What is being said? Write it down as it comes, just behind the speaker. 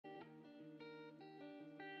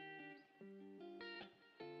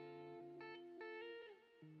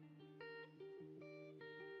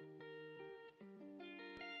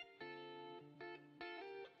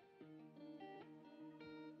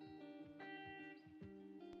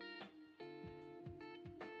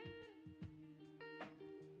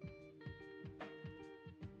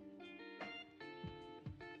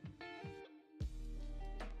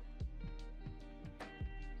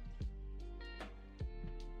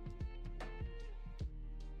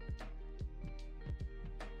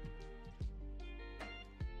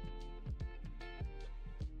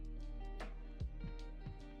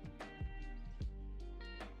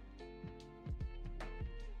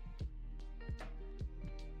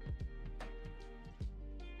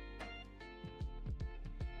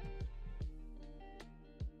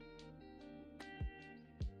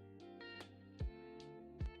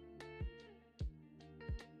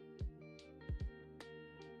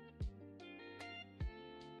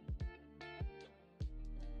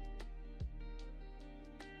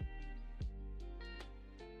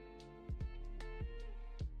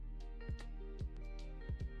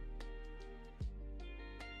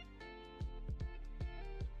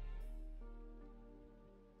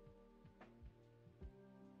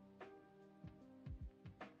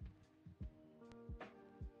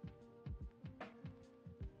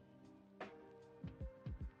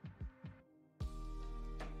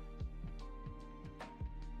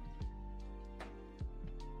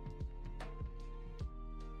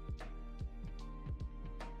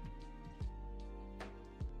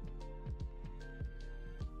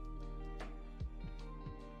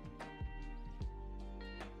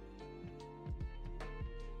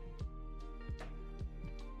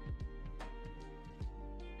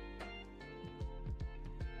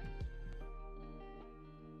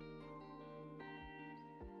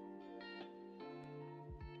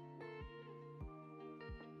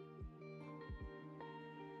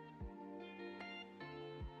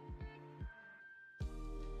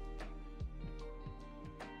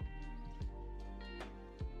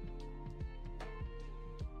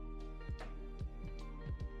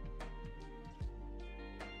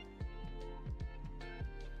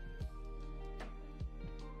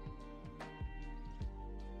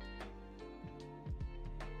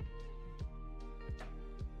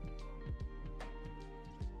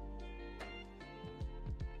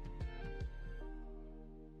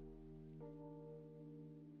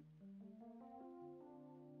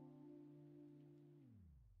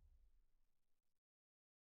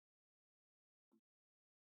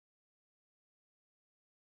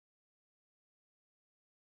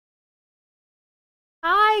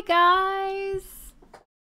Hi guys!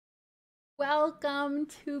 Welcome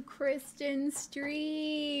to Kristin's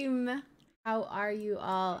stream. How are you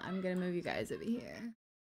all? I'm gonna move you guys over here.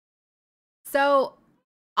 So,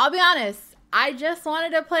 I'll be honest, I just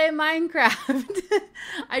wanted to play Minecraft.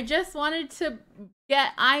 I just wanted to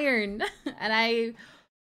get iron. And I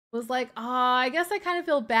was like, oh, I guess I kind of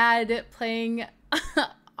feel bad playing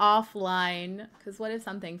offline. Because what if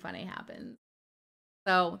something funny happens?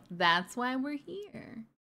 So, that's why we're here.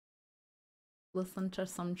 Listen to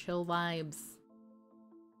some chill vibes.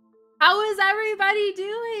 How is everybody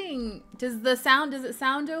doing? Does it sound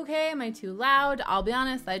okay? Am I too loud? I'll be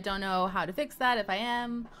honest, I don't know how to fix that if I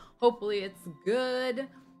am. Hopefully it's good.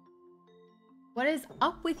 What is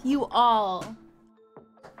up with you all?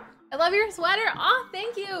 I love your sweater. Oh,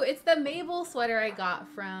 thank you. It's the Mabel sweater I got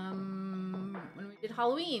from when we did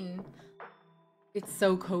Halloween. It's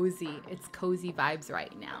so cozy. It's cozy vibes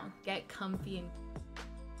right now. Get comfy and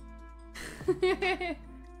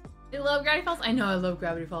I love Gravity Falls. I know I love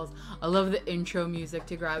Gravity Falls. I love the intro music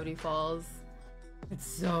to Gravity Falls. It's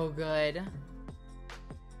so good.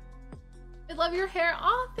 I love your hair.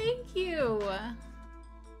 Oh, thank you.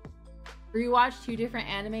 Rewatched 2 different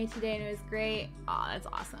anime today and it was great. Oh, that's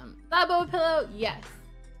awesome. That bow pillow, yes.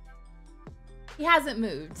 He hasn't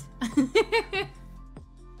moved.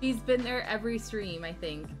 He's been there every stream, I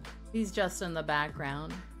think. He's just in the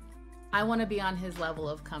background. I want to be on his level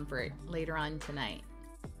of comfort later on tonight.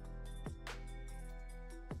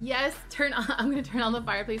 Yes, I'm going to turn on the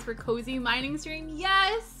fireplace for cozy mining stream.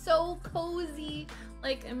 Yes, so cozy.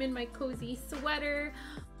 Like I'm in my cozy sweater.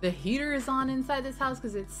 The heater is on inside this house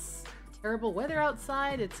because it's terrible weather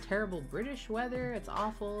outside. It's terrible British weather. It's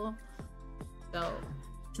awful. So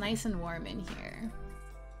it's nice and warm in here.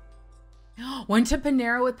 Went to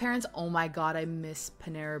Panera with parents. Oh my God, I miss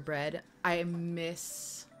Panera bread. I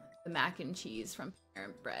miss the mac and cheese from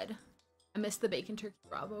Panera bread. I miss the bacon turkey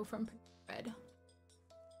bravo from Panera bread.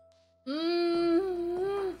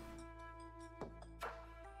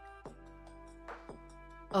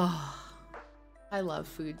 Oh, I love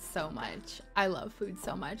food so much. I love food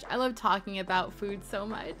so much. I love talking about food so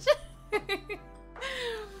much.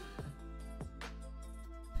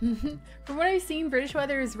 From what I've seen, British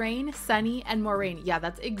weather is rain, sunny, and more rain. Yeah,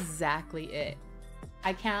 that's exactly it.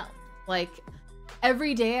 I can't, like,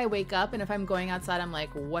 every day I wake up and if I'm going outside, I'm like,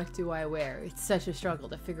 what do I wear? It's such a struggle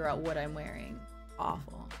to figure out what I'm wearing.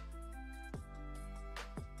 Awful.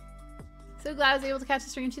 So glad I was able to catch the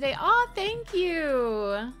stream today. Oh, thank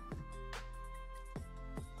you.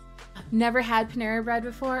 Never had Panera bread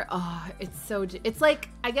before. Oh, it's like,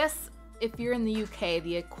 I guess if you're in the UK,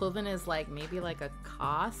 the equivalent is like maybe like a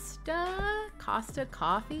Costa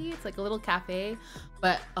coffee. It's like a little cafe,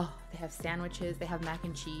 but oh, they have sandwiches, they have mac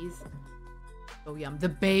and cheese. Oh, yum. The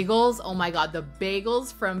bagels. Oh my God, the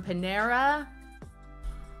bagels from Panera.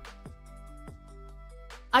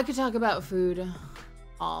 I could talk about food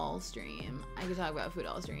all stream. I could talk about food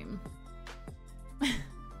all stream.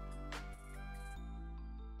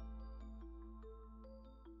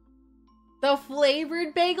 The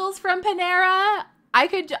flavored bagels from Panera. I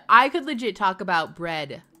could legit talk about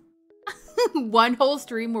bread. One whole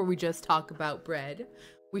stream where we just talk about bread.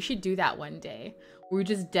 We should do that one day. We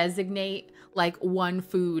just designate like one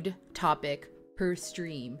food topic per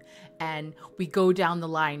stream and we go down the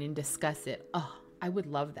line and discuss it. Oh, I would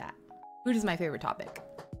love that. Food is my favorite topic.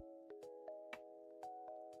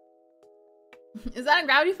 Is that a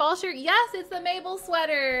Gravity Falls shirt? Yes, it's the Mabel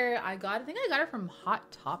sweater. I think I got it from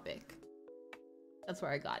Hot Topic. That's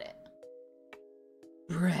where I got it.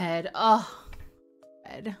 Bread. Oh,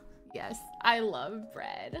 bread. Yes, I love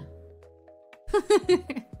bread.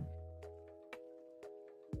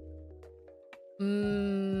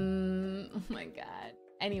 Oh my God.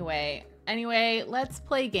 Anyway, let's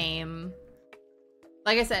play game.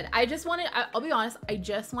 Like I said, I'll be honest, I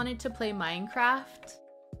just wanted to play Minecraft.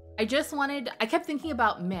 I kept thinking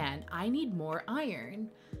about, man, I need more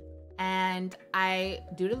iron. And I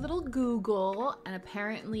did a little Google and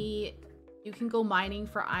apparently you can go mining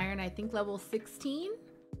for iron, I think level 16.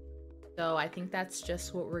 So I think that's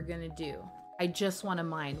just what we're gonna do. I just want to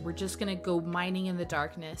mine. We're just gonna go mining in the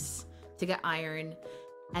darkness to get iron.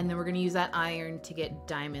 And then we're gonna use that iron to get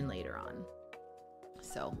diamond later on.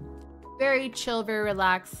 So very chill, very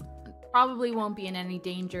relaxed. Probably won't be in any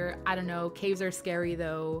danger. I don't know. Caves are scary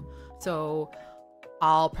though. So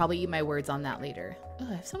I'll probably eat my words on that later. Oh,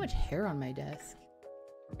 I have so much hair on my desk.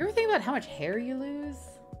 You ever think about how much hair you lose?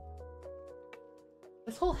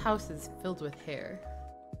 This whole house is filled with hair.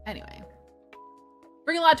 Anyway.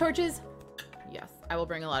 Bring a lot of torches? Yes, I will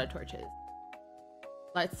bring a lot of torches.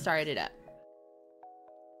 Let's start it up.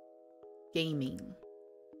 Gaming.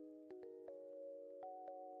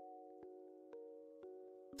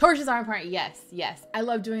 Torches are important. Yes, yes. I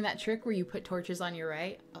love doing that trick where you put torches on your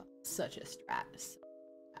right. Oh, such a strat.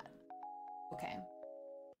 Okay.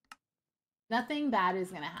 Nothing bad is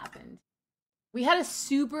gonna happen. We had a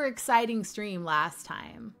super exciting stream last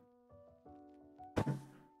time.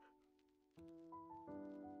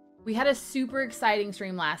 Last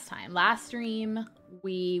stream,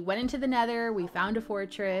 we went into the Nether. We found a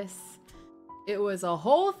fortress. It was a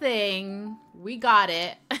whole thing. We got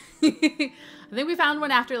it. I think we found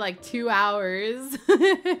one after like 2 hours.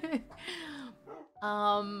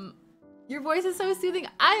 Your voice is so soothing.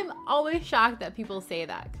 I'm always shocked that people say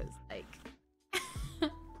that because like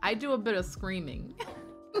I do a bit of screaming.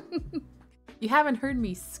 You haven't heard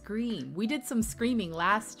me scream. We did some screaming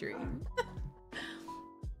last stream.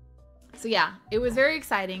 So yeah, it was very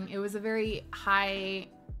exciting. It was a very high,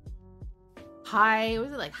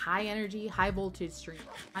 was it like high energy, high voltage stream,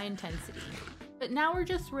 high intensity. But now we're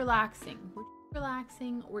just relaxing.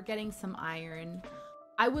 We're getting some iron.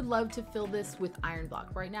 I would love to fill this with iron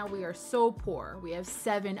block. Right now we are so poor. We have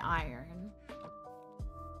 7 iron.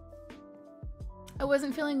 I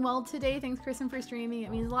wasn't feeling well today. Thanks, Kristin, for streaming.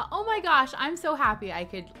 It means a lot. Oh my gosh, I'm so happy I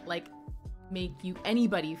could like make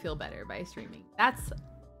anybody feel better by streaming. That's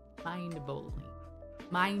mind bowling.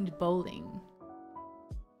 Mind bowling.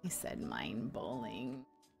 He said mind bowling.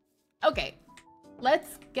 Okay,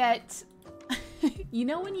 let's get, you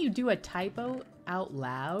know when you do a typo out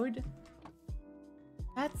loud?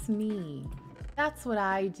 That's me. That's what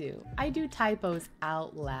I do. I do typos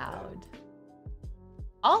out loud.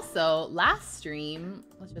 Also, last stream,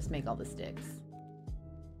 let's just make all the sticks.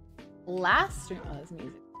 Last stream, oh, that's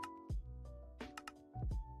music.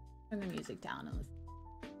 Turn the music down and listen.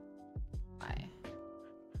 Bye.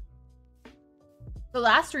 So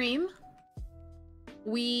last stream,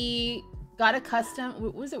 we got a custom,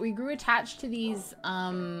 what was it? We grew attached to these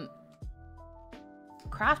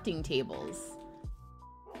crafting tables.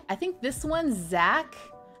 I think this one's Zach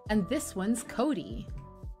and this one's Cody.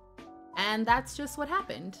 And that's just what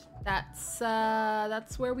happened. That's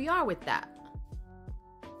where we are with that.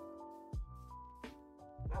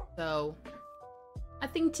 So I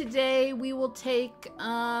think today we will take,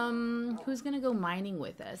 who's gonna go mining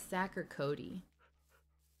with us? Zach or Cody?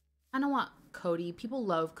 I don't want Cody. People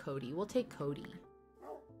love Cody. We'll take Cody.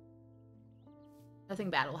 Nothing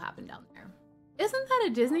bad will happen down there. Isn't that a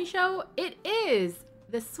Disney show? It is.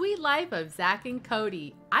 The Sweet Life of Zach and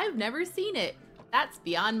Cody. I've never seen it. That's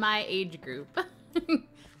beyond my age group.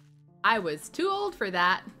 I was too old for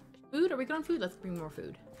that. Food? Are we going food? Let's bring more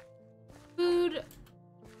food. Food.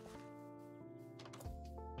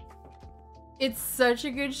 It's such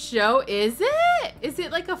a good show. Is it? Is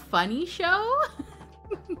it like a funny show?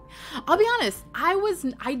 I'll be honest.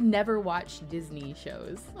 I'd never watched Disney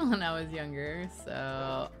shows when I was younger.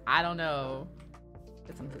 So I don't know.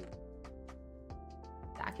 Get some food.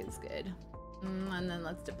 That is good. And then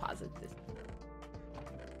let's deposit this.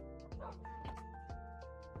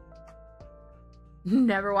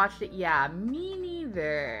 Never watched it. Yeah, me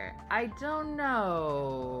neither. I don't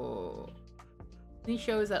know. Any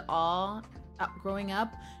shows at all growing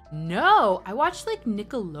up? No, I watched like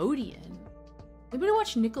Nickelodeon. Anybody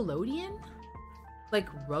watch Nickelodeon? Like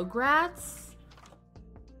Rugrats?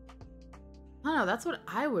 I don't know, that's what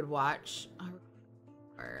I would watch.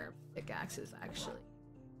 Or pickaxes, actually.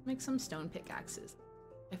 Make some stone pickaxes.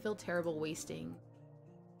 I feel terrible wasting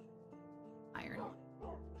iron.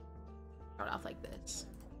 Start off like this.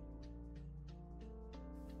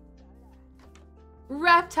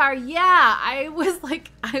 Reptar, yeah, I was like,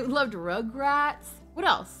 I loved Rugrats. What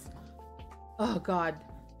else? Oh God,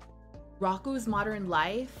 Rocco's Modern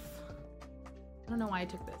Life. I don't know why I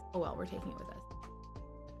took this. Oh well, we're taking it with us.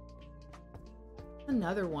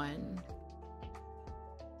 Another one.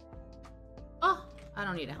 Oh, I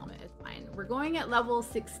don't need a helmet, it's fine. We're going at level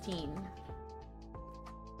 16.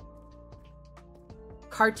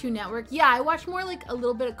 Cartoon Network. Yeah, I watch more like a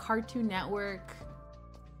little bit of Cartoon Network.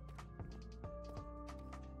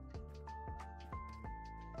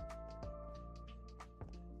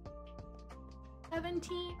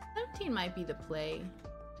 Seventeen might be the play.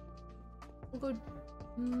 We'll go,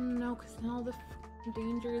 no, because then all the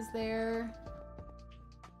danger is there.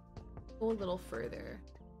 Go a little further.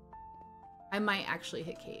 I might actually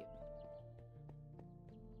hit cave.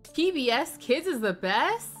 PBS Kids is the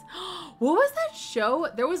best? What was that show?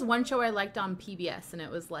 There was one show I liked on PBS and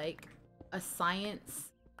it was like a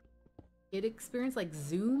science kid experience, like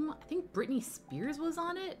Zoom. I think Britney Spears was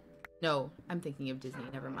on it. No, I'm thinking of Disney,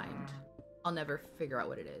 never mind. I'll never figure out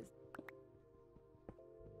what it is.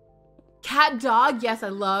 Cat Dog, yes, I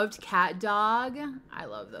loved Cat Dog. I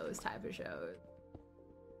love those type of shows.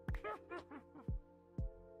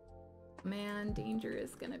 Man, danger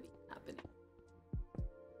is gonna be happening.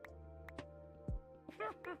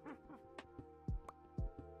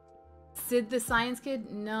 Sid the Science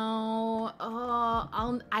Kid? No. Oh,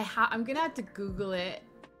 I'm gonna have to Google it.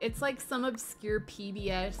 It's like some obscure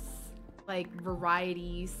PBS like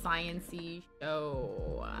variety science-y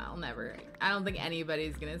show. I don't think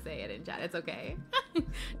anybody's gonna say it in chat. It's okay.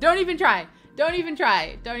 Don't even try. Don't even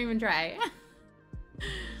try. Don't even try.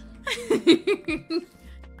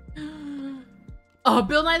 Oh,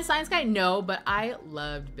 Bill Nye the Science Guy? No, but I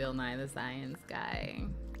loved Bill Nye the Science Guy.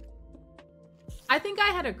 I think I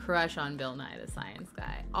had a crush on Bill Nye the Science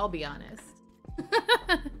Guy. I'll be honest.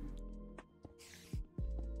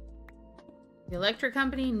 The Electric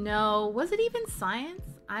Company? No. Was it even science?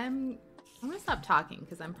 I'm gonna stop talking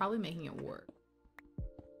because I'm probably making it work.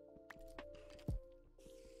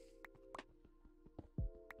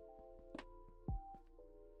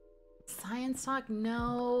 Science Talk?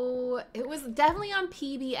 No. It was definitely on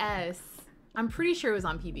PBS. I'm pretty sure it was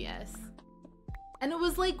on PBS. And it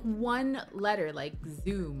was like one letter, like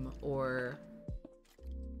Zoom or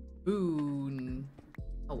Boon.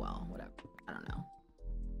 Oh well, whatever. I don't know.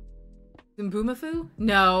 Zoomboomafoo?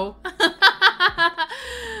 No.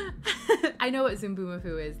 I know what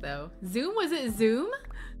Zoomboomafoo is though. Zoom? Was it Zoom?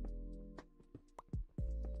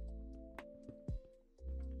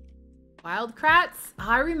 Wildcrats?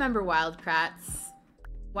 I remember Wildcrats.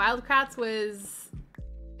 Wildcrats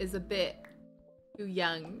is a bit too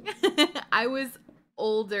young. I was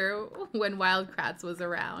older when Wildcrats was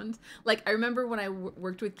around. Like, I remember when I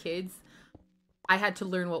worked with kids, I had to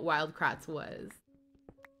learn what Wildcrats was.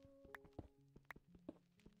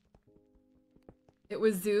 It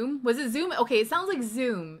was Zoom? Was it Zoom? Okay, it sounds like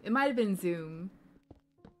Zoom. It might have been Zoom.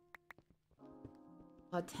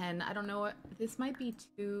 10. I don't know what. This might be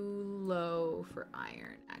too low for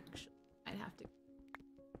iron, actually. I'd have to.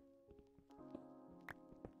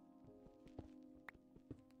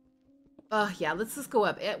 Yeah, let's just go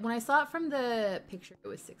up. When I saw it from the picture, it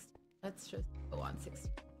was 60. Let's just go on 60.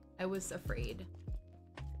 I was afraid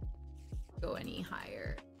to go any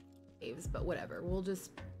higher caves, but whatever. We'll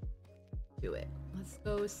just do it. Let's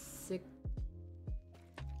go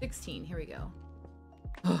 16. Here we go.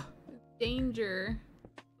 Danger.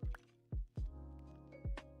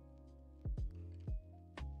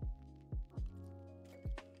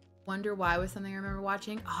 Wonder Why was something I remember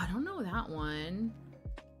watching. Oh, I don't know that one.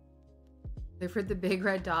 Clifford the Big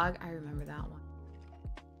Red Dog. I remember that one.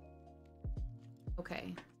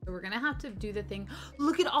 Okay, so we're gonna have to do the thing.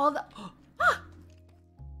 Look at all the. Ah!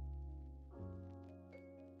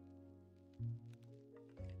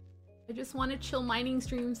 I just want to chill mining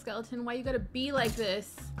stream, Skeleton. Why you gotta be like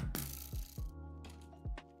this?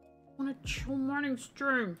 I want to chill mining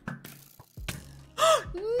stream.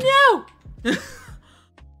 No! I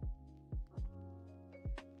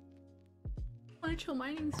want to chill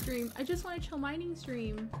mining stream. I just want to chill mining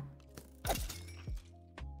stream.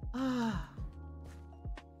 Ah.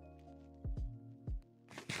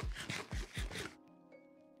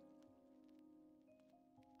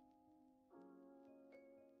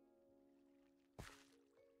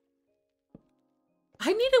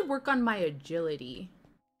 I need to work on my agility.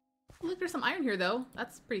 Look, there's some iron here though.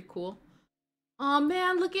 That's pretty cool. Oh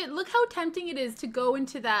man, look how tempting it is to go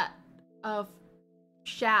into that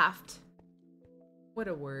shaft. What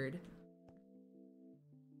a word.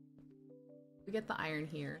 We get the iron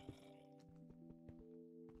here.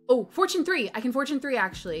 Oh, Fortune 3. I can Fortune 3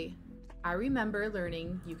 actually. I remember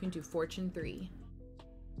learning you can do Fortune 3.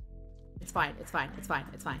 It's fine. It's fine. It's fine.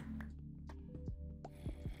 It's fine.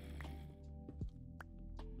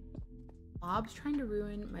 Bob's trying to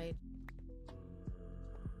ruin my...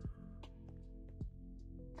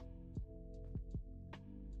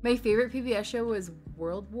 My favorite PBS show was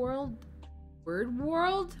Word World?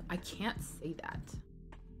 I can't say that.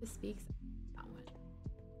 It speaks that one.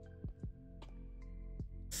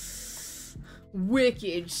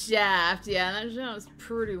 Wicked Shaft. Yeah, that sounds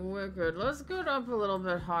pretty wicked. Let's get up a little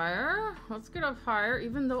bit higher. Let's get up higher,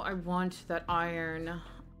 even though I want that iron.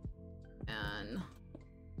 And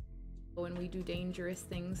when we do dangerous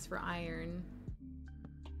things for iron.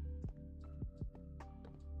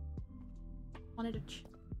 Wanted to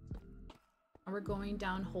we're going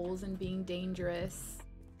down holes and being dangerous.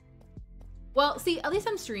 Well, see, at least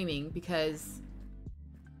I'm streaming because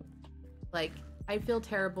like I feel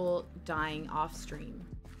terrible dying off stream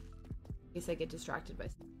in case I get distracted by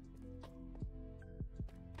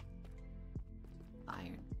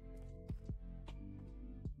iron.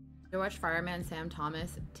 Did I watch Fireman Sam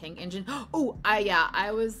Thomas Tank Engine? Oh, yeah,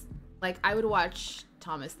 I was like, I would watch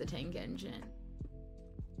Thomas the Tank Engine.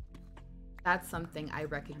 That's something I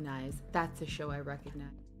recognize. That's a show I recognize.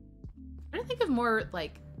 I'm trying to think of more,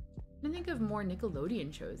 like, I'm trying to think of more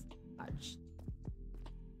Nickelodeon shows to watch.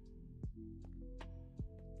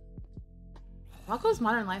 Rocko's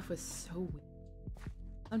Modern Life was so weird.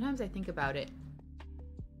 Sometimes I think about it.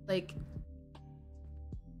 Like,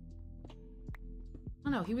 I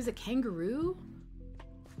don't know, he was a kangaroo?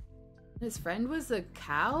 His friend was a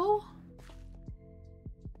cow?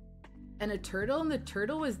 And a turtle, and the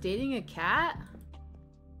turtle was dating a cat?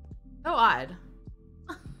 So odd.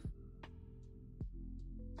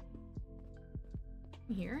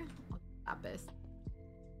 Here? I'll stop this.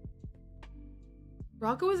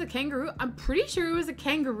 Rocko was a kangaroo? I'm pretty sure it was a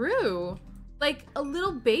kangaroo. Like, a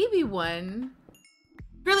little baby one.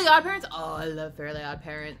 Fairly Odd Parents? Oh, I love Fairly Odd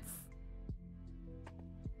Parents.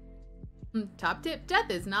 Top tip,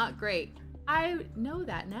 death is not great. I know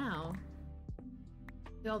that now.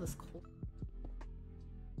 Look at all this coal.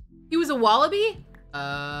 He was a wallaby? Oh,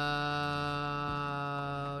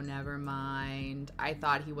 never mind. I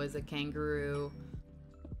thought he was a kangaroo.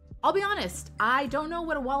 I'll be honest, I don't know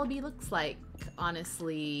what a wallaby looks like.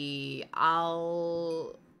 Honestly,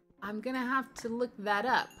 I'm gonna have to look that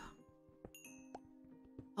up.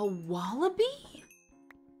 A wallaby?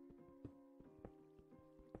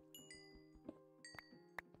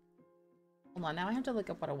 Hold on, now I have to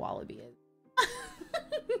look up what a wallaby is.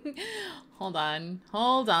 Hold on.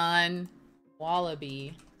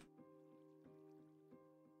 Wallaby.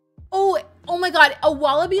 Oh my god, a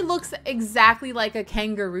wallaby looks exactly like a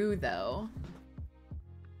kangaroo though.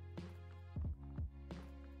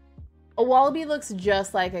 A wallaby looks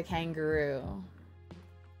just like a kangaroo.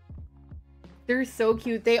 They're so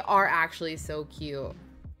cute. They are actually so cute.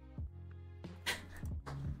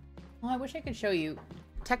 Well, I wish I could show you.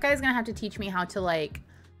 Tech Guy's gonna have to teach me how to like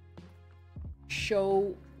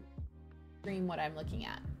show stream what I'm looking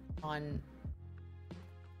at on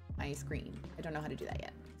my screen. I don't know how to do that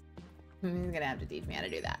yet. He's gonna have to teach me how to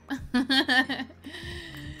do that.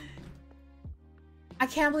 I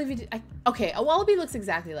can't believe you did. Okay, a wallaby looks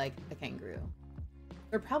exactly like a kangaroo.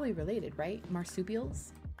 They're probably related, right?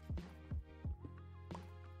 Marsupials?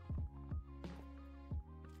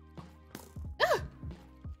 Ah!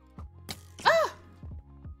 Ah!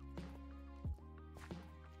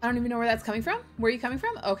 I don't even know where that's coming from. Where are you coming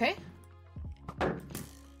from? Okay.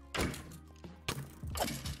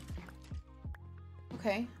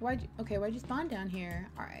 Okay, why'd you spawn down here?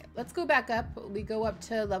 All right, let's go back up. We go up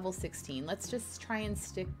to level 16. Let's just try and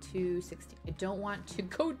stick to 16. I don't want to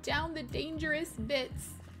go down the dangerous bits.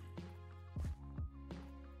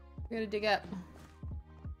 We gotta dig up.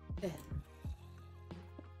 Ugh.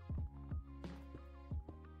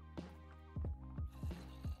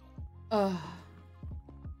 Oh.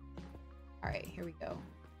 All right, here we go.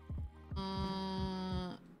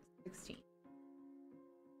 16.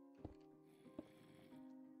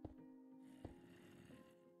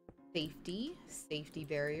 Safety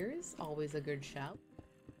barriers, always a good shout.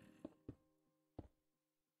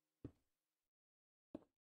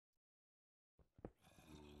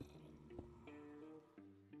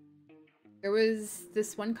 There was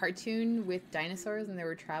this one cartoon with dinosaurs and they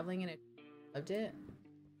were traveling and I loved it.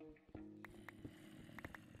 I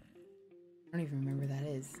don't even remember what that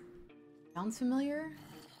is. Sounds familiar?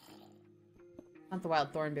 Not the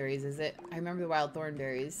wild thornberries, is it? I remember the wild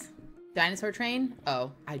thornberries. Dinosaur train?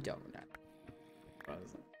 Oh, I don't know. What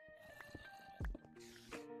was it?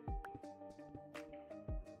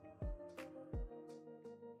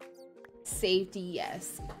 Safety,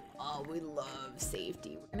 yes. Oh, we love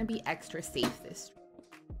safety. We're gonna be extra safe this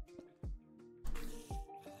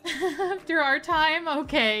after our time?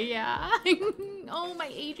 Okay, yeah. Oh, my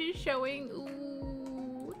age is showing.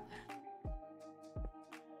 Ooh.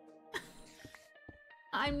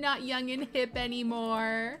 I'm not young and hip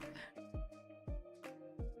anymore.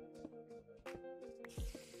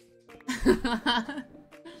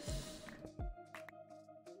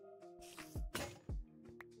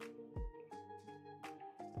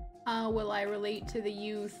 How will I relate to the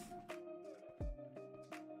youth?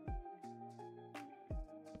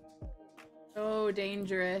 So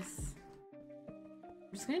dangerous.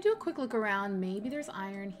 I'm just gonna do a quick look around. Maybe there's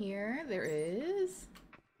iron here. There is.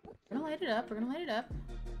 We're gonna light it up. We're gonna light it up.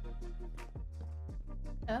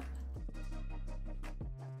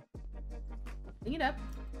 Bring it up.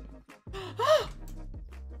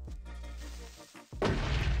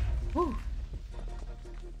 Whew.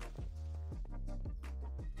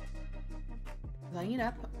 Lighting it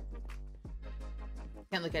up.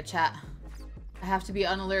 Can't look at chat. I have to be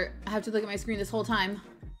on alert. I have to look at my screen this whole time.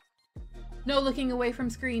 No looking away from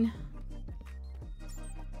screen.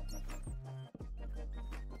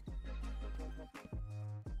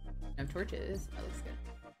 torches. That looks good.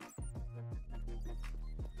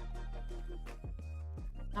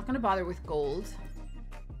 Not gonna bother with gold.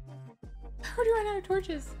 How do you run out of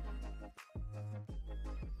torches?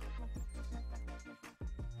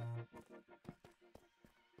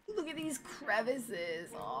 Look at these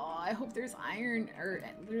crevices. Oh, I hope there's iron or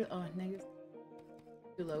oh, negative.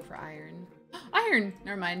 Too low for iron. Iron!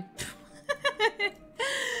 Never mind.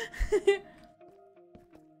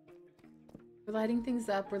 We're lighting things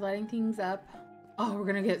up. We're lighting things up. Oh, we're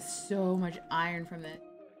gonna get so much iron from this.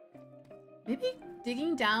 Maybe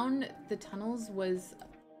digging down the tunnels was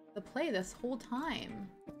the play this whole time.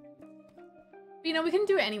 But, you know, we can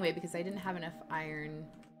do it anyway because I didn't have enough iron.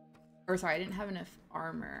 Or sorry, I didn't have enough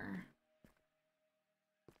armor.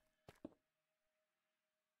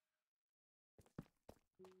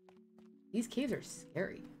 These caves are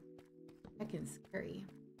scary. Heckin' scary.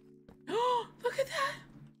 Oh, look at that!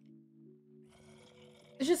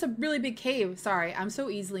 It's just a really big cave. Sorry, I'm so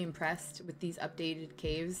easily impressed with these updated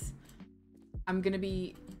caves. I'm gonna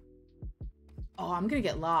be... Oh, I'm gonna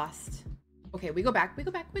get lost. Okay, we go back, we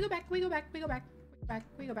go back, we go back, we go back, we go back, we go back,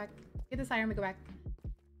 we go back. Get this iron, we go back.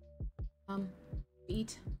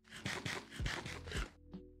 Eat.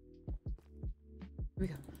 Here we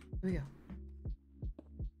go, here we go.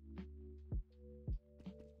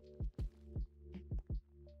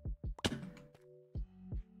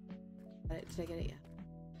 Did I get it yet?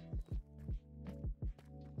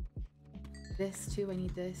 This too, I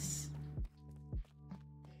need this.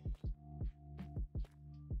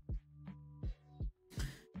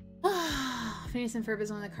 Phineas and Ferb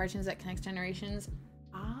is one of the cartoons that connects generations.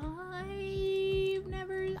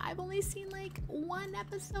 I've only seen like one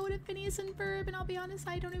episode of Phineas and Ferb, and I'll be honest,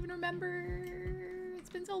 I don't even remember. It's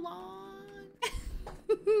been so long.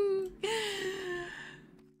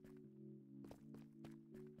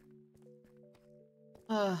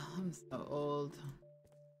 Oh, I'm so old.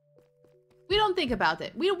 We don't think about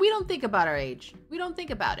it. We don't think about our age. We don't think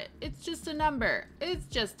about it. It's just a number. It's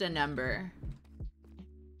just a number.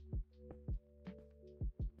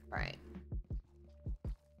 All right.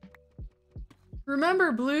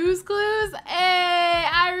 Remember Blue's Clues? Hey,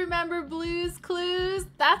 I remember Blue's Clues.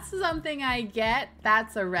 That's something I get.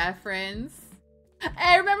 That's a reference.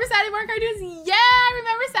 Hey, remember Saturday morning cartoons? Yeah, I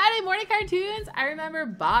remember Saturday morning cartoons. I remember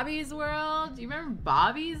Bobby's World. Do you remember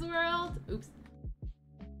Bobby's World? Oops.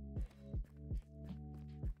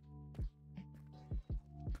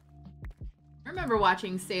 I remember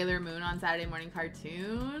watching Sailor Moon on Saturday morning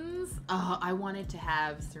cartoons. Oh, I wanted to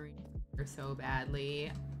have Serena so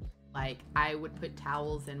badly. Like, I would put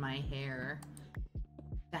towels in my hair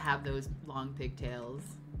to have those long pigtails.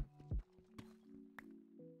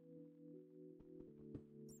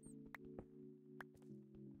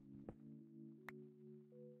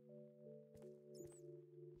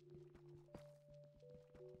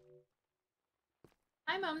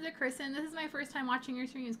 Hi, Mumza Kristin. This is my first time watching your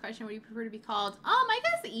streams. Question, what do you prefer to be called? I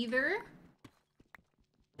guess either.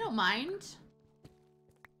 I don't mind.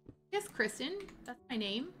 I guess Kristin. That's my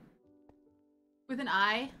name. With an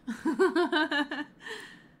I.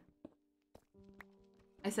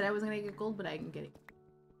 I said I wasn't gonna get gold, but I can get it.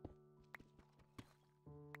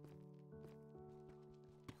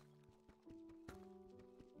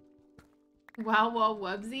 Wow Wow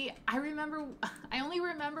Wubsy. I only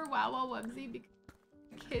remember Wow Wow Wubsy because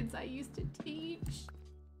the kids I used to teach.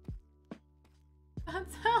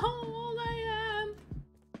 That's how old I am.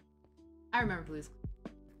 I remember Blue's Clues.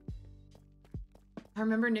 I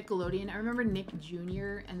remember Nickelodeon. I remember Nick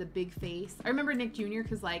Jr. and the big face. I remember Nick Jr.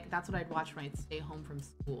 because, like, that's what I'd watch when I'd stay home from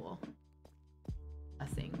school.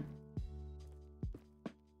 Blessing.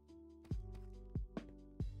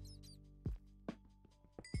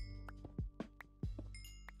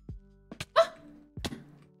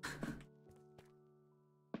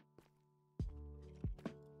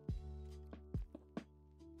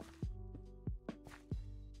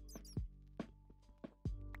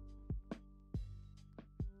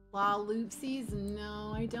 Law Loopsies?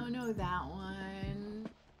 No, I don't know that one.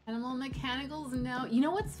 Animal Mechanicals? No. You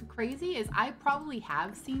know what's crazy is I probably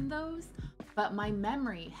have seen those, but my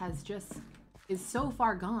memory is so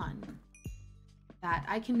far gone that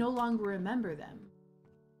I can no longer remember them.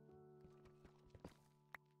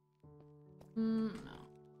 No.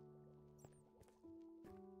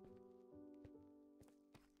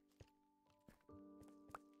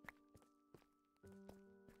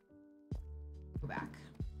 Go back.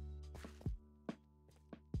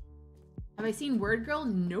 Have I seen Word Girl?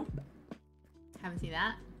 Nope. Haven't seen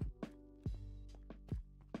that.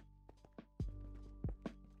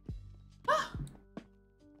 Ah!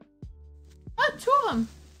 Oh, two of them!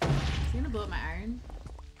 Is he gonna blow up my iron?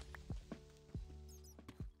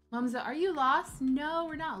 Mumza, are you lost? No,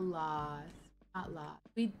 we're not lost. Not lost.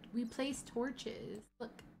 We placed torches.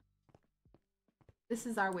 Look. This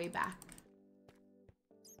is our way back.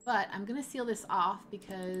 But I'm gonna seal this off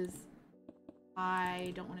because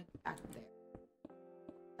I don't want to go back there.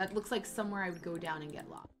 That looks like somewhere I would go down and get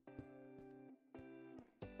lost.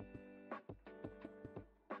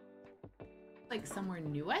 Like somewhere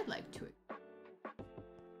new I'd like to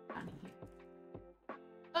down here.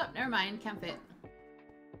 Oh, never mind, can't fit.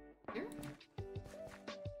 Here?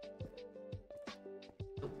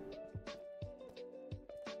 Oh.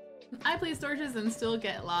 I place torches and still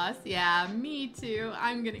get lost. Yeah, me too.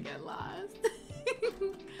 I'm gonna get lost.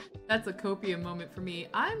 That's a copium moment for me.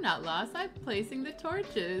 I'm not lost, I'm placing the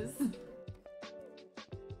torches.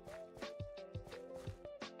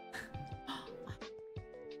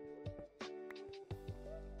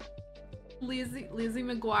 Lizzie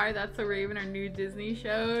McGuire, That's a Raven, our new Disney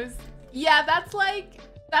shows. Yeah, that's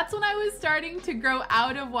when I was starting to grow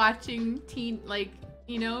out of watching teenage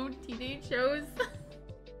shows.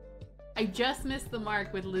 I just missed the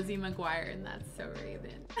mark with Lizzie McGuire and That's So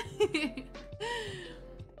Raven.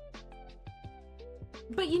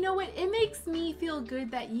 But you know what? It makes me feel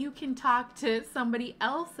good that you can talk to somebody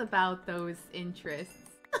else about those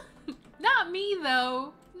interests. Not me,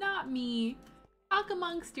 though. Not me. Talk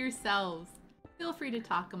amongst yourselves. Feel free to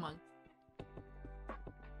talk amongst.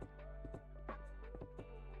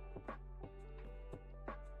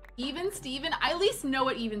 Even Steven? I at least know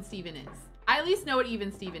what Even Steven is. I at least know what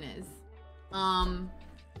Even Steven is. Ah!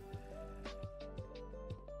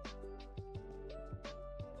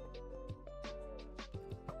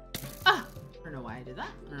 I don't know why I did that.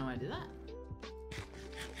 I don't know why I did that.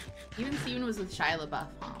 Even Steven was with Shia LaBeouf,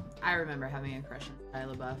 huh? I remember having a crush on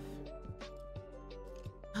Shia LaBeouf.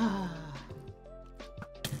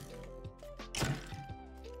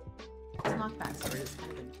 This knockback sword is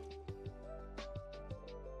kind of a...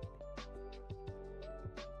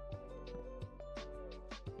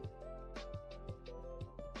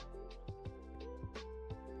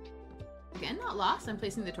 Again, not lost. I'm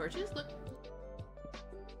placing the torches. Look.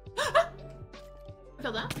 I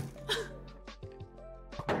fell down.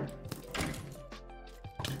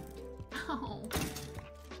 Ow.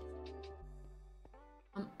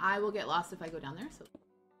 I will get lost if I go down there, so...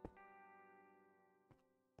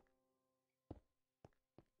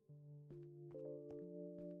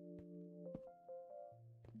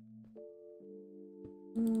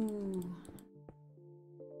 Ooh.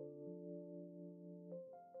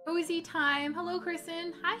 Cozy time. Hello,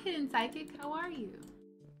 Kristin. Hi, Hidden Psychic. How are you?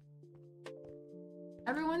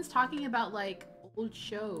 Everyone's talking about, like, old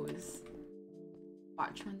shows.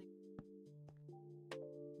 Watch when they...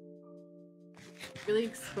 Really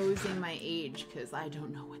exposing my age, because I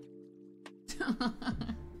don't know what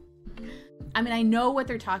I mean, I know what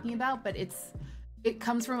they're talking about, but it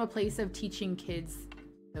comes from a place of teaching kids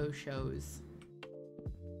those shows.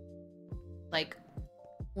 Like,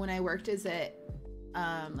 when I worked as a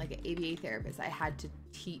like an ABA therapist, I had to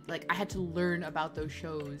teach, like, I had to learn about those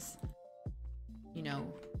shows, you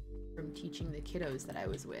know, from teaching the kiddos that I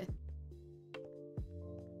was with.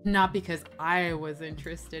 Not because I was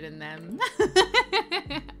interested in them.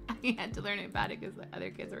 I had to learn about it because the other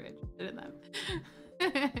kids were interested in them.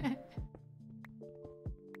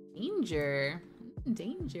 Danger.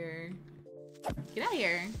 Danger. Get out of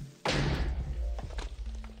here.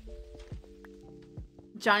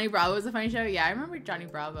 Johnny Bravo was a funny show? Yeah, I remember Johnny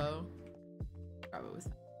Bravo. Bravo was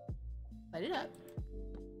fun. Light it up.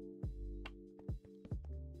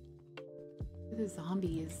 Look at the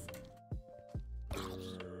zombies.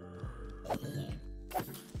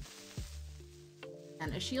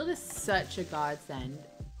 And a shield is such a godsend.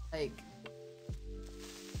 Like,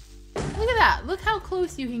 look at that. Look how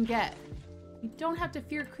close you can get. You don't have to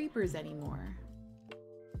fear creepers anymore.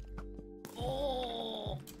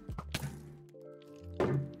 Oh.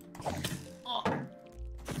 Oh.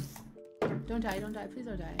 Don't die, don't die. Please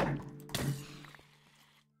don't die.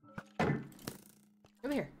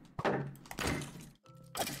 Over here.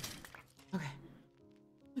 Okay.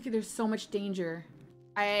 Look at, there's so much danger.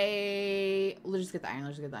 Let's just get the iron.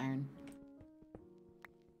 Let's just get the iron.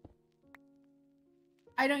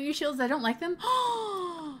 I don't use shields. I don't like them.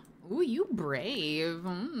 Ooh, you brave.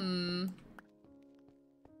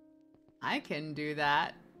 I can do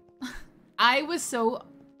that. I was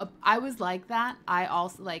like that. I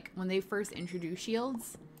also, like, when they first introduced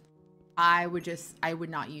shields, I would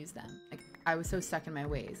not use them. Like, I was so stuck in my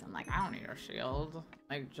ways. I'm like, I don't need a shield.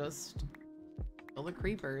 Like, just kill the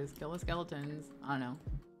creepers, kill the skeletons. I don't know.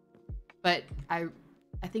 But I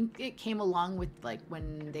think it came along with, like,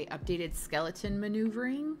 when they updated skeleton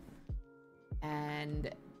maneuvering,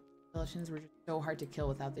 and Skeletons were just so hard to kill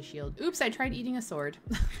without the shield. Oops, I tried eating a sword.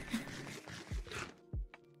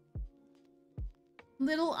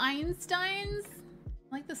 Little Einsteins?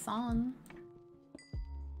 I like the song.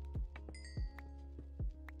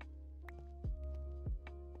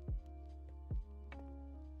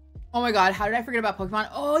 Oh my god, how did I forget about Pokemon?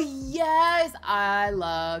 Oh yes! I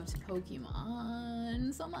loved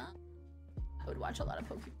Pokemon so much. I would watch a lot of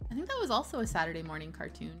Pokemon. I think that was also a Saturday morning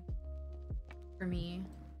cartoon for me.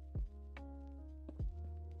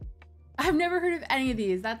 I've never heard of any of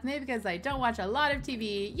these. That's maybe because I don't watch a lot of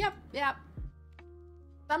TV. Yep.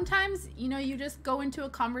 Sometimes, you know, you just go into a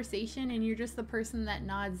conversation and you're just the person that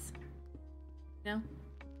nods. You know?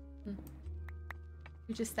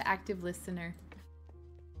 You're just the active listener.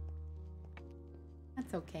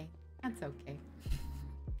 That's okay. That's okay.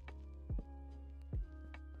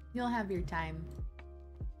 You'll have your time.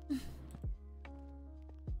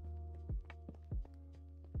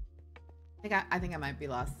 I think I might be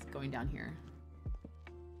lost going down here.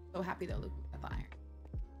 So happy though, look at the fire.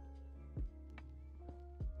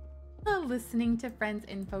 Oh, listening to friends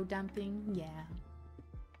info dumping, yeah.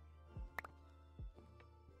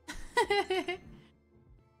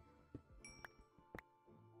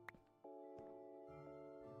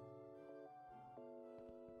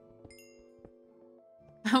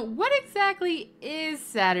 What exactly is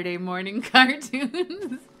Saturday morning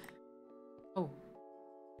cartoons? Oh.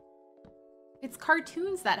 It's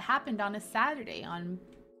cartoons that happened on a Saturday on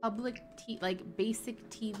public like basic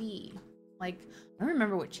TV. Like, I don't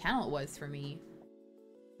remember what channel it was for me.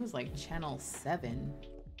 It was like channel 7.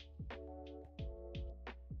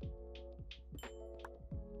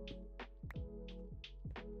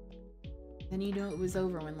 Then you know it was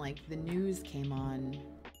over when like the news came on.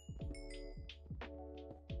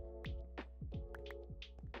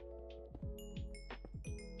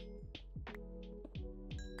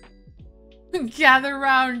 Gather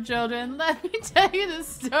round, children. Let me tell you the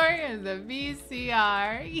story of the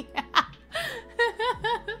VCR. Yeah.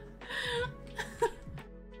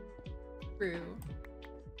 True.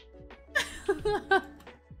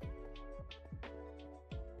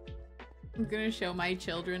 I'm gonna show my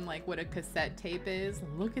children like what a cassette tape is.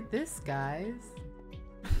 Look at this, guys.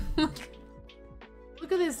 Look at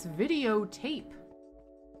this videotape.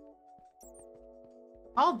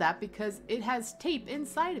 Called that because it has tape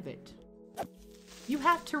inside of it. You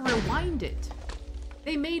have to rewind it.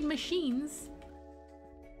 They made machines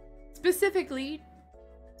specifically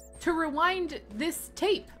to rewind this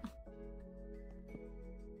tape.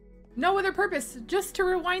 No other purpose, just to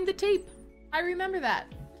rewind the tape. I remember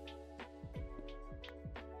that.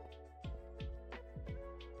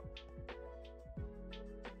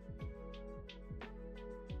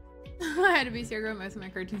 I had to be serious. Most of my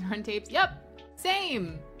cartoons are on tapes. Yep,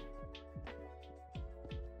 same.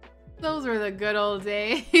 Those were the good old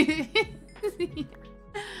days. Were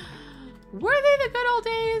they the good old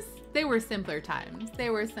days? They were simpler times. They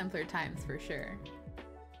were simpler times for sure.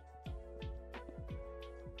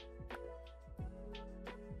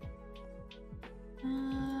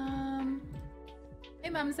 Hey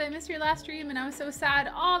Mumza, I missed your last stream and I was so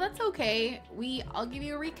sad. Oh, that's okay. I'll give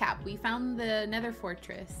you a recap. We found the Nether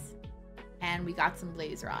Fortress and we got some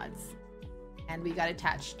blaze rods and we got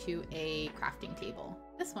attached to a crafting table.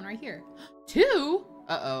 This one right here. 2?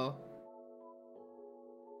 Uh-oh.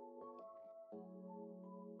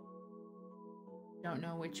 Don't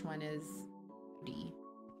know which one is D.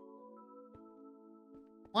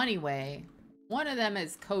 Well, anyway, one of them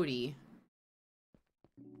is Cody.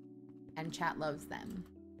 And chat loves them.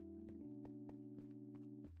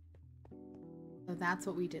 So that's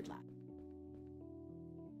what we did last.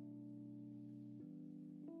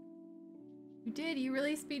 You did. You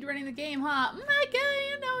really speedrunning the game, huh? My God,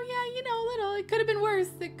 you know, yeah, you know, little. It could have been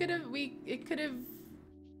worse. It could have. It could have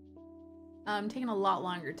taken a lot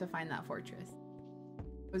longer to find that fortress. I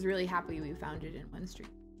was really happy we found it in one stream.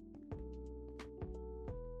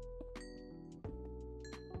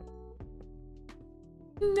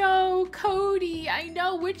 No, Cody. I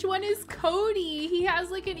know. Which one is Cody? He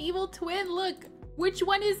has like an evil twin. Look. Which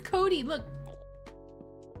one is Cody? Look.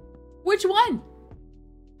 Which one?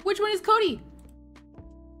 Which one is Cody?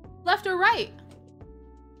 Left or right?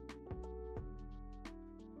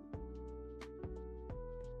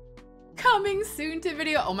 Coming soon to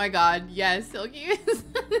video. Oh my God. Yes, Silky.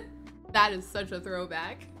 That is such a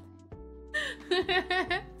throwback.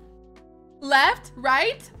 Left,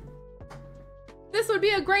 right? This would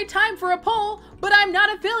be a great time for a poll, but I'm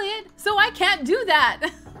not affiliate, so I can't do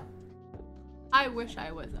that. I wish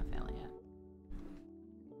I was affiliate.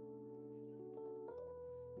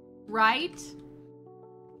 Right?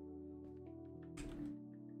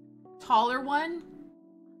 taller one?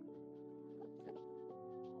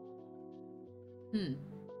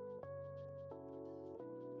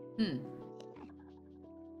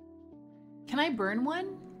 Can I burn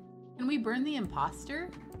one? Can we burn the imposter?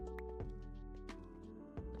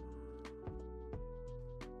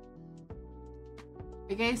 Are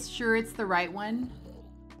you guys sure it's the right one?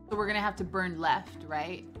 So we're gonna have to burn left,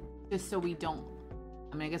 right? Just so we don't...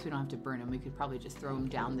 I mean, I guess we don't have to burn him. We could probably just throw him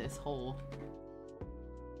down this hole.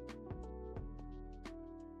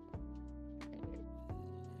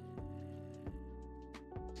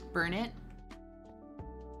 Burn it.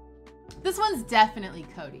 This one's definitely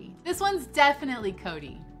Cody. This one's definitely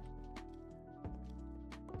Cody.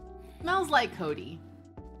 Smells like Cody.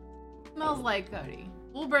 Smells like Cody.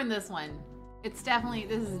 We'll burn this one. It's definitely,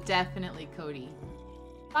 this is definitely Cody.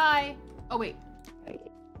 Bye. Oh, wait.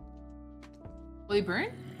 Will he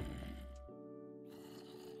burn?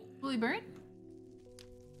 Will he burn?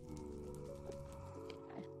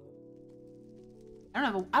 I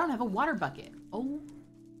don't have a water bucket. Oh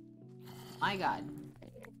my God.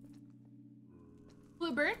 Will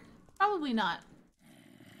it burn? Probably not.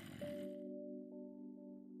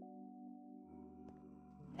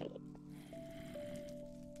 Did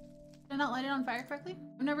I not light it on fire correctly?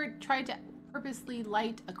 I've never tried to purposely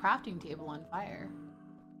light a crafting table on fire.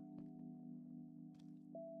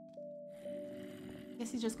 I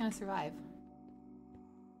guess he's just gonna survive.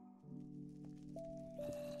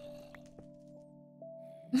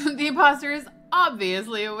 The imposter is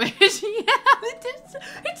obviously a witch. Yeah, it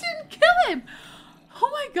didn't kill him. Oh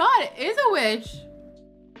my God, it is a witch.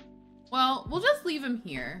 Well, we'll just leave him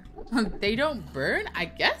here. They don't burn? I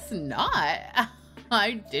guess not.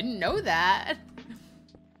 I didn't know that.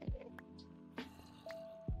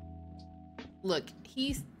 Look,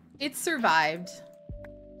 it survived.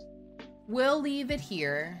 We'll leave it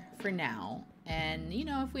here for now. And, you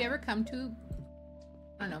know, if we ever come to,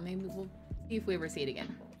 I don't know, maybe we'll see if we ever see it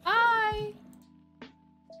again. Bye!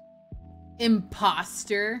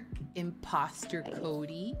 Imposter. Imposter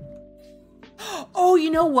Cody. Oh, you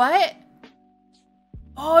know what?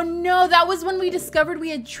 Oh no, that was when we discovered we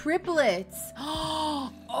had triplets.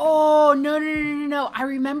 Oh, no. I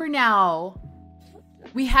remember now.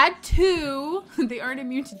 We had 2. They aren't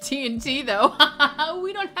immune to TNT though.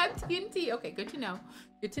 We don't have TNT. Okay, good to know.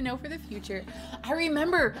 Good to know for the future. I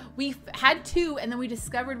remember we had 2 and then we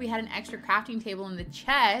discovered we had an extra crafting table in the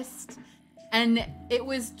chest and it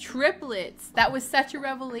was triplets. That was such a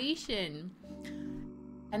revelation.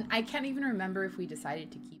 And I can't even remember if we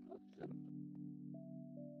decided to keep them.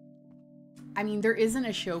 I mean, there isn't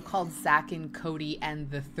a show called Zack and Cody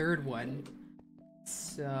and the third one.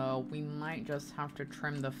 So we might just have to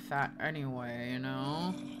trim the fat anyway, you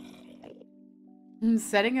know? I'm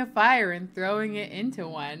setting a fire and throwing it into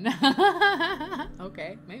one.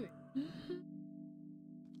 Okay, maybe.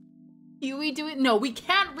 We do it? No, we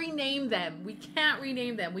can't rename them. We can't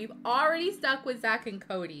rename them. We've already stuck with Zack and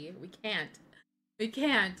Cody. We can't. We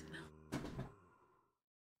can't.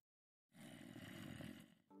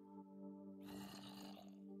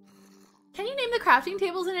 Can you name the crafting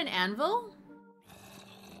tables in an anvil?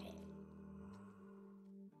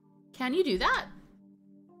 Can you do that?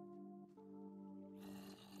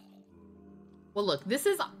 Well, look, this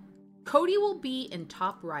is... Cody will be in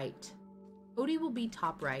top right. Cody will be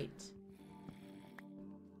top right.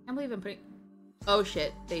 I can't believe I'm putting... Oh,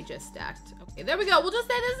 shit. They just stacked. Okay, there we go. We'll just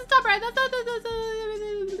say this is top right. That's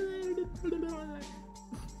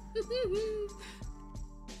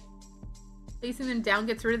Placing them down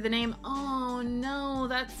gets rid of the name. Oh, no.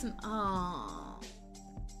 That's... Oh.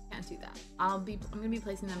 Can't do that. I'm gonna be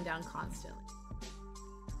placing them down constantly.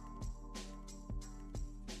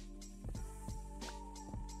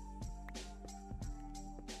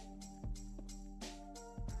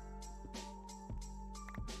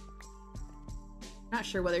 Not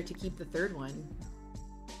sure whether to keep the third one.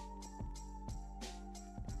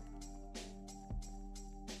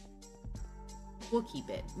 We'll keep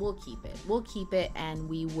it. We'll keep it. We'll keep it and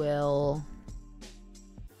we will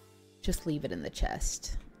just leave it in the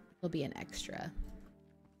chest. It'll be an extra.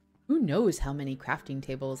 Who knows how many crafting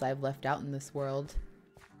tables I've left out in this world.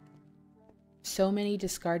 So many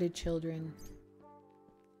discarded children.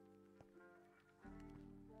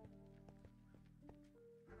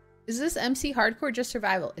 Is this MC hardcore or just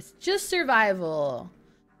survival? It's just survival.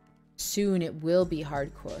 Soon it will be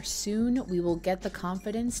hardcore. Soon we will get the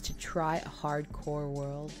confidence to try a hardcore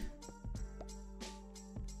world.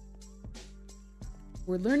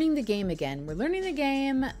 We're learning the game again. We're learning the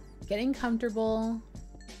game, getting comfortable,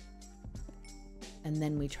 and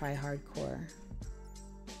then we try hardcore.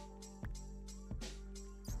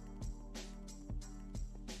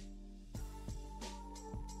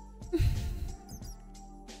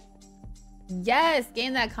 Yes,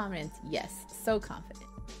 gain that confidence. Yes, so confident.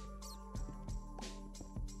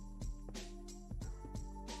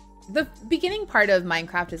 The beginning part of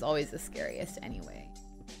Minecraft is always the scariest anyway.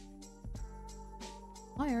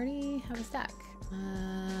 Oh, I already have a stack.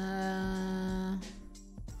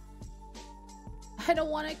 I don't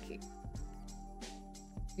want to...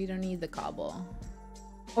 We don't need the cobble.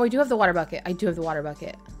 Oh, I do have the water bucket. I do have the water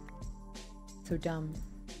bucket. So dumb.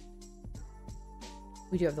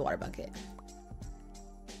 We do have the water bucket.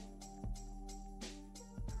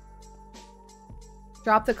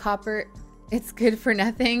 Drop the copper. It's good for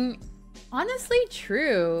nothing. Honestly,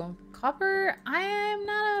 true. Copper, I am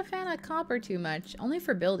not a fan of copper too much. Only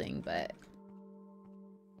for building, but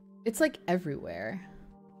it's like everywhere.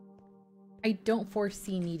 I don't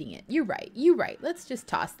foresee needing it. You're right. You're right. Let's just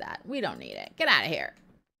toss that. We don't need it. Get out of here.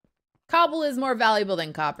 Cobble is more valuable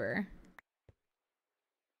than copper.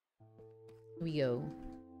 Here we go.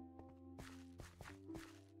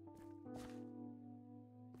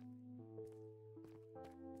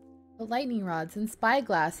 The lightning rods and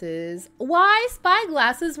spyglasses. Why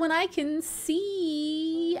spyglasses when I can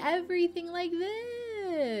see everything like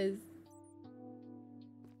this?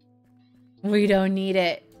 We don't need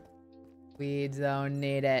it. We don't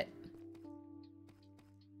need it.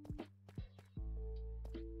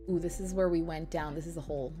 Ooh, this is where we went down. This is a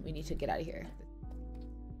hole. We need to get out of here.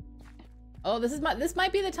 Oh, this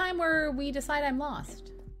might be the time where we decide I'm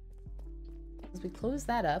lost. Because we close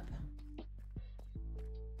that up.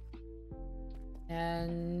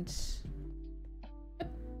 And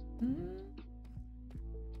yep.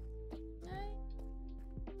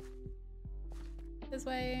 This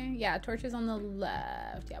way. Yeah, torches on the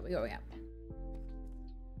left. Yeah, we're going up.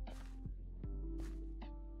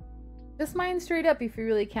 Just mine straight up if you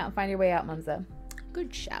really can't find your way out, Mumza.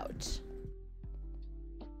 Good shout.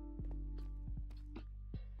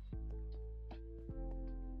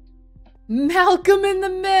 Malcolm in the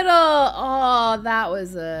Middle. Oh, that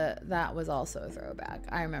was also a throwback.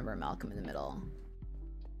 I remember Malcolm in the Middle.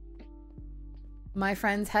 My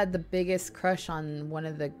friends had the biggest crush on one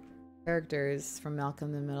of the characters from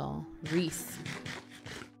Malcolm in the Middle, Reese.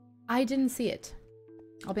 I didn't see it.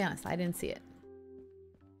 I'll be honest, I didn't see it.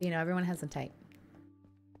 You know, everyone has a type.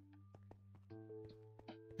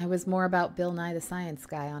 I was more about Bill Nye the Science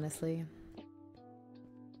Guy, honestly.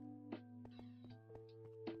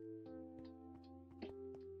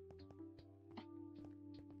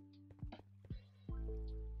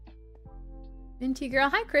 Minty girl.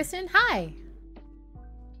 Hi, Kristin. Hi.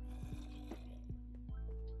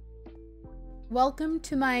 Welcome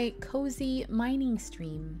to my cozy mining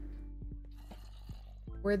stream,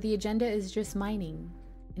 where the agenda is just mining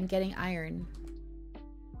and getting iron.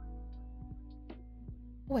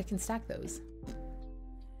 Oh, I can stack those.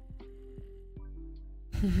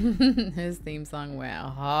 His theme song went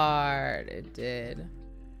hard. It did.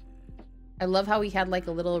 I love how he had like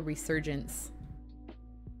a little resurgence.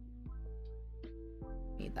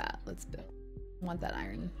 Need that. Let's build. I want that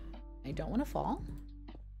iron. I don't want to fall.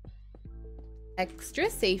 Extra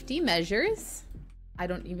safety measures. I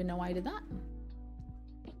don't even know why I did that.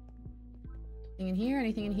 Anything in here?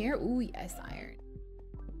 Anything in here? Ooh, yes, iron.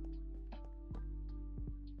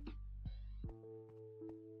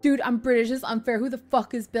 Dude, I'm British. This is unfair. Who the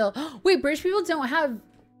fuck is Bill? Wait, British people didn't have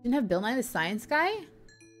Bill Nye the Science Guy?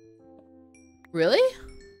 Really?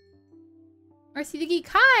 RC the Geek.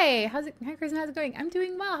 Hi. Hi, Kristin. How's it going? I'm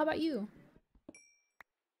doing well. How about you?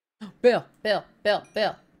 Bill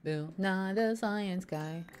Nye the Science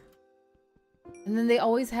Guy. And then they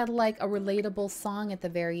always had like a relatable song at the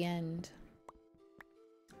very end.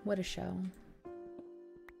 What a show.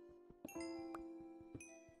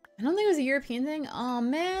 I don't think it was a European thing. Oh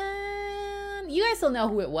man. You guys still know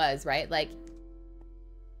who it was, right? Like,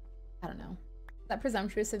 I don't know. Is that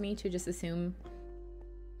presumptuous of me to just assume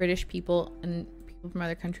British people and people from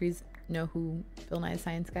other countries know who Bill Nye the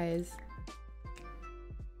Science Guy is?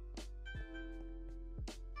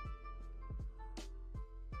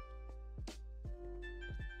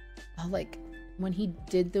 Oh, like when he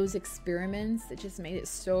did those experiments, it just made it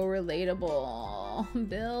so relatable.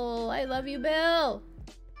 Bill, I love you, Bill.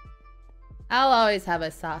 I'll always have a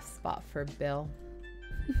soft spot for Bill.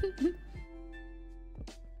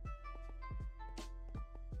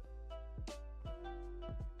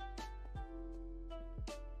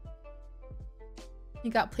 He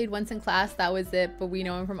got played once in class, that was it, but we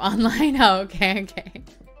know him from online. Oh, okay.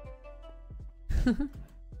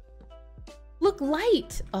 Look,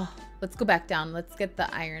 light! Oh, let's go back down. Let's get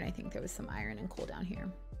the iron. I think there was some iron and coal down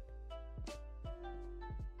here.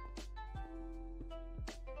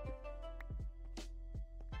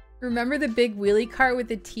 Remember the big wheelie cart with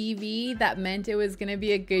the TV that meant it was gonna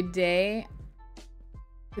be a good day?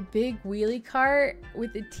 The big wheelie cart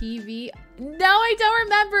with the TV. No, I don't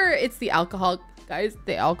remember. It's the alcohol, guys.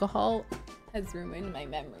 The alcohol has ruined my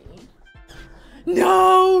memory.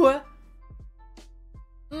 No!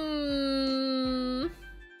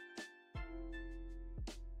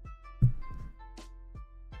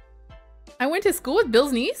 I went to school with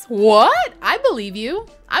Bill's niece? What? I believe you.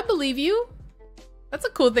 I believe you. That's a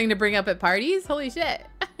cool thing to bring up at parties. Holy shit.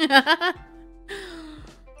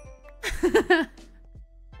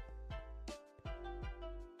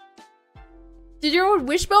 Did you own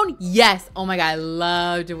Wishbone? Yes. Oh my god, I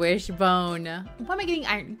loved Wishbone. Why am I getting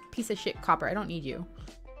iron? Piece of shit copper. I don't need you.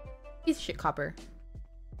 Piece of shit copper.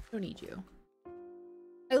 I don't need you.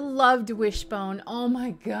 I loved Wishbone. Oh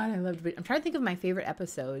my god, I loved Wishbone. I'm trying to think of my favorite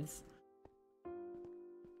episodes.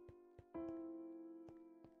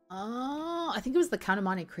 Oh, I think it was the Count of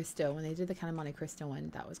Monte Cristo. When they did the Count of Monte Cristo one,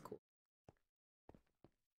 that was cool.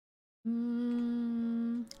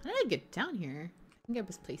 How did I get down here? I think I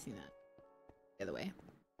was placing that the other way.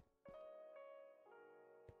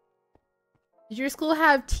 Did your school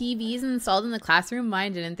have TVs installed in the classroom?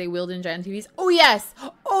 Mine didn't. They wheeled in giant TVs. Oh, yes.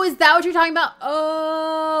 Oh, is that what you're talking about?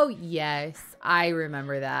 Oh, yes. I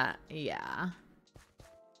remember that. Yeah.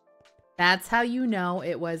 That's how you know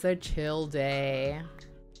it was a chill day.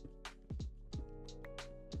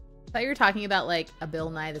 I thought you were talking about like a Bill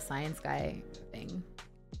Nye the Science Guy thing.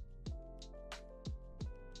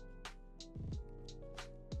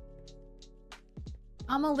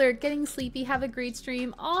 I'm alert, getting sleepy. Have a great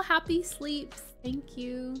stream. All happy sleeps. Thank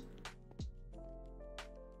you.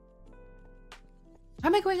 How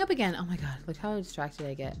am I going up again? Oh my god, look how distracted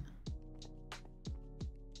I get.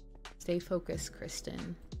 Stay focused,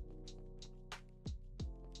 Kristin.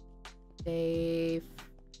 Stay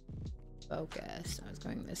focused. I was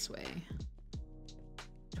going this way.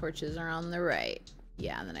 Torches are on the right.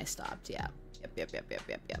 Yeah, and then I stopped. Yeah. Yep.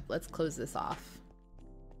 Let's close this off.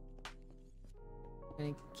 I'm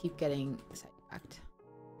gonna keep getting sidetracked.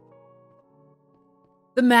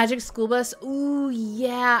 The magic school bus. Ooh,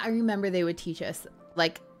 yeah. I remember they would teach us.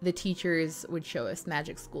 Like, the teachers would show us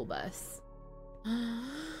magic school bus.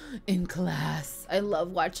 In class. I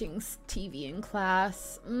love watching TV in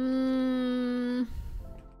class.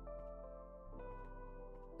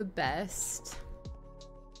 The best.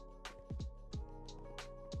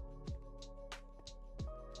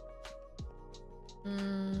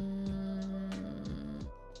 I'm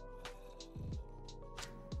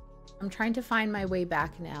trying to find my way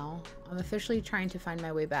back now. I'm officially trying to find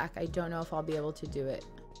my way back. I don't know if I'll be able to do it.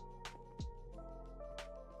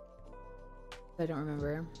 I don't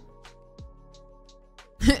remember.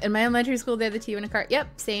 In my elementary school, they had the TV in a cart.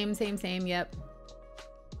 Yep, same, yep.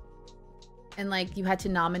 And like you had to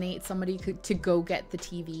nominate somebody to go get the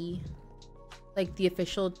TV. Like the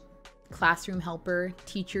official classroom helper,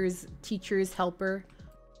 teacher's helper.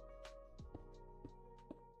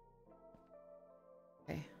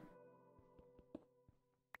 Okay.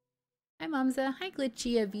 Hi Mumza. Hi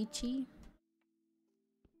Glitchy Avicii.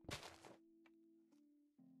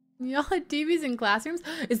 Y'all had TVs in classrooms?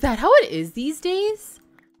 Is that how it is these days?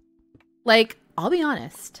 Like, I'll be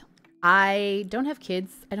honest. I don't have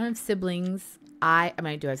kids. I don't have siblings. I mean,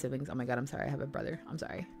 I do have siblings. Oh my god, I'm sorry. I have a brother. I'm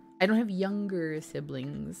sorry. I don't have younger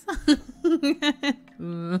siblings.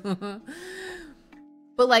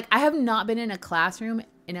 But like, I have not been in a classroom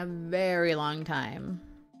in a very long time.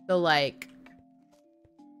 So like,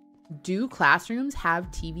 do classrooms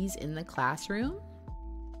have TVs in the classroom?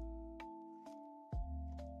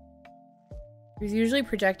 There's usually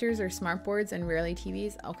projectors or smart boards and rarely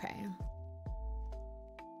TVs. Okay.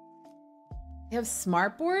 They have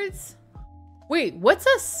smart boards? Wait, what's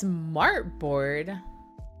a smart board?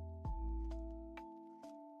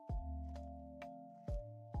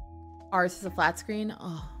 Ours is a flat screen.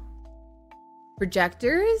 Oh.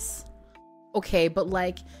 Projectors? Okay, but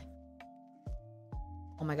like,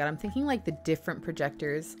 oh my god, I'm thinking like the different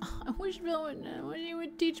projectors. Oh, I wish Bill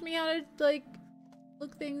would teach me how to like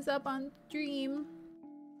look things up on stream.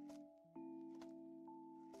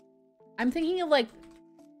 I'm thinking of like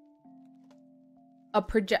a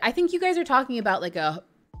project. I think you guys are talking about like a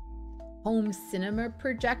home cinema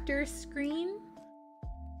projector screen.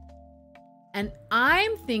 And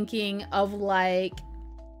I'm thinking of like,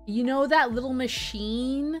 you know, that little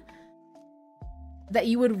machine that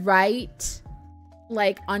you would write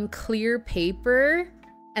like on clear paper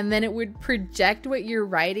and then it would project what you're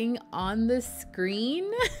writing on the screen.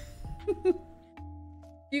 Do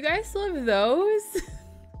you guys still have those? Do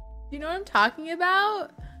you know what I'm talking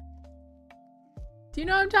about? Do you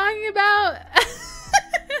know what I'm talking about?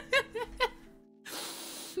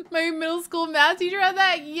 My middle school math teacher had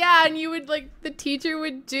that. Yeah, and you would like the teacher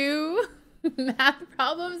would do math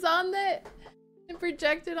problems on it and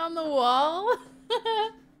project it on the wall.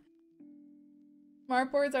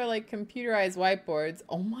 Smartboards are like computerized whiteboards.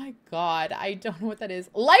 Oh my god, I don't know what that is.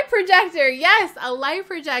 Light projector. Yes, a light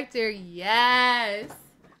projector. Yes.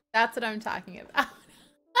 That's what I'm talking about.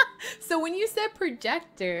 So when you said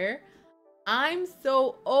projector, I'm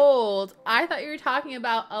so old. I thought you were talking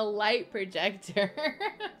about a light projector.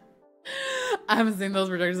 I haven't seen those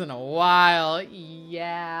projectors in a while.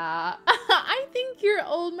 Yeah. I think you're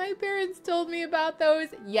old. My parents told me about those.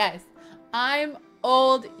 Yes. I'm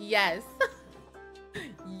old. Yes.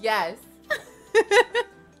 Yes.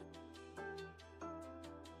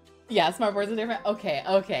 Yeah, smartboards are different. Okay,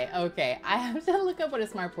 okay, okay. I have to look up what a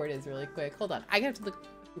smartboard is really quick. Hold on. I have to look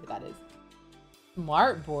see what that is.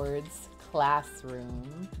 Smartboards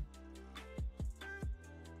classroom.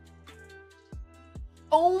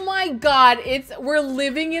 Oh my god, we're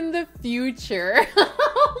living in the future.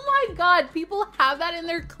 Oh my god, people have that in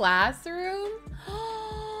their classroom?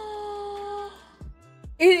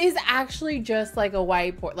 It is actually just like a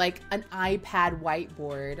whiteboard, like an iPad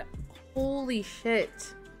whiteboard. Holy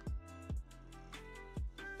shit.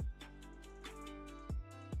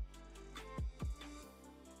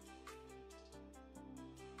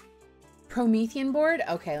 Promethean board?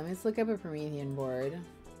 Okay, let me just look up a Promethean board.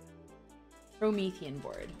 Promethean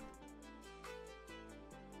board.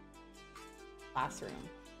 Classroom.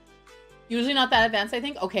 Usually not that advanced, I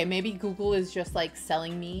think. Okay, maybe Google is just like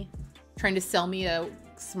selling me, trying to sell me a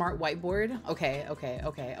smart whiteboard. Okay, okay,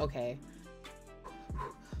 okay, okay.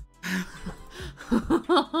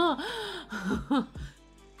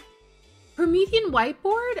 Promethean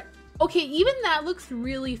whiteboard? Okay, even that looks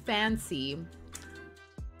really fancy.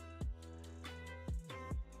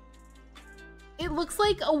 It looks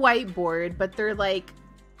like a whiteboard, but they're like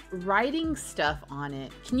writing stuff on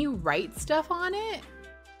it. Can you write stuff on it?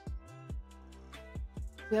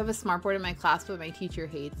 We have a smartboard in my class, but my teacher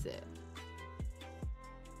hates it.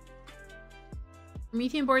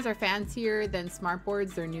 Promethean boards are fancier than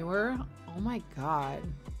smartboards. They're newer. Oh my god.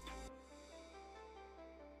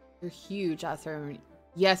 They're huge. That's right.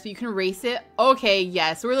 Yes, but you can erase it. Okay,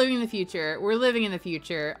 yes. We're living in the future. We're living in the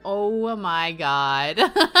future. Oh my god.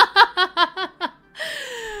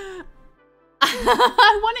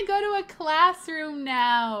 I want to go to a classroom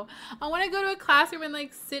now. I want to go to a classroom and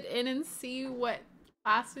like sit in and see what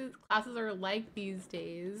classes are like these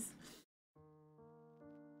days.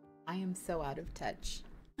 I am so out of touch.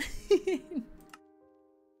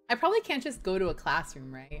 I probably can't just go to a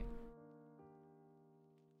classroom, right?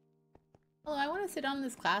 Hello, I want to sit on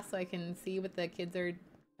this class so I can see what the kids are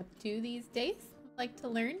up to these days. I'd like to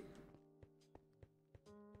learn.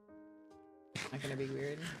 Not gonna be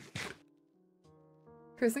weird.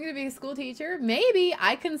 Kristin gonna be a school teacher? Maybe.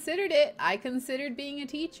 I considered it. I considered being a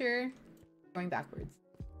teacher. Going backwards.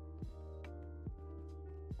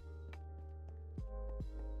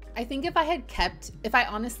 I think if I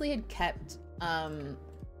honestly had kept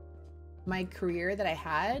my career that I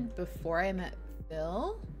had before I met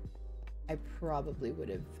Phil, I probably would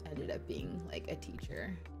have ended up being like a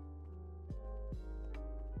teacher.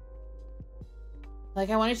 Like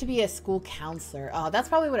I wanted to be a school counselor. Oh, that's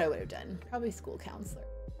probably what I would have done. Probably school counselor.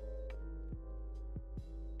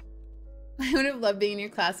 I would have loved being in your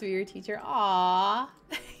class to be your teacher. Aww.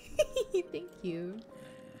 Thank you.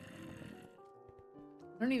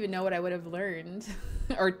 I don't even know what I would have learned.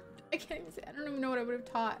 Or I can't even say, I don't even know what I would have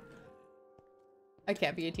taught. I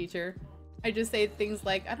can't be a teacher. I just say things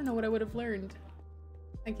like, I don't know what I would have learned.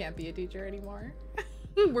 I can't be a teacher anymore.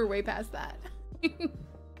 We're way past that.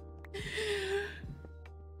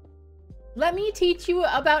 Let me teach you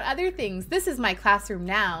about other things. This is my classroom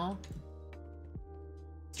now.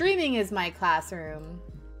 Streaming is my classroom.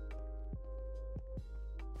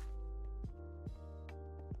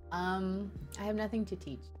 I have nothing to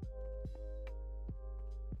teach.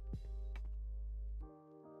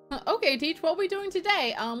 Okay, teach. What are we doing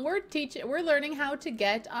today? We're learning how to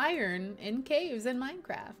get iron in caves in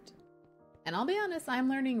Minecraft. And I'll be honest, I'm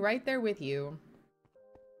learning right there with you.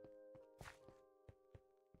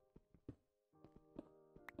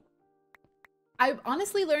 I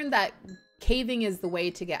honestly learned that caving is the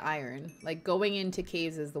way to get iron. Like going into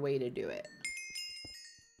caves is the way to do it.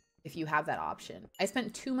 If you have that option. I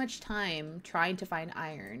spent too much time trying to find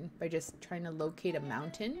iron by just trying to locate a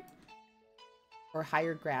mountain or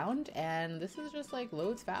higher ground, and this is just like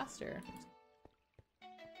loads faster.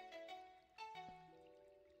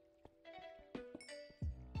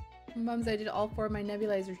 Mums, I did all 4 of my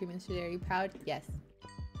nebulizer treatments today. Are you proud? Yes.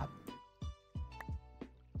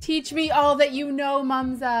 Teach me all that you know,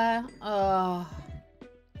 Mumza. Oh.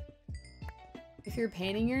 If you're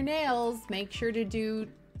painting your nails, make sure to do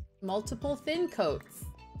multiple thin coats,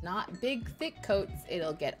 not big thick coats.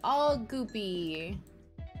 It'll get all goopy.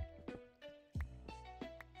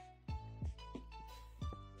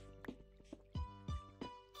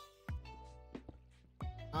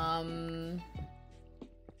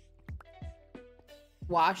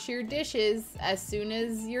 Wash your dishes as soon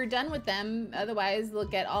as you're done with them. Otherwise, they'll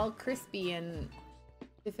get all crispy and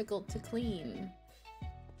difficult to clean.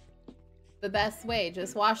 The best way,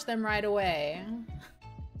 just wash them right away.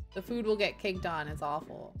 The food will get caked on. It's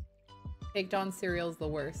awful. Caked on cereal's the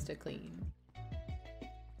worst to clean.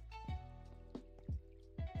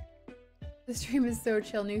 The stream is so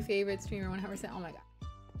chill. New favorite streamer 100%. Oh my god.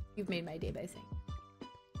 You've made my day by saying.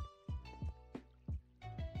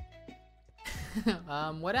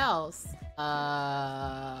 What else?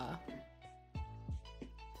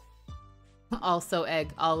 Also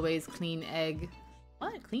egg. Always clean egg.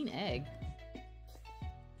 What? Clean egg?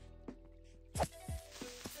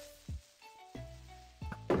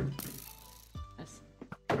 Yes.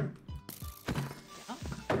 Oh.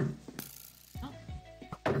 Oh.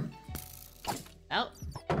 Oh.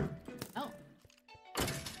 Oh.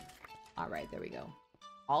 Alright, there we go.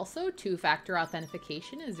 Also, two-factor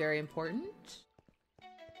authentication is very important.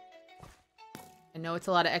 I know it's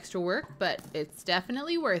a lot of extra work, but it's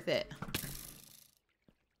definitely worth it.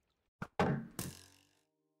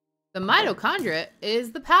 The mitochondria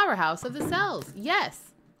is the powerhouse of the cells.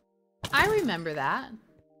 Yes, I remember that.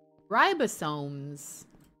 Ribosomes.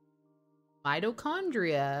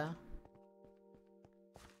 Mitochondria.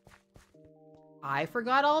 I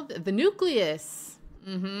forgot all the nucleus.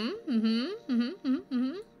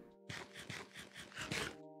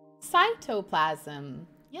 Cytoplasm.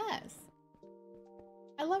 Yes.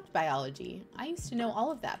 I loved biology. I used to know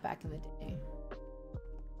all of that back in the day.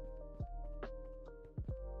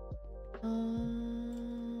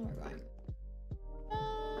 We're going.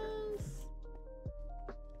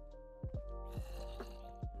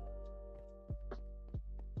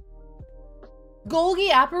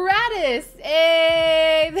 Golgi apparatus.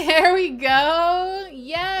 Hey, there we go.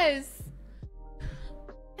 Yes.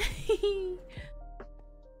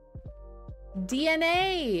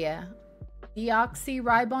 DNA.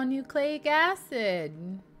 Deoxyribonucleic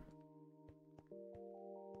acid.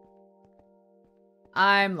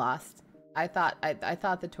 I'm lost. I thought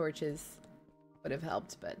the torches would have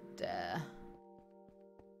helped, but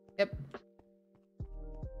yep.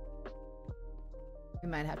 We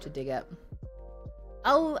might have to dig up.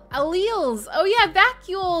 Alleles. Oh yeah,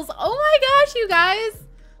 vacuoles. Oh my gosh, you guys.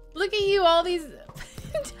 Look at you, all these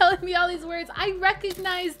telling me all these words. I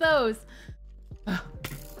recognize those.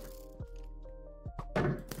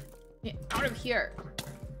 Get out of here.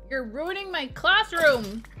 You're ruining my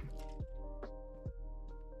classroom.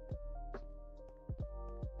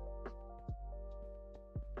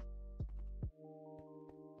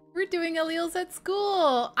 We're doing alleles at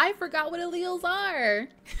school. I forgot what alleles are.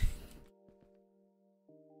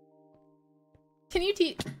 Can you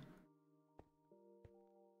teach?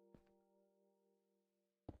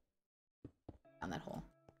 Down that hole.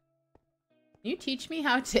 Can you teach me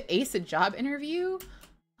how to ace a job interview?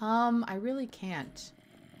 I really can't.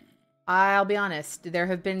 I'll be honest. There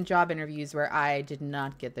have been job interviews where I did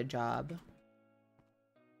not get the job.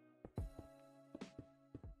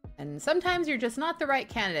 And sometimes you're just not the right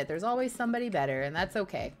candidate. There's always somebody better, and that's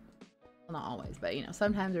okay. Well, not always, but you know,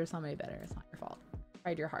 sometimes there's somebody better. It's not your fault.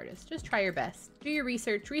 Try your hardest. Just try your best. Do your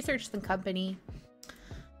research. Research the company.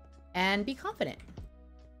 And be confident.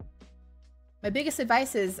 My biggest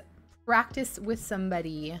advice is practice with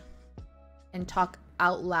somebody and talk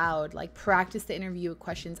out loud. Like practice the interview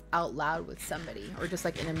questions out loud with somebody, or just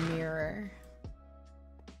like in a mirror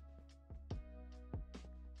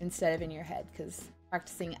instead of in your head, because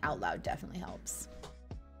practicing out loud definitely helps.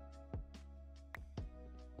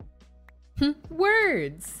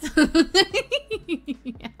 Words.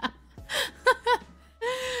 Yeah.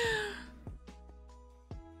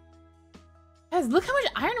 Guys, look how much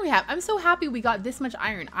iron we have. I'm so happy we got this much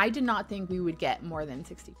iron. I did not think we would get more than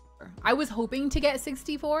 64. I was hoping to get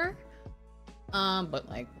 64. But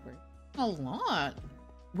like, we're a lot.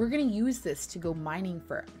 We're gonna use this to go mining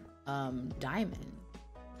for diamond.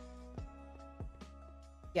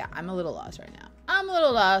 Yeah, I'm a little lost right now. I'm a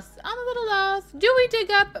little lost. I'm a little lost. Do we dig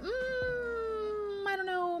up? I don't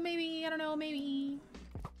know. Maybe. I don't know. Maybe.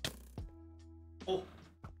 Oh.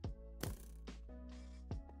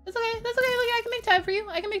 That's okay. That's okay. Look, I can make time for you.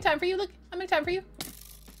 I can make time for you. Look, I'll make time for you.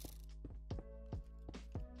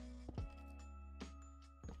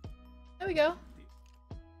 There we go.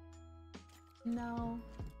 No.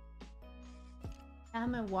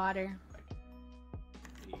 I'm in water.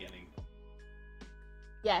 Are you getting?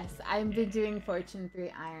 Yes, I've been doing Fortune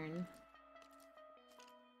 3 iron.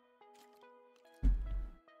 I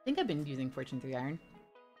think I've been using Fortune 3 iron.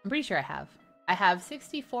 I'm pretty sure I have. I have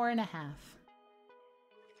 64 and a half.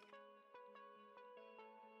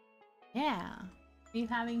 Yeah. Are you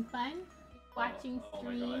having fun? Watching streams? Oh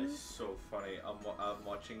my god, it's so funny. I'm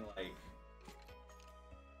watching like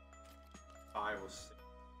 5 or 6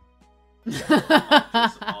 just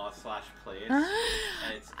r/plays, and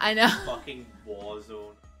it's I know. fucking war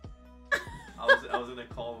zone. I was in a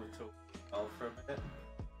call with Total for a minute.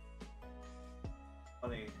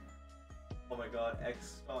 Funny. Oh my god,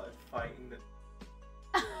 X started fighting the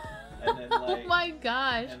and then like oh my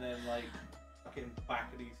gosh. and then like fucking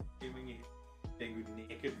back and he's screaming his big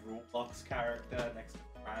naked Roblox character next to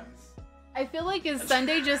France. I feel like is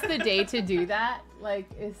Sunday just the day to do that? Like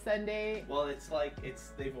is Sunday? Well, it's like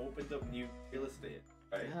they've opened up new real estate,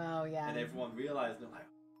 right? Oh yeah. And everyone realized they're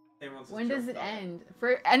like, when does it end?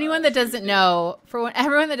 For anyone that doesn't know,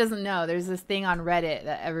 everyone that doesn't know, there's this thing on Reddit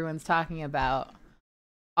that everyone's talking about.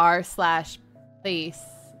 r/place,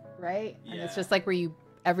 right? Yeah. And it's just like where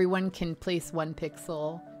everyone can place 1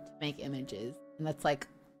 pixel to make images, and that's like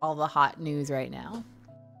all the hot news right now.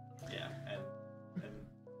 Yeah, and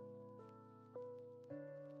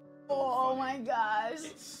oh my gosh,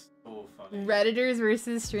 it's so funny. Redditors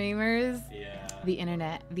versus streamers. Yeah, the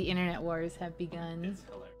internet wars have begun. It's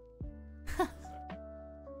hilarious.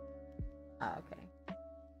 Oh, okay.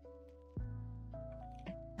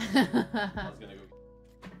 I was gonna go.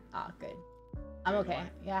 Oh, good. I'm okay.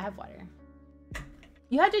 Yeah, I have water.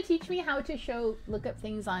 You had to teach me how to look up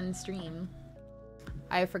things on stream.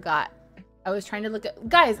 I forgot. I was trying to look at...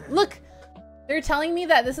 Guys, look! They're telling me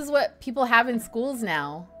that this is what people have in schools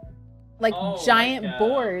now. Like giant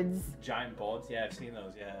boards. Giant boards, yeah, I've seen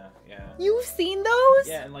those, yeah. You've seen those?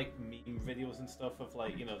 Yeah, and like meme videos and stuff of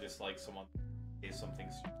like, you know, just like someone is something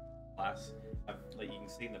class. Like you can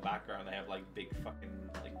see in the background they have like big fucking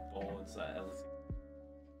like boards that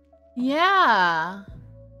Yeah.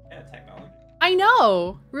 Yeah, technology. I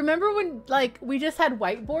know. Remember when like we just had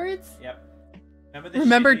whiteboards? Yep.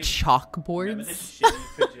 Remember chalkboards? Remember the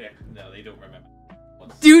shitty project? No, they don't remember.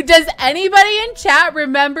 Dude, does anybody in chat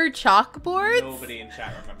remember chalkboards? Nobody in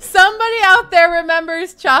chat remembers. Somebody out there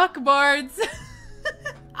remembers chalkboards.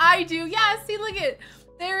 I do. Yeah, see, look at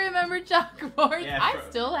they remember chalkboards. Yeah, I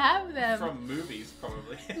still have them. From movies,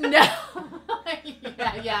 probably. No.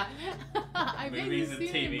 yeah. Movies and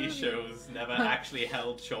TV shows never actually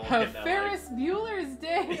held chalk in their Ferris Bueller's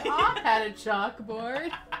Day Off had a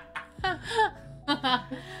chalkboard. I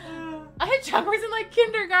had chalkboards in like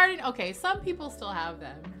kindergarten. Okay, some people still have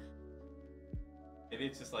them. Maybe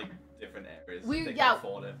it's just like different areas. We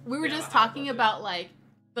we were just talking about like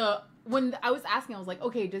when I was asking, I was like,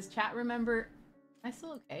 okay, does chat remember? Am I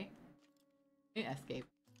still okay? I didn't escape.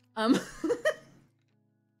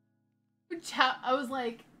 Chat. I was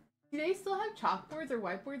like, do they still have chalkboards or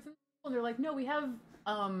whiteboards? And they're like, no, we have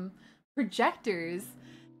projectors.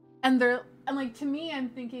 And like to me, I'm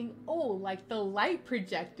thinking, oh, like the light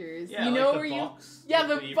projectors. Yeah, you know like where box, you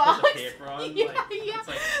the you box. put the paper on, yeah. It's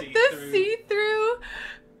like the see-through.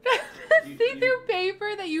 See-through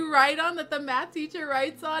paper that you write on, that the math teacher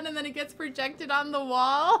writes on, and then it gets projected on the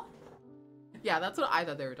wall. Yeah, that's what I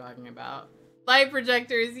thought they were talking about. Light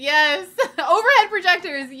projectors, yes. Overhead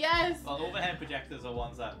projectors, yes. Well, overhead projectors are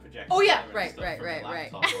ones that project. Oh yeah, right. From a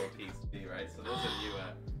laptop or a PC, right? So those are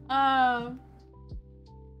newer.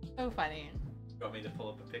 So funny. You want me to pull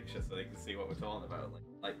up a picture so they can see what we're talking about, like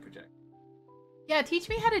light projector? Yeah, teach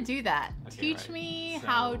me how to do that. Okay, teach me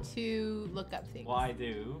how to look up things. What I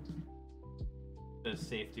do, there's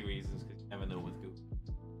safety reasons because you never know with Google.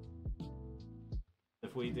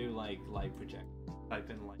 If we do like light projector, type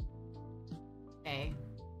in light. Okay.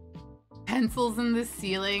 Pencils in the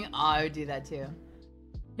ceiling. Oh, I would do that too.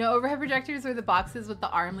 No, overhead projectors are the boxes with the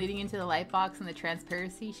arm leading into the light box and the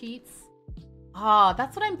transparency sheets. Oh,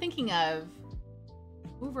 that's what I'm thinking of.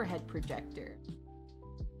 Overhead projector.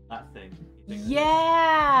 That thing.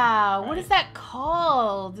 Yeah. What is that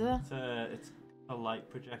called? It's a light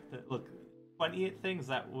projector. Look, 28 things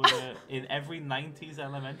that were in every 90s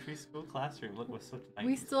elementary school classroom. Look, we're such 90s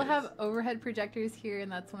We still kids. have overhead projectors here,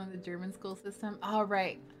 and that's one of the German school system. Oh,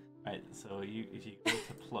 right. Right, so if you go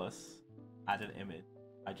to plus, add an image.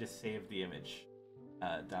 I just saved the image.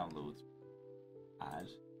 Downloads. Add.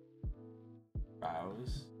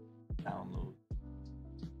 Browse. Download.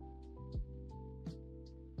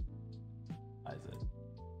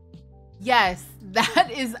 Yes,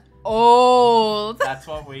 that is old. That's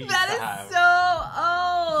what we used to have. That is so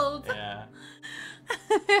old. Yeah.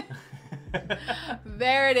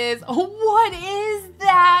 There it is. Oh, what is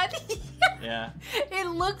that? Yeah. It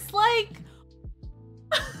looks like...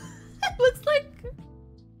 it looks like...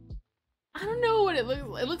 I don't know what it looks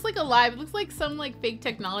like. It looks like alive. It looks like some like fake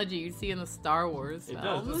technology you see in the Star Wars It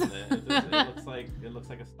films. does, doesn't it? It looks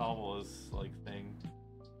like a Star Wars like thing.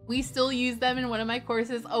 We still use them in one of my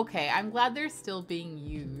courses. Okay, I'm glad they're still being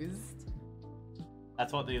used.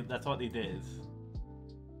 That's what they did.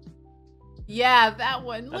 Yeah, that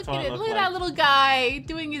one. That's Look at it. Look at like. that little guy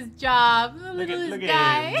doing his job. Look at this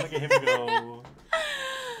guy. Look at him go.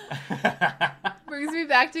 Brings me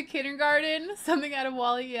back to kindergarten. Something out of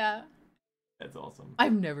Wall-E, yeah. That's awesome.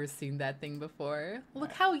 I've never seen that thing before.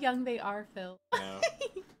 Look how young they are, Phil. No.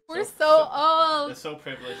 We're so old. They're so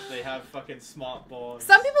privileged. They have fucking smart boards.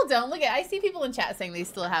 Some people don't. Look at I see people in chat saying they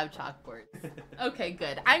still have chalkboards. Okay,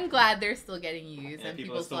 good. I'm glad they're still getting used and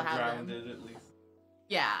people still have grounded, them. At least.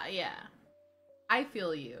 Yeah, yeah. I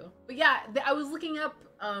feel you. But yeah, I was looking up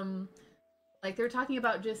like they were talking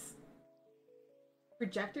about just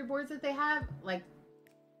projector boards that they have, like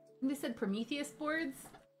they said Prometheus boards.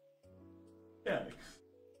 Yeah.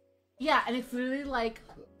 Yeah, and it's literally like,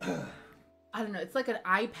 I don't know, it's like an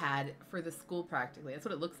iPad for the school practically. That's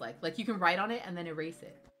what it looks like. Like you can write on it and then erase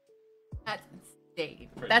it. That's insane.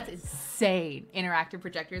 That's insane. Interactive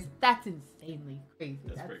projectors. That's insanely crazy.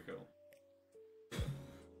 That's pretty cool.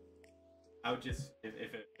 I would just, if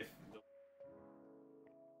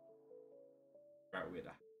weird.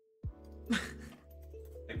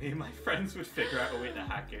 Like me and my friends would figure out a way to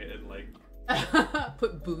hack it and like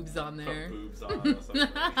put boobs on there. Put boobs on or something.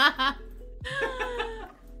 I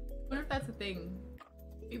wonder if that's a thing.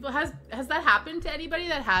 People has that happened to anybody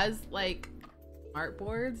that has like smart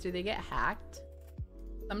boards? Do they get hacked?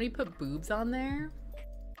 Somebody put boobs on there?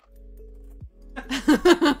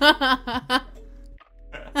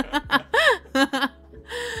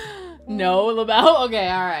 No, LaBelle? Okay,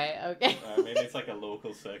 alright, okay. Maybe it's like a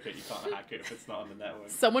local circuit, you can't hack it if it's not on the network.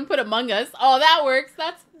 Someone put Among Us. Oh, that works.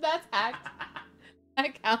 That's hacked.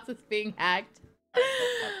 That counts as being hacked. Have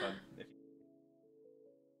fun.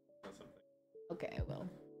 Okay, I will.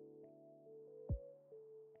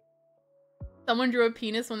 Someone drew a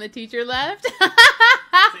penis when the teacher left.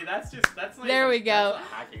 See, that's not there we go. That's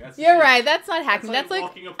not hacking. That's You're right. That's not hacking. That's like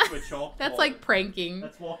walking up to a chalkboard. That's like pranking.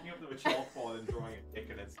 That's walking up to a chalkboard and drawing a tick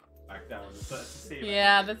and it's back down.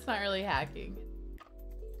 Yeah, that's not really hacking.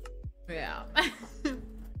 Yeah.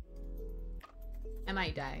 I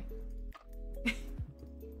might die.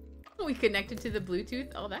 We connected to the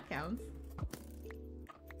Bluetooth. Oh, that counts.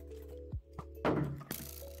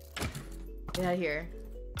 Get out of here.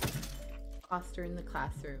 Foster in the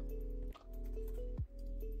classroom.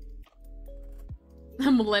 The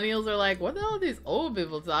millennials are like, what the hell are these old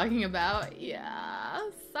people talking about? Yeah,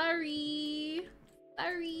 sorry.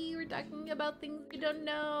 Sorry, we're talking about things we don't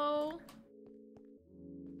know.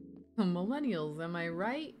 The millennials, am I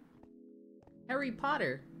right? Harry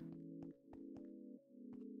Potter.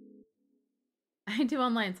 I do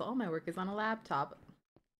online, so all my work is on a laptop.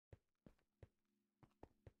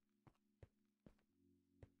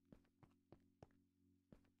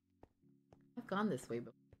 I've gone this way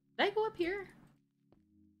before. Did I go up here?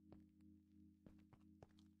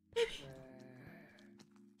 Maybe.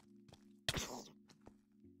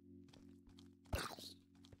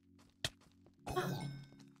 Oh,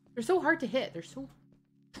 they're so hard to hit. They're so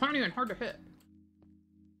tiny and hard to hit.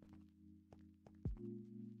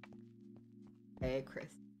 Hey,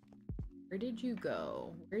 Chris. Where did you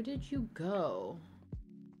go? Where did you go?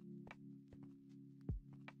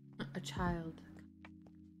 A child.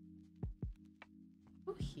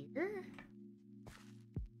 Oh, here?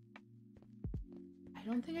 I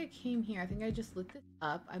don't think I came here. I think I just looked it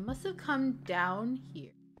up. I must have come down here.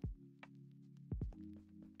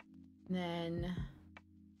 And then...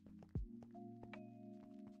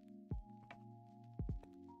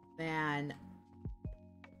 Man.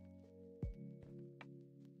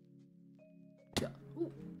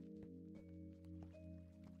 Ooh.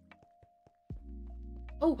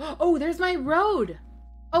 Oh, there's my road.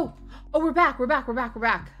 Oh, we're back. We're back.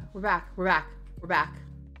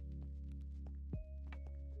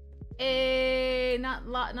 Eh,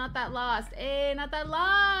 not that lost. Eh, not that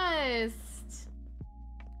lost.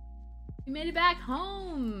 We made it back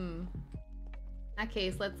home. In that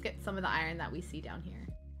case, let's get some of the iron that we see down here.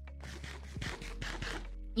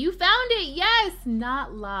 You found it. Yes,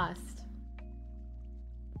 not lost.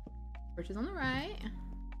 Torch is on the right.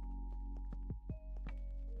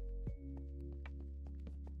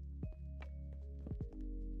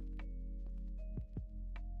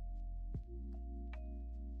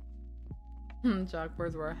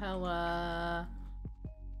 Chalkboards were hella.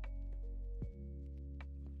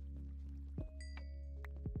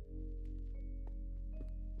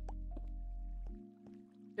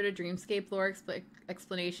 Did a Dreamscape lore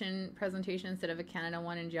explanation presentation instead of a Canada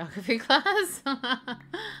one in geography class.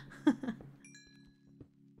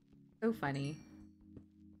 So funny.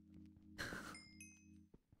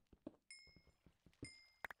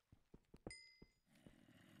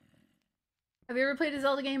 Have you ever played a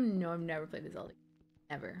Zelda game? No, I've never played a Zelda game.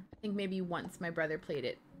 Never. I think maybe once my brother played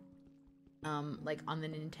it. Like on the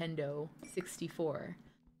Nintendo 64.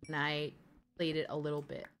 And I played it a little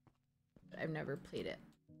bit. But I've never played it.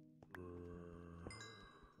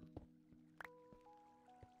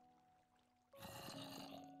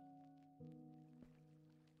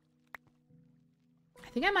 I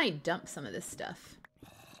think I might dump some of this stuff.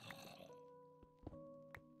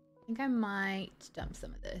 I think I might dump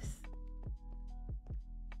some of this.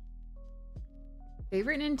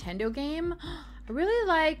 Favorite Nintendo game? I really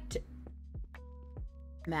liked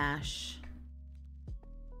MASH.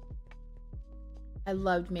 I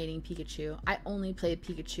loved mating Pikachu. I only played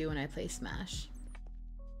Pikachu when I play Smash.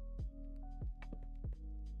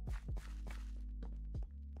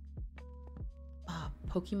 Oh,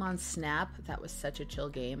 Pokemon Snap. That was such a chill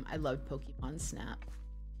game. I loved Pokemon Snap.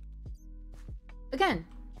 Again,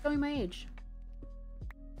 showing my age.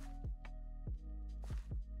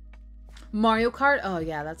 Mario Kart? Oh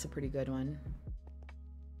yeah, that's a pretty good one.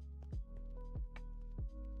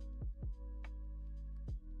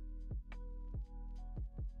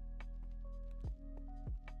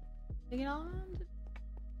 Take it all around.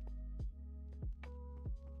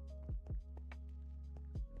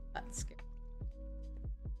 That's scary.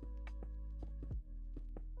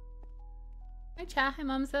 Hi chat, hi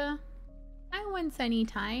Mumza. Hi One Sunny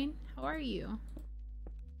Tine. How are you?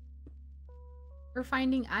 We're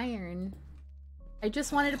finding iron. I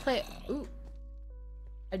just wanted to play. Ooh.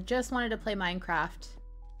 I just wanted to play Minecraft.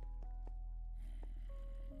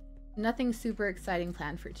 Nothing super exciting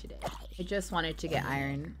planned for today. I just wanted to get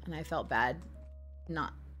iron, and I felt bad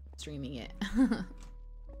not streaming it.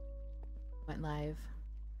 Went live.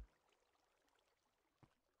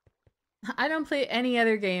 I don't play any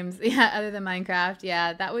other games, yeah, other than Minecraft.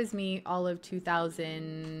 Yeah, that was me all of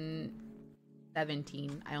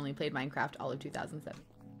 2017. I only played Minecraft all of 2007.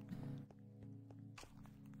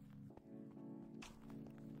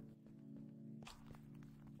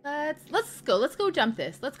 Let's go jump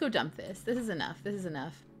this. Let's go jump this. This is enough. This is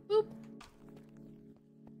enough. Boop.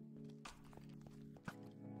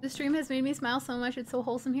 The stream has made me smile so much. It's so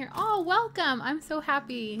wholesome here. Oh, welcome. I'm so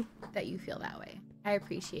happy that you feel that way. I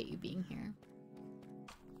appreciate you being here.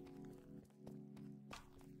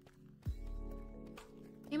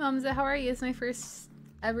 Hey Mumza, how are you? It's my first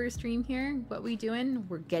ever stream here. What we doing?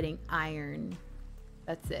 We're getting iron.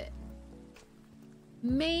 That's it.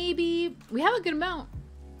 Maybe we have a good amount.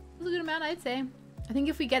 It's a good amount, I'd say. I think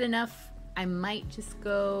if we get enough, I might just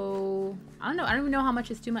go. I don't know. I don't even know how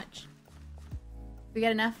much is too much. If we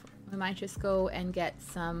get enough, we might just go and get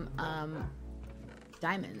some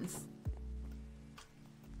diamonds.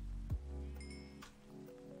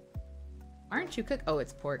 Aren't you cook? Oh,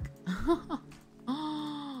 it's pork.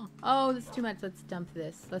 Oh, that's too much. Let's dump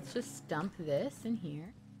this. Let's just dump this in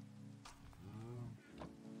here.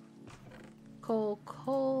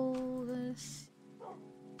 Coal, this.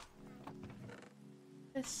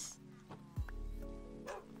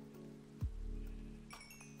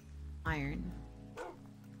 Iron.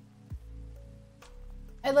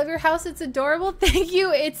 I love your house. It's adorable. Thank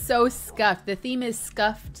you. It's so scuffed. The theme is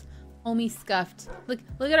scuffed. Homie scuffed. Look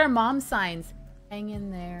at our mom signs. Hang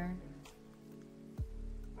in there.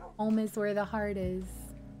 Home is where the heart is.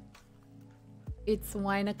 It's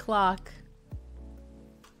wine o'clock.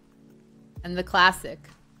 And the classic.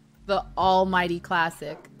 The almighty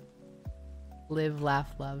classic. Live,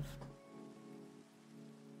 laugh, love.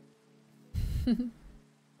 Can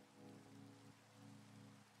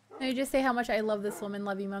I just say how much I love this woman?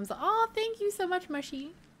 Love you, Mums. Oh, thank you so much,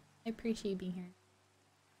 Mushy. I appreciate you being here.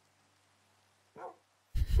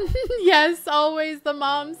 Yes, always the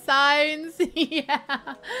mom signs. Yeah.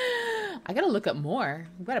 I gotta look up more.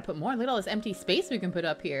 We gotta put more. Look at all this empty space we can put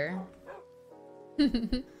up here.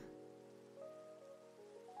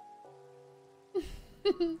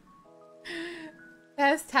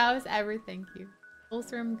 Best house ever, thank you.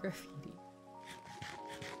 Wholesome graffiti.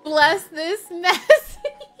 Bless this mess.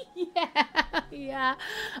 Yeah.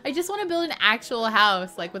 I just want to build an actual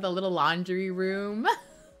house, like with a little laundry room.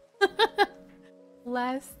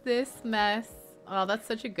 Bless this mess. Oh, that's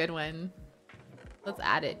such a good one. Let's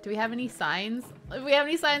add it. Do we have any signs? If we have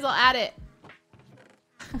any signs, I'll add it.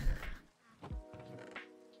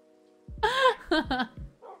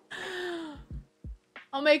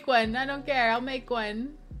 I'll make one. I don't care. I'll make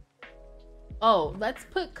one. Oh, let's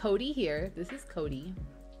put Cody here. This is Cody.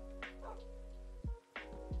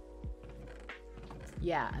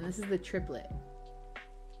 Yeah, and this is the triplet.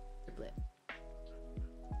 Triplet.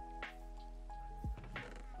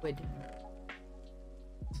 Wood.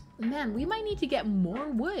 Man, we might need to get more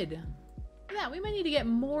wood. Yeah, we might need to get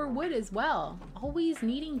more wood as well. Always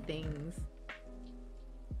needing things.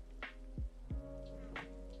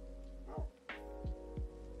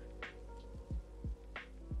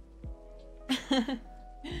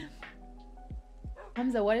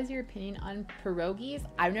 Mumza, what is your opinion on pierogies?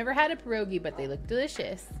 I've never had a pierogi, but they look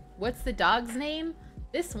delicious. What's the dog's name?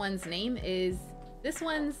 This one's name is... This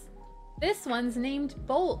one's named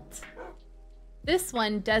Bolt. This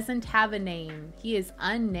one doesn't have a name. He is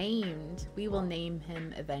unnamed. We will name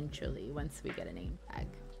him eventually once we get a name tag.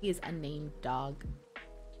 He is a named dog.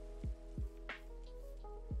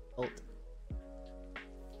 Bolt.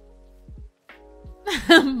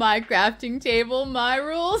 My crafting table, my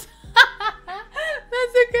rules.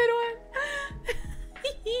 That's a good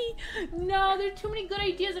one. No, there are too many good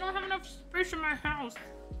ideas. I don't have enough space in my house.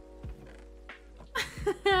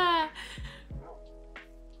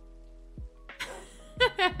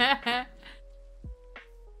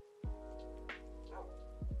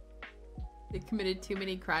 They committed too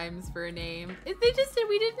many crimes for a name. They just did.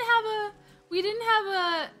 We didn't have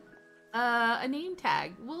a name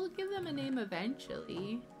tag. We'll give them a name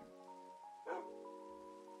eventually.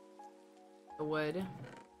 The wood.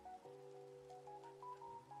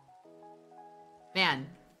 Man,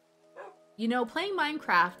 you know, playing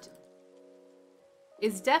Minecraft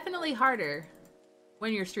is definitely harder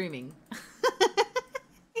when you're streaming.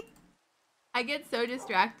 I get so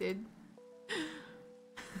distracted.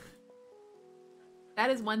 That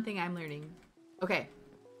is one thing I'm learning. Okay.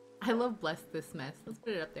 I love bless this mess. Let's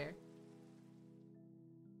put it up there.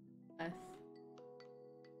 Bless.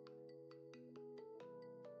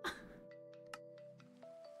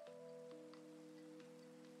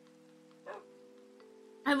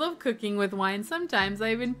 I love cooking with wine. Sometimes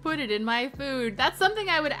I even put it in my food. That's something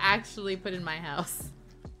I would actually put in my house.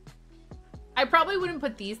 I probably wouldn't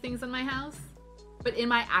put these things in my house, but in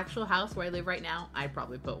my actual house where I live right now, I'd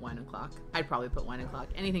probably put wine o'clock. I'd probably put wine o'clock.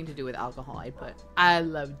 Anything to do with alcohol, I'd put. I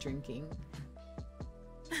love drinking.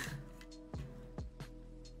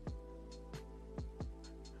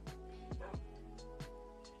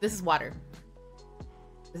 This is water.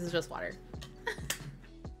 This is just water.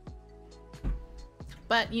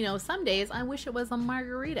 But, you know, some days I wish it was a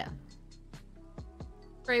margarita.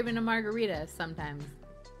 Craving a margarita sometimes.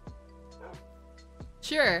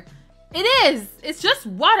 Sure. It is! It's just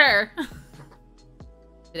water!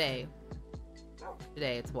 Today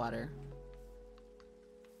it's water.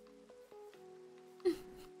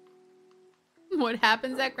 What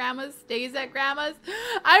happens at grandma's stays at grandma's.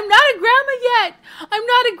 I'm not a grandma yet! I'm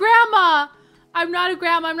not a grandma! I'm not a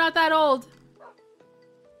grandma, I'm not that old.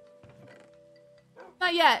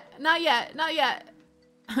 Not yet, not yet, not yet.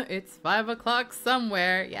 It's 5 o'clock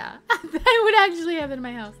somewhere. Yeah, I would actually have it in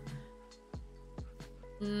my house.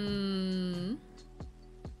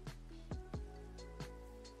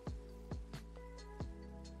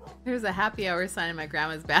 There's a happy hour sign in my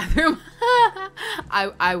grandma's bathroom.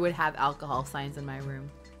 I would have alcohol signs in my room.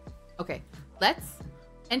 Okay, let's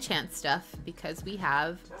enchant stuff because we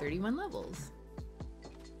have 31 levels.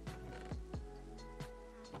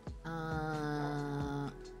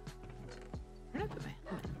 Where did I put my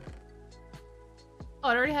helmet? Oh,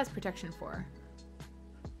 it already has protection 4.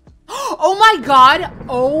 Oh my god!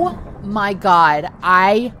 Oh my god!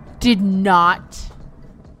 I did not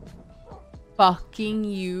fucking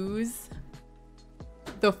use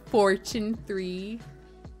the Fortune 3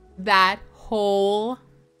 that whole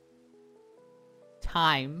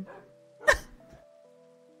time.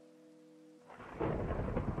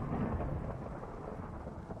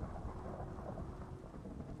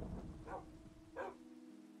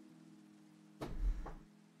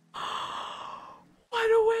 What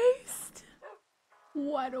a waste!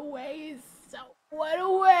 What a waste! What a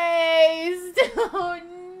waste! Oh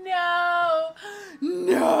no!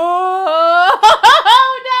 No!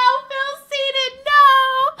 No! Phil seen it! No!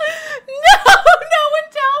 No! No one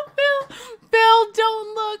tell Phil! Phil, don't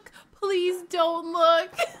look! Please don't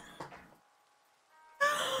look!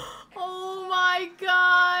 Oh my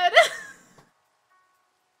god!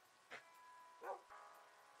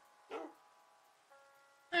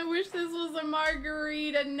 I wish this was a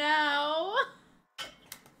margarita now.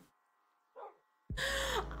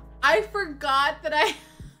 I forgot that I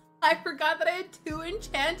had 2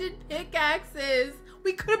 enchanted pickaxes.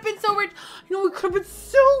 We could have been so rich. You know, we could have been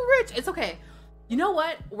so rich. It's okay. You know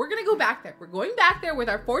what? We're gonna go back there. We're going back there with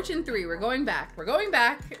our Fortune 3. We're going back. We're going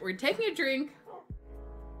back. We're taking a drink.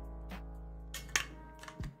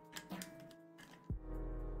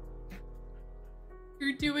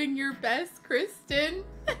 You're doing your best, Kristin.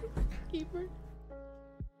 Keeper.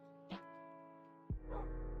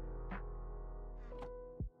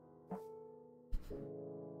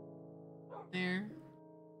 There.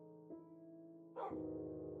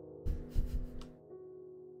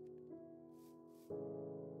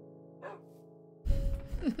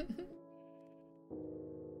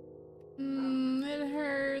 It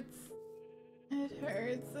hurts. It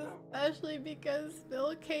hurts, especially because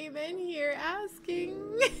Phil came in here asking,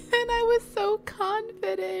 and I was so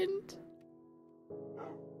confident.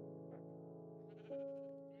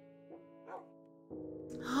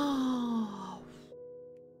 Oh.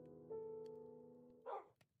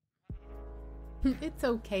 It's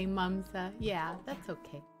okay, Mumza. Yeah, that's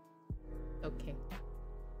okay. Okay.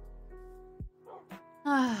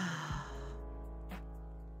 Ah.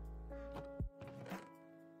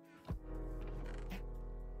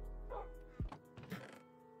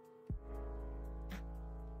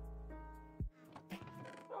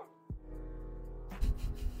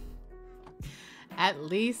 At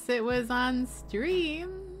least it was on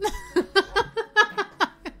stream.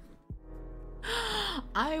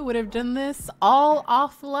 I would have done this all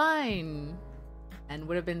offline and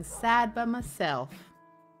would have been sad by myself.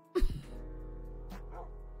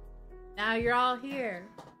 Now you're all here.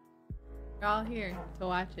 You're all here to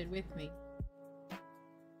watch it with me.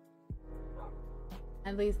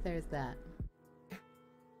 At least there's that.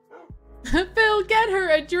 Phil, get her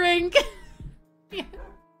a drink. Yeah.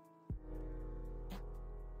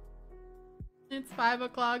 It's 5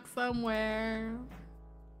 o'clock somewhere.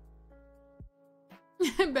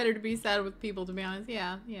 Better to be sad with people, to be honest.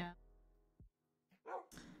 Yeah, yeah.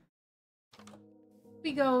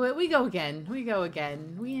 We go again. We go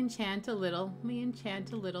again. We enchant a little. We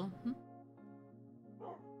enchant a little.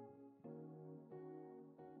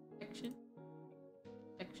 Action.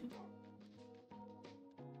 Action.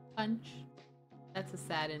 Punch. That's a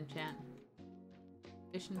sad enchant.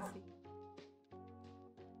 Efficiency.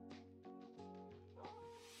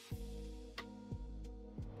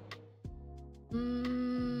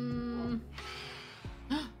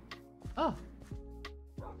 Oh.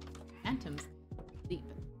 Phantoms. Deep.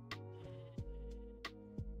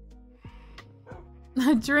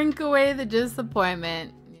 Drink away the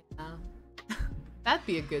disappointment. Yeah. That'd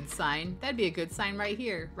be a good sign. That'd be a good sign right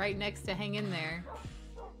here. Right next to hang in there.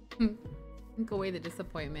 Drink away the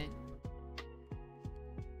disappointment.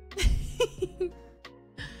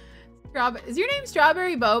 Is your name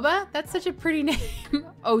Strawberry Boba? That's such a pretty name.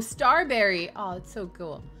 Oh, Starberry. Oh, it's so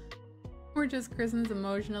cool. We're just Kristin's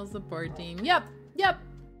emotional support team. Yep. Yep.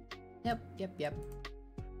 Yep. Yep. Yep.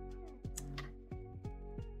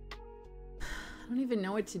 I don't even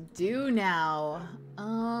know what to do now.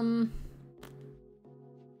 I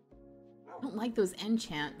don't like those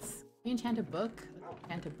enchants. Can we enchant a book? Let's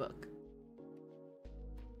enchant a book.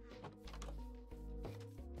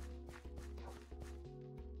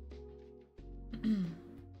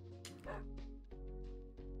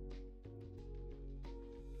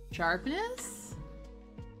 Sharpness?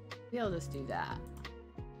 Maybe I'll just do that.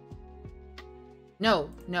 No,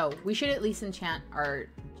 no. We should at least enchant our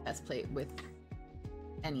chest plate with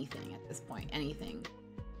anything at this point. Anything.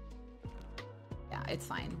 Yeah, it's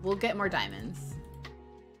fine. We'll get more diamonds.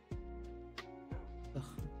 Ugh,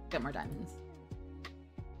 get more diamonds.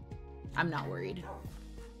 I'm not worried.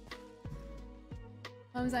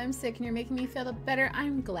 Mumza, I'm sick and you're making me feel better.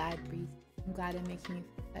 I'm glad, Breeze. I'm glad I'm making you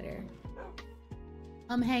feel better.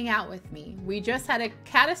 Hang out with me. We just had a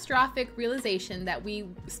catastrophic realization that we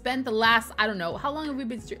spent the last, I don't know, how long have we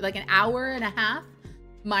been, like an hour and a half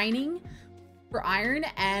mining for iron,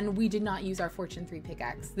 and we did not use our Fortune 3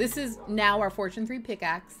 pickaxe. This is now our Fortune 3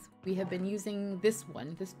 pickaxe. We have been using this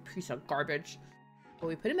one, this piece of garbage. But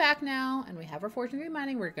we put it back now, and we have our Fortune 3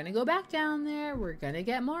 mining. We're gonna go back down there. We're gonna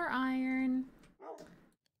get more iron.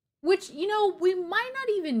 Which, you know, we might not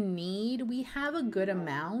even need. We have a good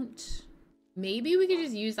amount. Maybe we could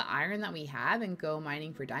just use the iron that we have and go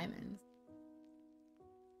mining for diamonds.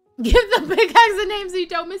 Give the pickaxe a name so you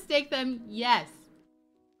don't mistake them. Yes.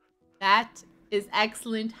 That is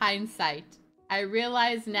excellent hindsight. I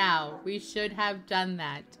realize now we should have done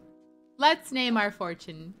that. Let's name our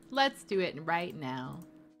fortune. Let's do it right now.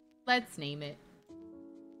 Let's name it.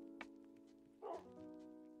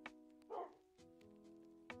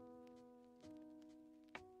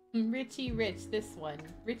 Richie Rich, this one.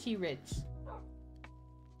 Richie Rich.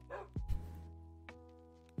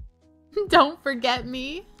 Don't forget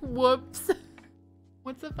me. Whoops.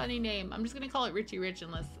 What's a funny name? I'm just gonna call it Richie Rich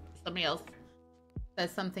unless somebody else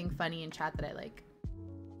says something funny in chat that I like.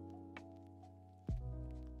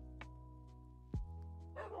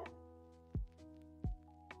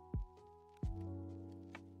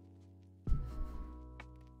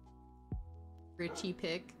 Richie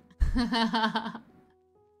pick. I'm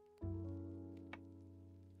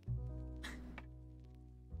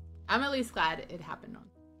at least glad it happened on.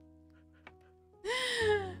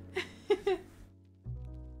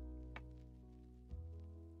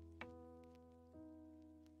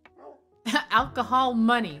 Alcohol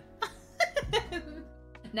money.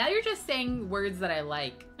 Now you're just saying words that I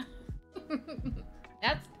like.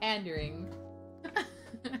 That's pandering.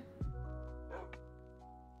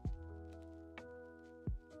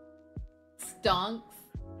 Stonks.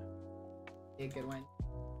 Be a good one.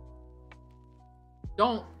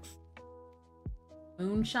 Don't.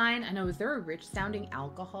 Moonshine. I know. Is there a rich sounding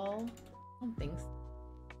alcohol? I don't think so.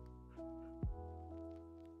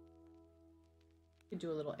 Could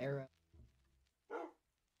do a little arrow.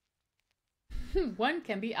 One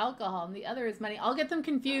can be alcohol and the other is money. I'll get them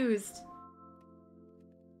confused.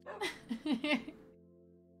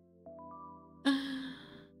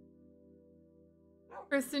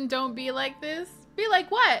 Kristin, don't be like this. Be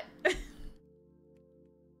like what?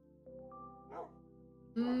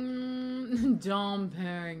 Dom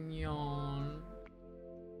Perignon.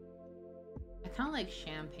 I kind of like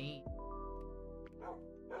champagne.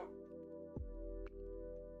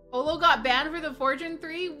 Olo got banned for the Fortune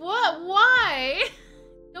 3? What? Why?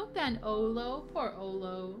 Don't ban Olo. Poor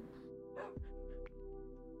Olo.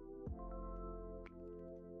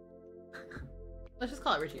 Let's just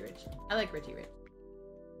call it Richie Rich. I like Richie Rich.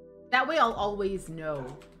 That way I'll always know.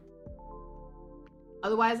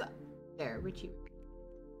 Otherwise, there, Richie Rich.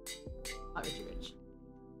 Not Richie Rich.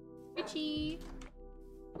 Richie!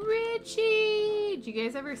 Richie! Did you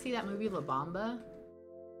guys ever see that movie La Bamba?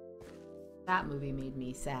 That movie made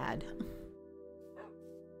me sad.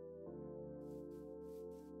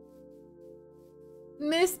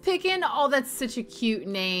 Miss Pickin'? Oh, that's such a cute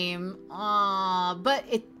name. Aw, but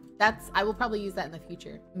I will probably use that in the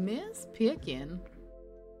future. Miss Pickin'.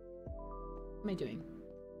 What am I doing?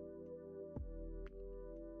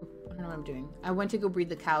 I don't know what I'm doing. I went to go breed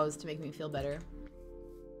the cows to make me feel better.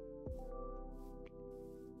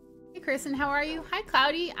 Hey, Kristin, how are you? Hi,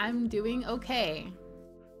 Cloudy. I'm doing okay.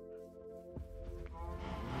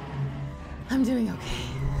 I'm doing okay.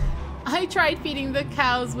 I tried feeding the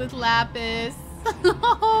cows with lapis.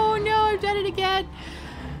 Oh no, I've done it again.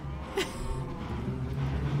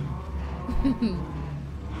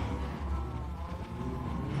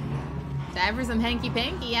 Time for some hanky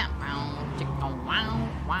panky. Yeah. Wow, chicka wow,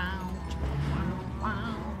 wow, chicka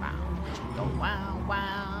wow, wow, chicka wow,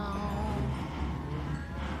 wow.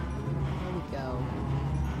 There we go.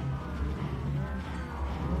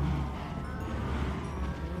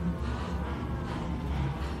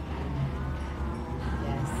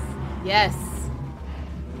 Yes.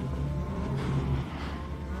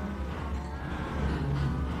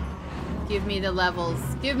 Give me the levels.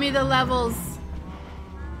 Give me the levels.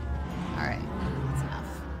 All right. That's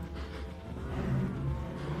enough.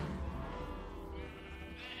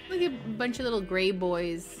 Look at a bunch of little gray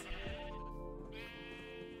boys.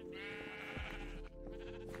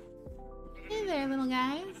 Hey there, little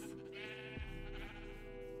guys.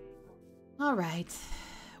 All right.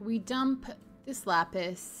 We dump this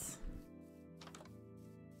lapis.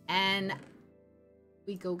 And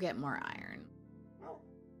we go get more iron. Oh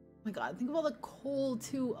my god, think of all the coal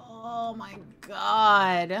too. Oh my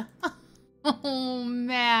god. Oh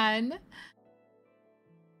man.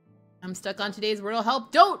 I'm stuck on today's Wordle.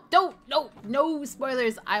 Help. No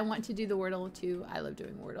spoilers. I want to do the Wordle too. I love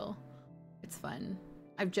doing Wordle. It's fun.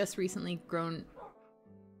 I've just recently grown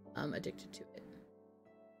addicted to it.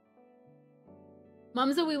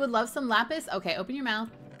 Mumza, we would love some lapis. Okay, open your mouth.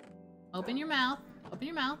 Open your mouth. Open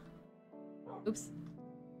your mouth. Oops.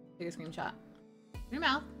 Take a screenshot. Open your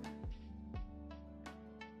mouth.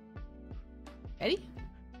 Ready?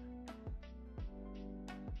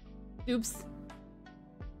 Oops.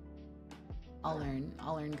 I'll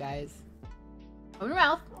learn, guys. Open your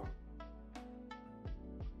mouth.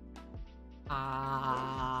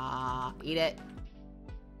 Ah, eat it.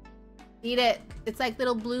 Eat it. It's like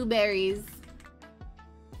little blueberries.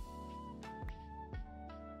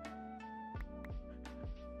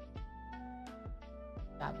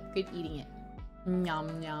 Good eating it.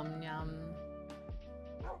 Yum, yum, yum.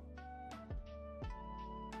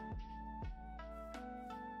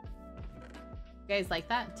 You guys like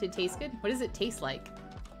that? Did it taste good? What does it taste like?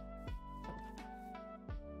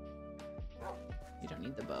 You don't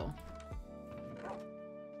need the bow.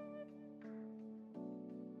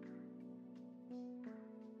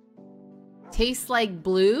 Tastes like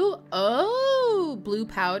blue? Oh, blue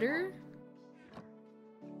powder?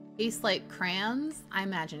 Tastes like crayons? I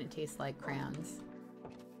imagine it tastes like crayons.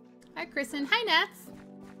 Hi, Kristin. Hi, Nats.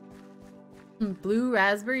 Blue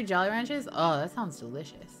raspberry Jolly Ranchers? Oh, that sounds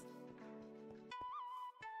delicious.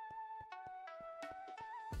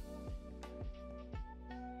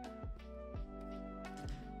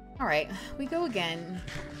 Alright, we go again.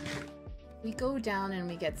 We go down and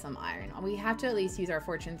we get some iron. We have to at least use our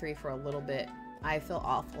Fortune 3 for a little bit. I feel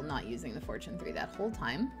awful not using the Fortune 3 that whole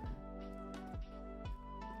time.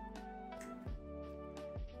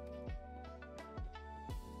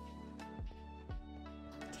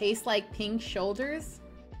 Tastes like pink shoulders?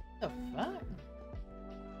 What the fuck?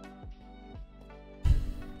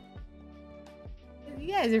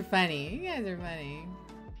 You guys are funny. You guys are funny.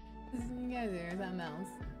 You guys are something else.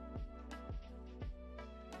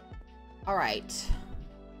 Alright.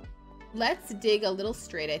 Let's dig a little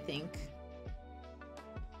straight, I think.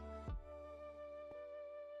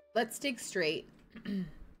 Let's dig straight.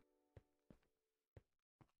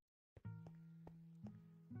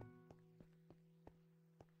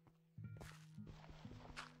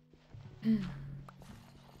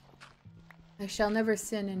 I shall never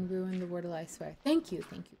sin and ruin the wordle, I swear. Thank you,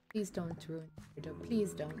 thank you. Please don't ruin the wordle.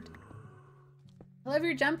 Please don't. I love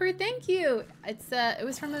your jumper, thank you! It's it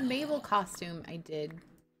was from a Mabel costume I did.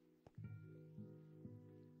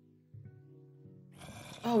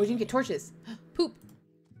 Oh, we didn't get torches. Poop.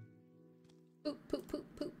 Poop, poop, poop,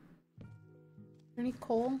 poop. Is there any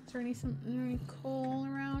coal? Is there any coal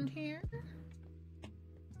around here?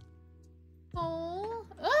 Coal?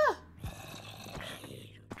 Ah!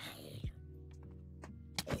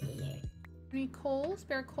 Any coal?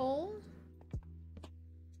 Spare coal?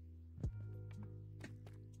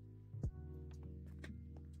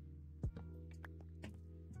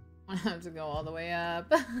 I have to go all the way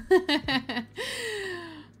up.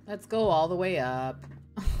 Let's go all the way up.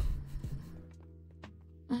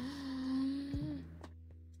 You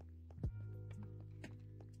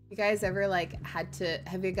guys ever like have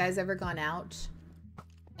you guys ever gone out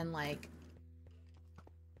and like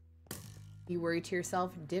you worry to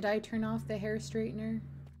yourself, did I turn off the hair straightener?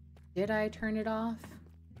 Did I turn it off?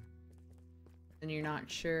 And you're not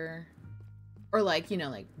sure. Or like, you know,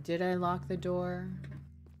 like, did I lock the door?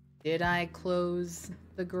 Did I close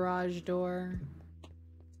the garage door?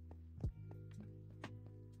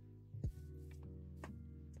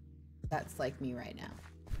 That's like me right now.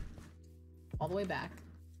 All the way back.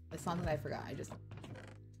 It's not that I forgot, I just...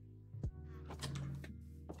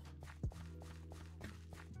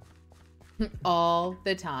 all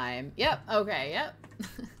the time. Yep, okay, yep.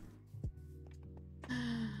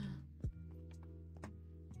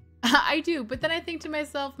 I do, but then I think to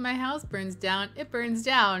myself, my house burns down, it burns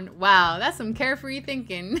down. Wow, that's some carefree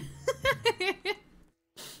thinking.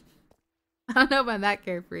 I don't know about that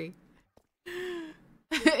carefree.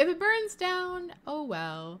 If it burns down, oh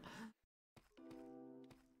well.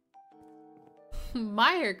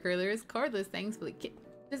 My hair curler is cordless, thankfully.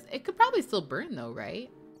 It could probably still burn though, right?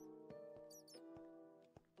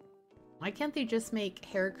 Why can't they just make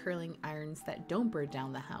hair curling irons that don't burn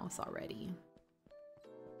down the house already?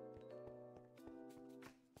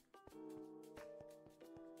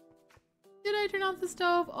 Did I turn off the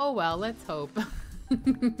stove? Oh well, let's hope.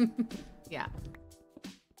 Yeah.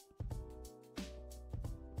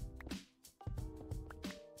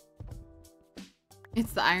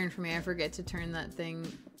 It's the iron for me. I forget to turn that thing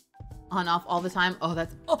on off all the time. Oh,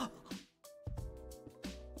 that's... oh!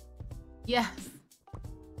 Yes!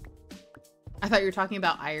 I thought you were talking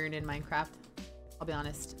about iron in Minecraft. I'll be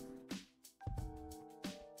honest.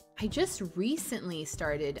 I just recently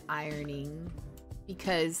started ironing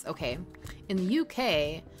because, okay, in the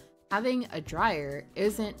UK, having a dryer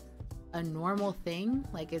isn't a normal thing.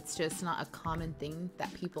 Like, it's just not a common thing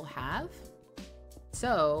that people have.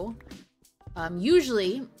 So,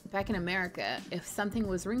 usually, back in America, if something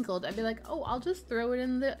was wrinkled, I'd be like, oh, I'll just throw it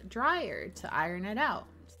in the dryer to iron it out.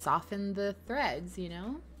 Soften the threads, you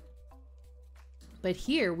know? But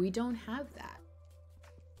here, we don't have that.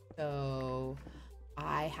 So,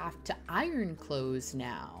 I have to iron clothes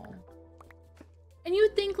now. And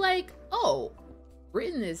you'd think like, oh,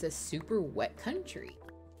 Britain is a super wet country.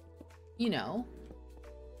 You know?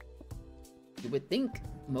 You would think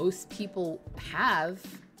most people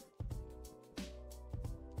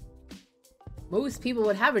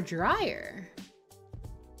would have a dryer.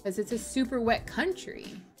 Because it's a super wet country.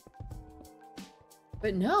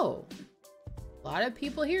 But no. A lot of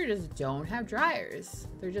people here just don't have dryers.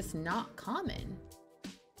 They're just not common.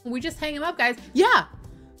 We just hang them up, guys. Yeah,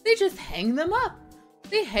 they just hang them up.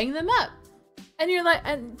 They hang them up. And you're like,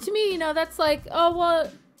 and to me, you know, that's like, oh,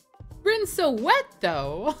 well, Britain's so wet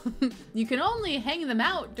though. You can only hang them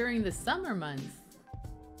out during the summer months.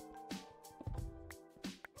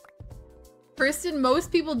 Kristin,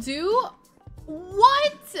 most people do?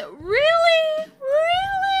 What? Really? Really?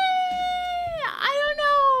 I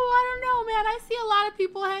don't know, man. I see a lot of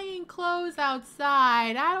people hanging clothes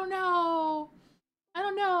outside. I don't know. I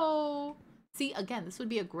don't know. See, again, this would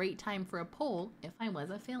be a great time for a poll if I was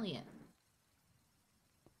affiliate.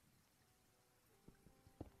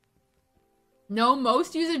 No,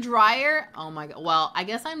 most use a dryer? Oh my god. Well, I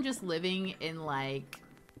guess I'm just living in like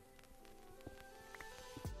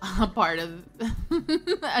a part of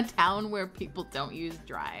a town where people don't use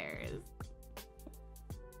dryers.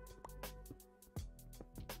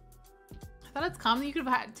 I thought it's common that you could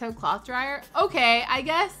have had to have a cloth dryer. Okay, I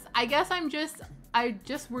guess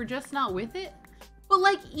we're just not with it. But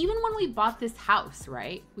like, even when we bought this house,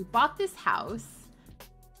 right? We bought this house,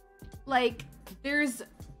 like,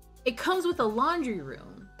 it comes with a laundry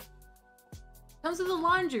room. It comes with a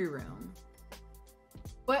laundry room.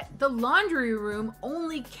 But the laundry room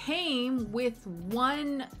only came with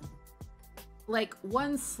one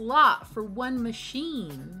slot for one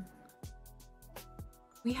machine.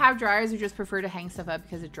 We have dryers, we just prefer to hang stuff up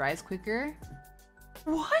because it dries quicker.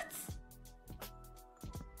 What?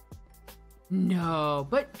 No,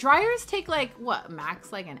 but dryers take like, what,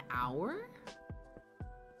 max like an hour?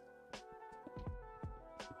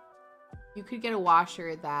 You could get a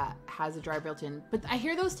washer that has a dryer built in, but I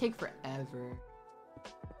hear those take forever.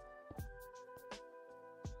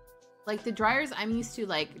 Like the dryers I'm used to,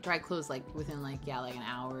 like, dry clothes like within like, yeah, like an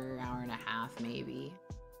hour, hour and a half maybe.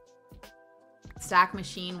 Stack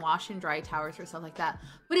machine, wash and dry towers or stuff like that.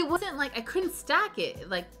 But it wasn't like, I couldn't stack it.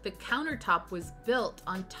 Like the countertop was built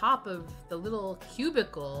on top of the little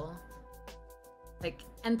cubicle. Like,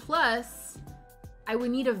 and plus I would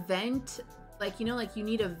need a vent. Like, you know, like you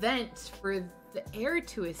need a vent for the air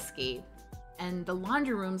to escape. And the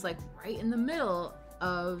laundry room's like right in the middle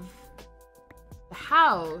of the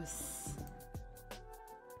house.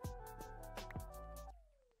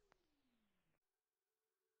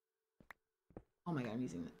 Oh my god, I'm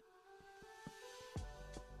using it.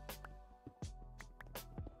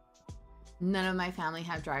 None of my family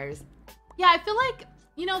have dryers. Yeah, I feel like,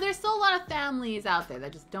 you know, there's still a lot of families out there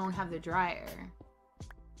that just don't have the dryer.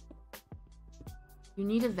 You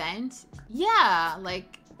need a vent? Yeah,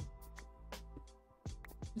 like,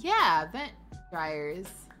 yeah, vent dryers.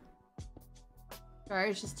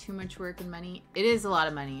 Dryer's just too much work and money. It is a lot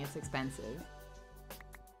of money, it's expensive.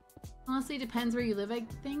 Honestly, depends where you live, I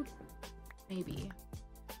think. Maybe.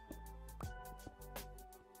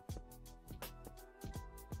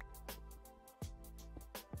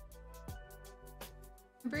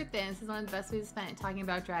 My birthday, this is one of the best ways to spend it, talking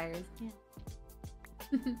about dryers. Yeah.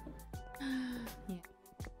 Yeah.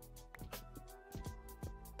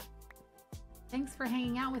 Thanks for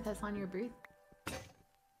hanging out with us on your birthday.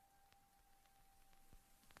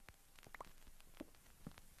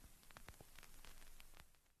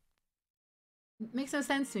 Makes no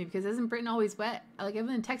sense to me because isn't Britain always wet? Like, I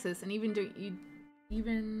live in Texas, and you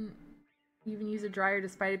even use a dryer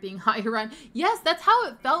despite it being hot year round. Yes, that's how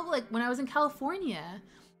it felt like when I was in California.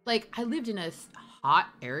 Like, I lived in a hot,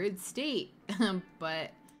 arid state, but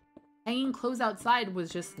hanging clothes outside was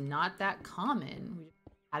just not that common. We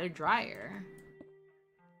just had a dryer.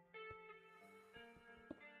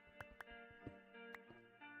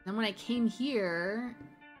 Then when I came here,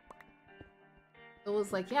 it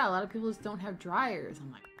was like, yeah, a lot of people just don't have dryers.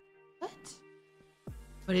 I'm like, what?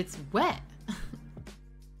 But it's wet.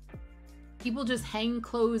 People just hang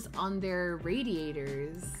clothes on their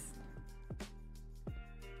radiators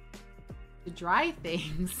to dry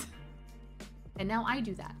things. And now I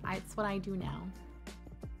do that. It's what I do now.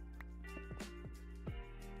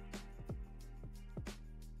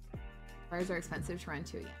 Dryers are expensive to rent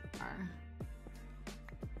too. Yeah, they are.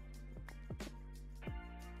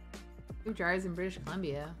 Two dryers in British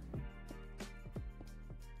Columbia.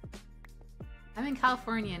 I'm in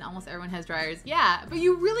California and almost everyone has dryers. Yeah, but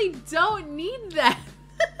you really don't need that.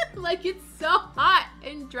 Like, it's so hot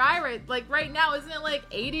and dry right now. Isn't it like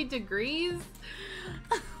 80 degrees?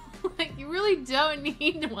 Like, you really don't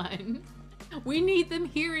need one. We need them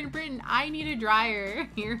here in Britain. I need a dryer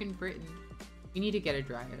here in Britain. We need to get a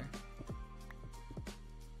dryer.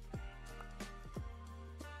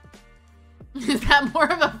 Is that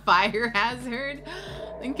more of a fire hazard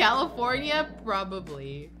in California?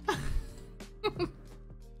 Probably.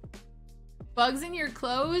 Bugs in your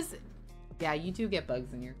clothes? Yeah, you do get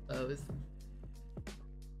bugs in your clothes.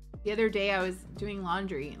 The other day I was doing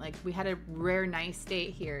laundry. Like, we had a rare nice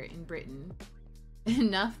day here in Britain.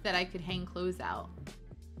 Enough that I could hang clothes out.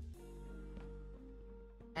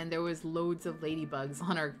 And there was loads of ladybugs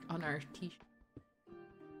on our t-shirt.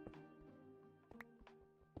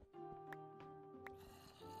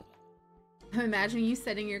 I'm imagining you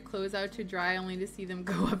setting your clothes out to dry only to see them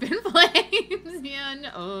go up in flames. Yeah,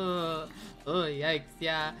 no. Oh, yikes.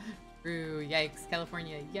 Yeah, true. Yikes.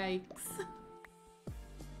 California. Yikes.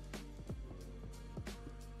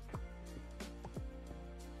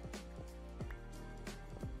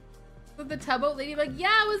 Was the tubboat ladybug?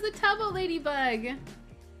 Yeah, it was the tubboat ladybug.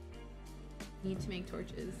 Need to make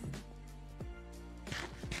torches.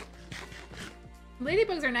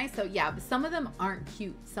 Ladybugs are nice though, yeah, but some of them aren't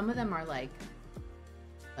cute. Some of them are like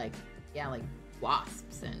yeah, like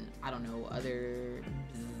wasps and I don't know, other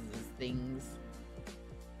things.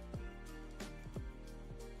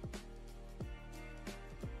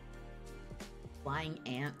 Flying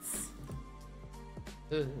ants.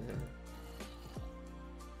 Ugh.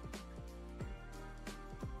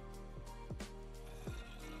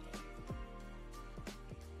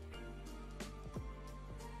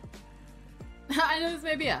 I know this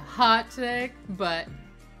may be a hot take, but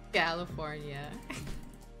California.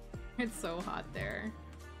 It's so hot there.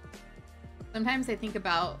 Sometimes I think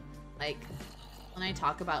about, like, when I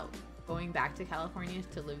talk about going back to California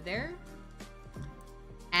to live there.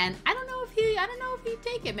 And I don't know if he'd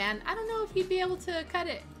take it, man. I don't know if he'd be able to cut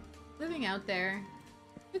it living out there.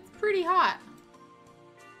 It's pretty hot.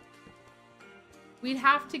 We'd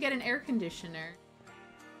have to get an air conditioner.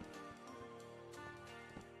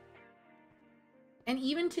 And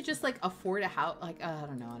even to just like afford a house, like, I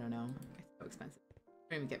don't know. It's so expensive.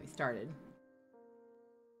 Don't even get me started.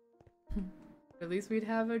 At least we'd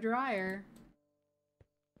have a dryer.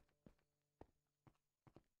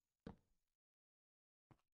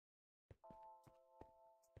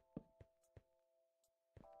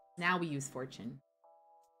 Now we use fortune.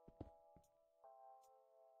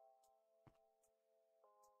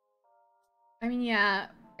 I mean, yeah,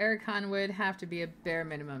 aircon would have to be a bare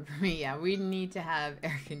minimum for me. Yeah, we'd need to have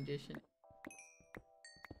air conditioning.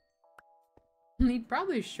 He'd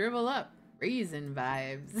probably shrivel up. Raisin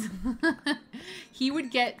vibes. He would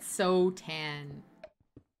get so tan.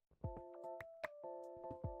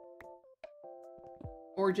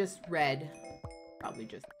 Or just red. Probably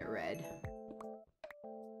just get red.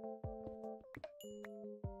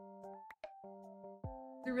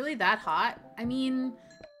 Is it really that hot? I mean,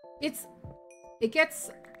 it's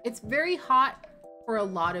very hot for a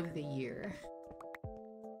lot of the year.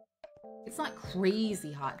 It's not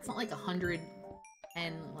crazy hot. It's not like 100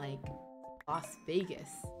 and like Las Vegas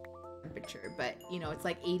temperature, but you know, it's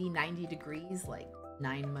like 80, 90 degrees like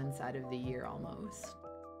 9 months out of the year almost.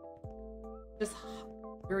 Just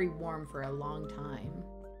very warm for a long time.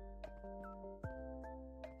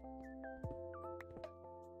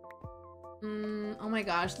 Oh my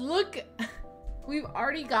gosh, look! We've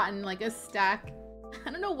already gotten like a stack.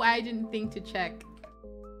 I don't know why I didn't think to check.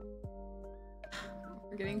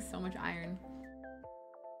 We're getting so much iron.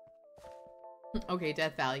 Okay,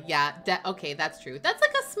 Death Valley. Yeah, okay, that's true. That's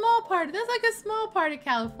like a small part. That's like a small part of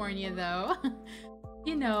California, though.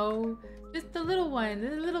 You know, just the little one,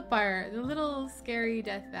 the little part, the little scary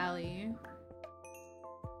Death Valley.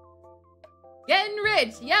 Getting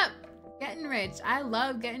rich. Yep, getting rich. I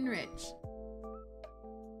love getting rich.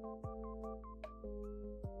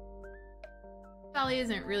 Valley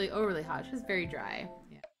isn't really overly hot. It's just very dry.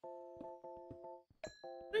 Yeah.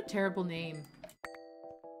 What a terrible name.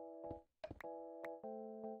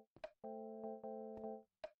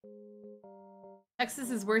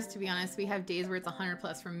 Texas is worse, to be honest. We have days where it's 100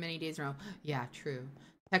 plus for many days in a row. Yeah, true.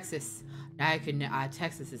 Texas.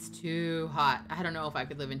 Texas is too hot. I don't know if I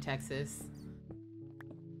could live in Texas.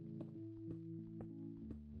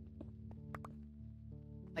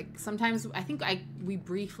 Like sometimes I think I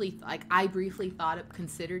briefly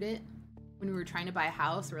considered it when we were trying to buy a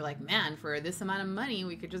house. We're like, man, for this amount of money,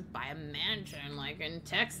 we could just buy a mansion like in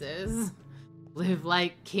Texas. Live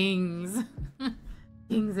like kings.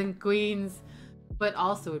 Kings and queens. But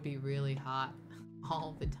also it'd be really hot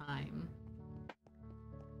all the time.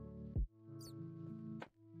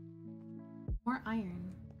 More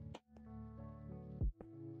iron.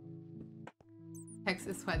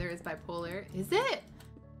 Texas weather is bipolar. Is it?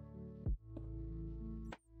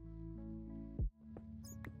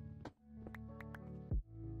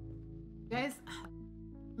 You guys, I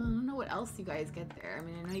don't know what else you guys get there. I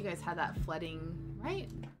mean, I know you guys had that flooding, right?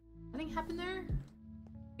 Flooding happened there?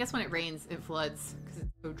 I guess when it rains, it floods because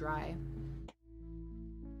it's so dry.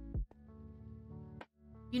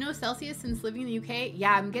 You know Celsius since living in the UK?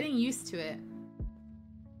 Yeah, I'm getting used to it.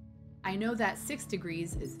 I know that 6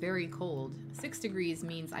 degrees is very cold. 6 degrees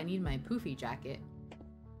means I need my poofy jacket.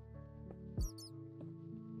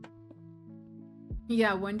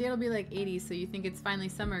 Yeah, one day it'll be like 80, so you think it's finally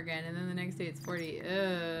summer again, and then the next day it's 40.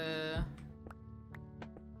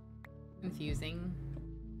 Confusing.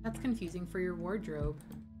 That's confusing for your wardrobe.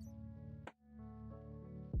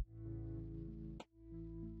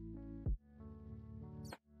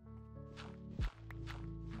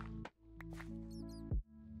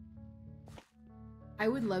 I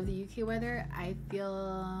would love the UK weather. I feel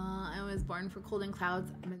I was born for cold and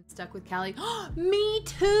clouds. I've been stuck with Cali. Me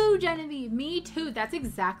too, Genevieve. Me too. That's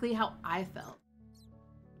exactly how I felt.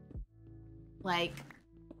 Like,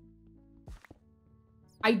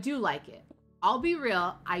 I do like it. I'll be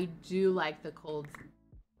real. I do like the cold,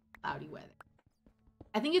 cloudy weather.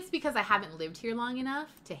 I think it's because I haven't lived here long enough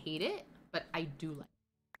to hate it, but I do like it.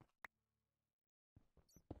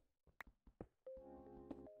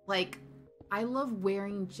 Like, I love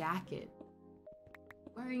wearing jackets.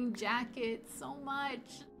 Wearing jackets so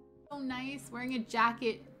much. So nice. Wearing a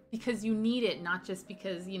jacket because you need it, not just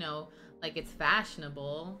because, you know, like it's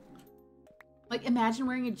fashionable. Like, imagine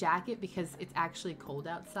wearing a jacket because it's actually cold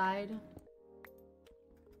outside.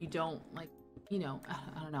 You don't, like, you know,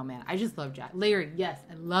 I don't know, man. I just love layering. Yes,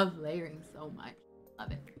 I love layering so much.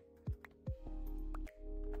 Love it.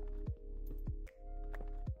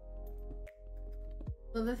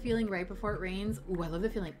 Love the feeling right before it rains. Ooh, I love the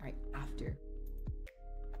feeling right after.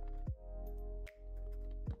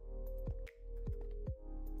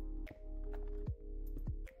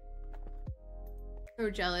 So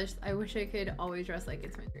jealous. I wish I could always dress like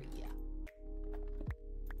it's winter. Yeah.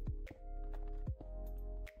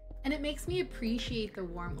 And it makes me appreciate the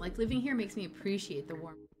warm, like living here makes me appreciate the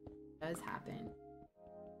warm that does happen.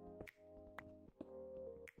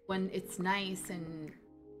 When it's nice and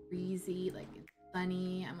breezy, like it's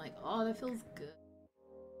sunny, I'm like, oh, that feels good.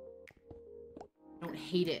 I don't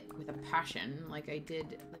hate it with a passion like I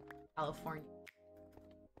did in California.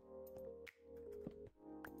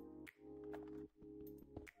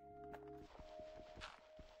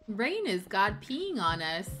 Rain is God peeing on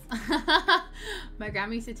us. My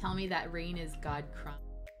grandma used to tell me that rain is God crying.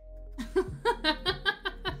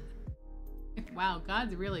 Wow,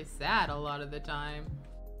 God's really sad a lot of the time.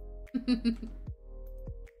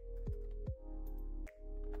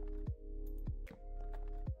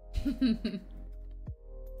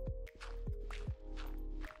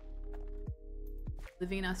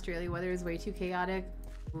 Living in Australia, weather is way too chaotic.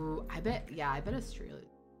 Ooh, I bet Australia's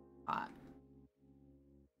hot.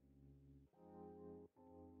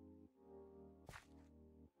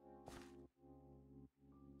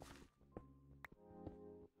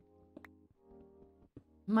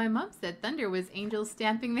 My mom said thunder was angels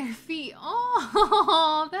stamping their feet.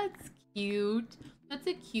 Oh, that's cute. That's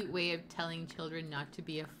a cute way of telling children not to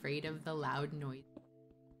be afraid of the loud noise.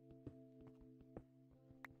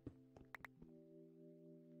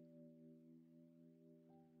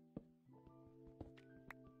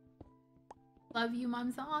 Love you,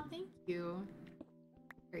 Mumza. Aw, thank you.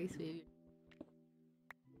 Very sweet.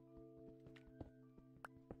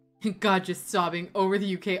 God just sobbing over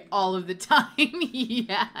the UK all of the time.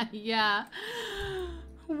 Yeah.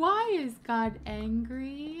 Why is God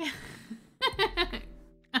angry?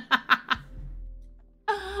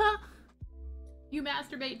 You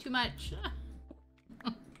masturbate too much.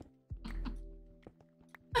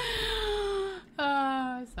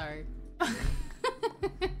 Sorry.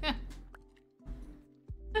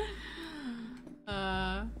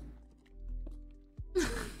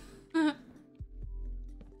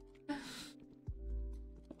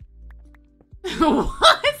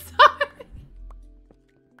 What? Sorry.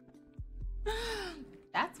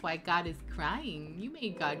 That's why God is crying. You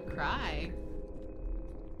made God cry.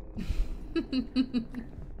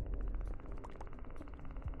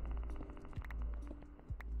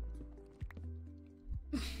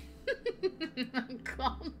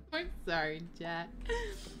 I'm sorry, chat.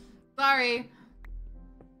 Sorry.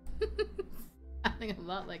 Sounding a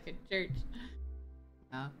lot like a church.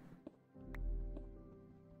 Oh.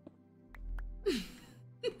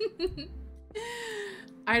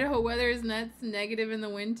 Idaho weather is nuts. Negative in the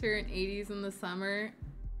winter and 80s in the summer.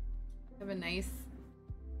 Have a nice...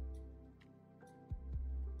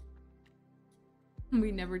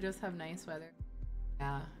 We never just have nice weather.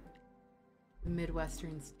 Yeah. The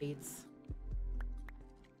Midwestern states.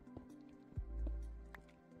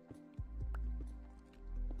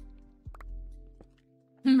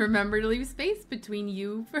 Remember to leave space between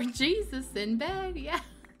you for Jesus in bed. Yeah.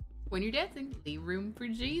 When you're dancing, leave room for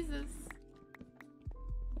Jesus.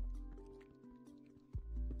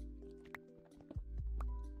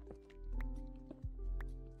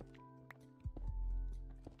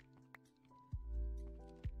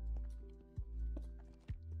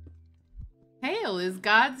 Hail is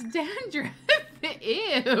God's dandruff.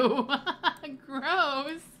 Ew.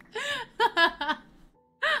 Gross.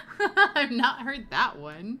 I've not heard that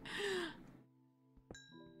one.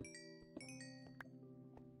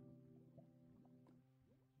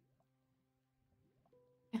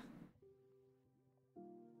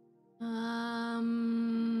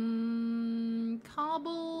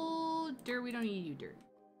 Cobble, dirt. We don't need you, dirt.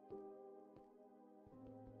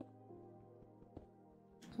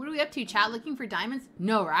 What are we up to, chat? Looking for diamonds?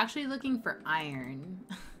 No, we're actually looking for iron.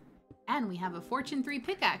 And we have a Fortune 3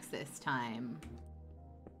 pickaxe this time.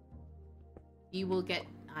 You will get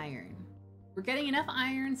iron. We're getting enough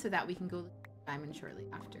iron so that we can go look for diamond shortly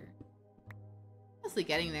after. Honestly,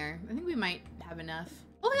 getting there. I think we might have enough.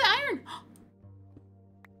 Oh, look at iron!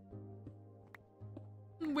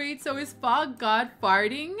 Wait, so is Fog God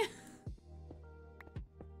farting?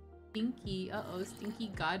 Stinky. Uh-oh, stinky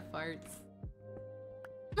God farts.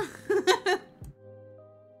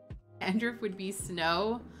 Dandruff would be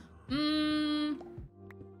snow.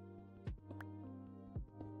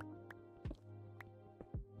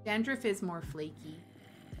 Dandruff is more flaky.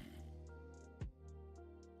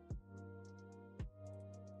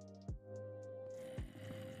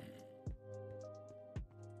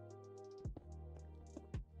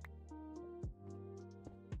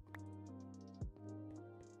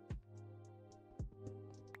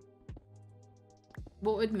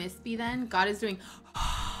 What would mist be then? God is doing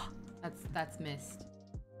that's mist.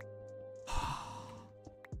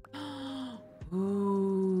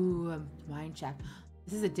 Ooh, a mine shaft.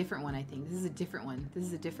 This is a different one, I think. This is a different one. This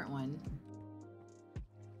is a different one.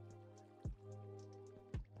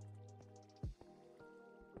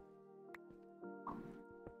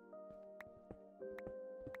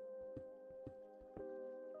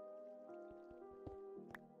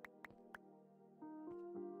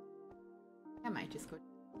 I might just go.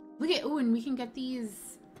 Look at, oh, and we can get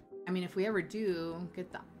these. I mean, if we ever do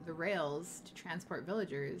get the rails to transport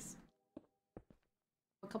villagers.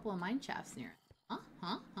 A couple of mine shafts near.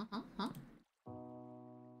 Huh?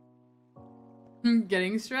 I'm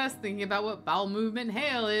getting stressed thinking about what bowel movement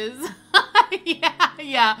hail is.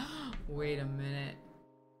 Yeah. Wait a minute.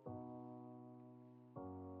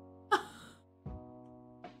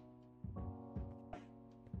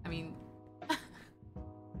 I mean,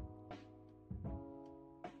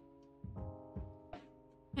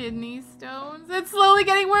 kidney stones. It's slowly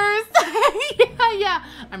getting worse. Yeah.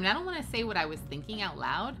 I mean, I don't want to say what I was thinking out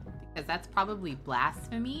loud because that's probably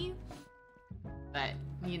blasphemy. But,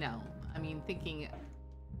 you know, I mean, thinking,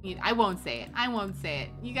 I won't say it. I won't say it.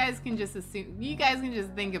 You guys can just assume, you guys can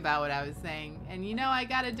just think about what I was saying. And you know, I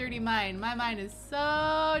got a dirty mind. My mind is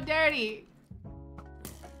so dirty.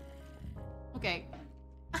 Okay.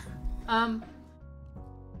 I'm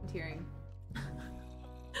tearing.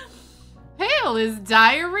 Hail is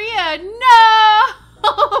diarrhea. No!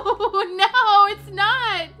 No, it's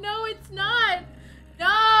not. No, it's not.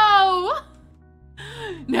 No!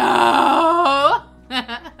 No!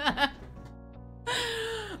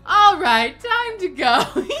 All right, time to go.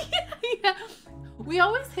 Yeah. We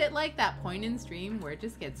always hit like that point in stream where it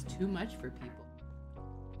just gets too much for people.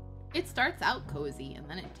 It starts out cozy and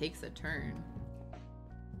then it takes a turn.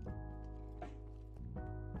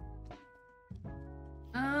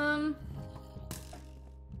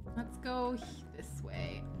 Let's go this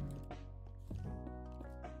way.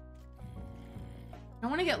 I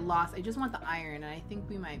don't want to get lost. I just want the iron, and I think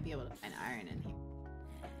we might be able to find iron in here.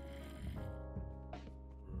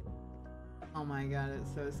 Oh my god,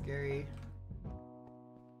 it's so scary.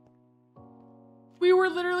 We were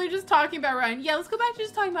literally just talking about rain. Yeah, let's go back to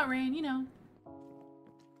just talking about rain, you know.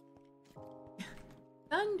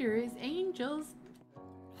 Thunder is angels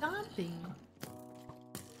stomping.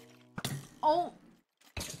 Oh.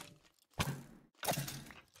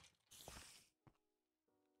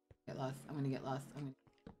 Get lost. I'm gonna get lost.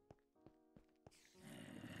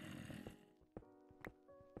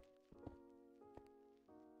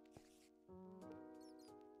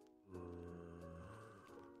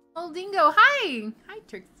 Oh, Dingo, hi! Hi,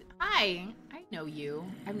 Trixtin. Hi! I know you.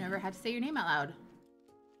 I've never had to say your name out loud.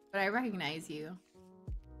 But I recognize you.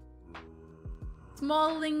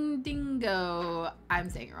 Smalling Dingo. I'm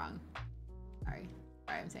saying it wrong. Sorry.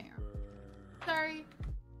 Sorry, I'm saying it wrong. Sorry.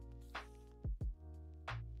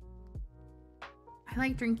 I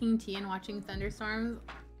like drinking tea and watching thunderstorms.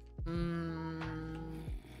 I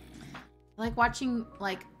like watching,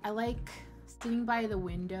 I like sitting by the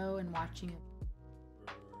window and watching it.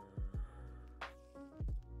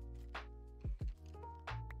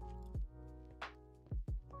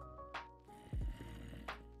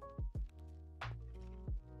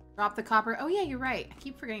 Drop the copper. Oh yeah, you're right. I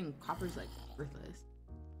keep forgetting copper's like worthless.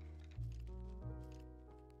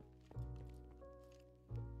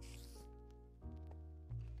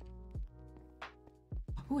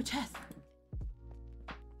 Ooh, a chest.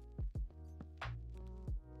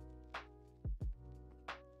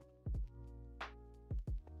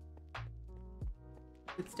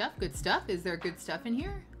 Good stuff, good stuff. Is there good stuff in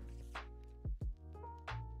here?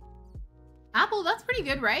 Apple, that's pretty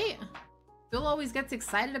good, right? Phil always gets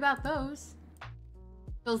excited about those.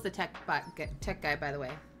 Phil's the tech guy, by the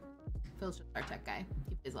way. Phil's just our tech guy.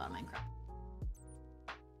 He plays a lot of Minecraft.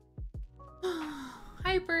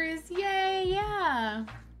 Hypers, yay, yeah.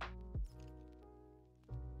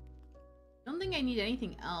 Don't think I need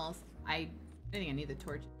anything else. I think I need the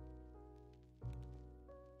torch.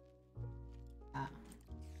 I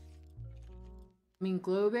mean,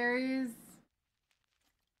 glowberries.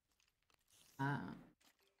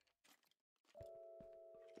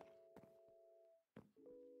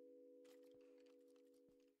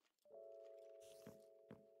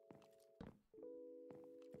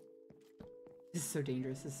 This is so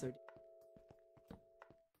dangerous. This is so.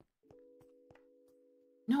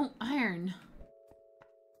 No iron.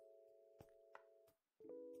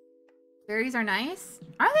 Berries are nice.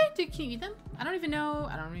 Are they? Can you eat them? I don't even know.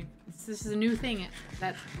 I don't even. This is a new thing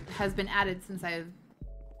that has been added since I've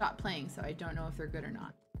stopped playing, so I don't know if they're good or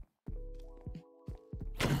not.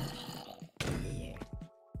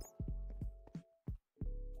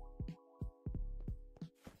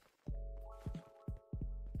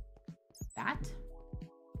 That?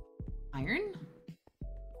 Iron?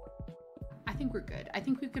 I think we're good. I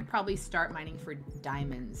think we could probably start mining for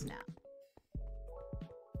diamonds now.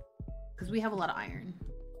 Because we have a lot of iron.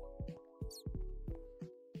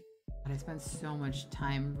 But I spend so much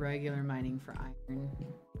time regular mining for iron.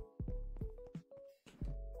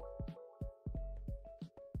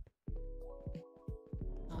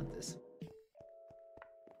 Not this.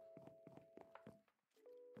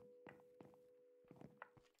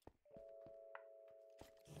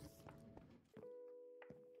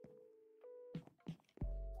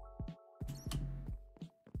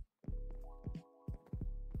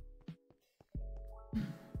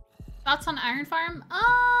 Thoughts on iron farm?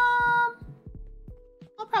 I'll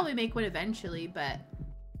probably make one eventually, but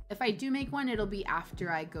if I do make one, it'll be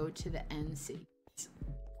after I go to the end city to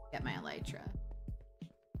get my elytra.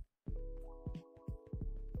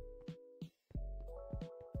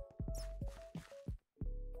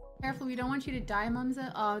 Careful, we don't want you to die,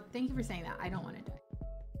 Mumza. Oh, thank you for saying that. I don't want to die.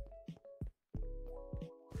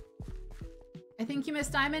 I think you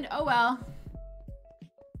missed diamond. Oh well.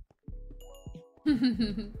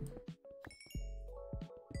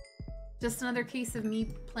 Just another case of me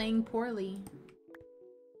playing poorly.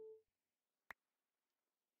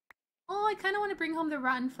 Oh, I kind of want to bring home the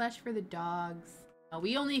rotten flesh for the dogs. Oh,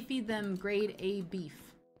 we only feed them grade A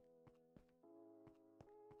beef.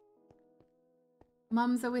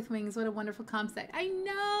 Mumza with wings, what a wonderful comp set. I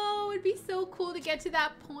know, it'd be so cool to get to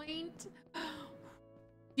that point.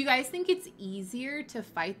 Do you guys think it's easier to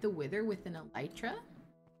fight the wither with an elytra?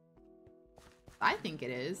 I think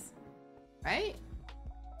it is, right?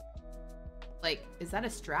 Like, is that a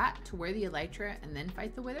strat to wear the elytra and then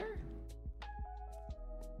fight the wither?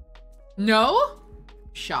 No?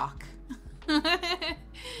 Shock. Can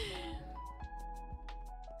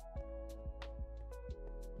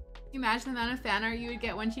you imagine the amount of fan art you would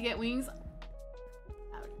get once you get wings?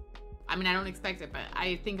 I mean, I don't expect it, but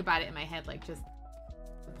I think about it in my head, like just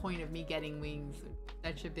the point of me getting wings.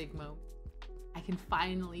 Such a big moment. I can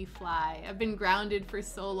finally fly. I've been grounded for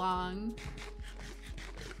so long.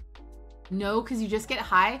 No, because you just get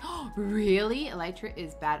high. Really? Elytra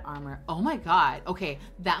is bad armor. Oh my god. Okay,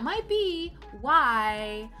 that might be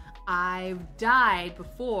why I've died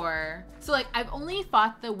before. So like, I've only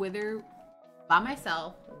fought the wither by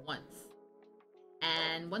myself once.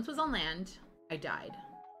 And once was on land, I died.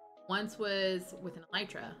 Once was with an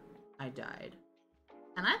elytra, I died.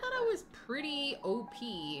 And I thought I was pretty OP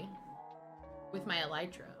with my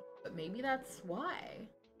elytra, but maybe that's why.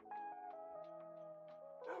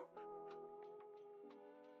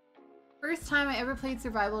 First time I ever played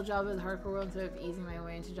survival Java as hardcore world instead of easing my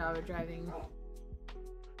way into Java driving.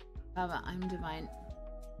 Java, I'm divine.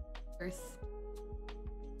 First.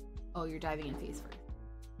 Oh, you're diving in face first.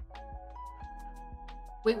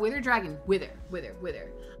 Wait, wither dragon. Wither.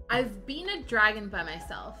 I've been a dragon by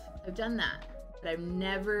myself. I've done that, but I've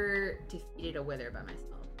never defeated a wither by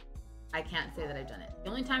myself. I can't say that I've done it.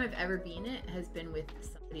 The only time I've ever been it has been with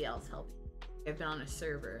somebody else helping. I've been on a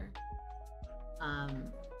server.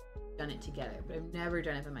 Done it together, but I've never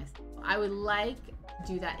done it by myself. I would like to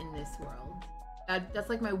do that in this world. That's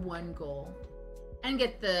like my one goal. And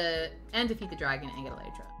defeat the dragon and get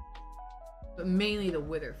elytra. But mainly the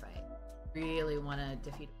wither fight. Really want to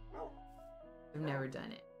defeat it. I've never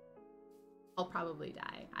done it. I'll probably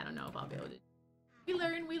die. I don't know if I'll be able to. We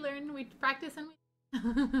learn, we practice and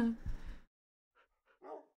we...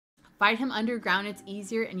 Fight him underground, it's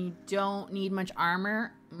easier and you don't need much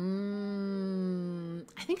armor.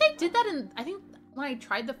 I think I did that I think when I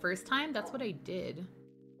tried the first time, that's what I did.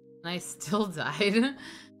 And I still died.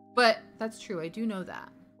 But that's true, I do know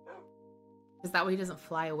that. Because that way he doesn't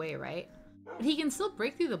fly away, right? But he can still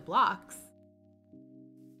break through the blocks.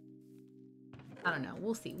 I don't know,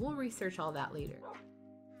 we'll see. We'll research all that later.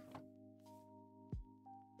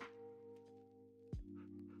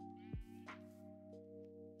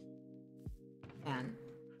 Man,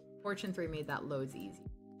 Fortune 3 made that loads easy.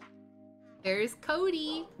 There's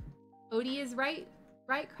Cody. Cody is right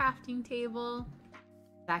crafting table.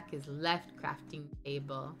 Zach is left crafting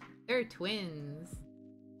table. They're twins.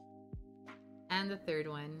 And the third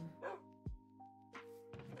one.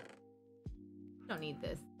 Don't need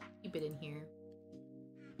this. Keep it in here.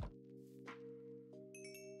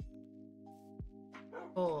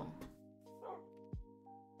 Cool.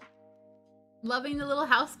 Loving the little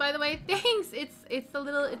house, by the way. Thanks. It's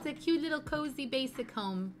a cute little cozy basic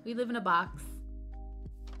home. We live in a box.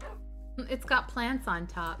 It's got plants on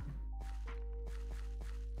top.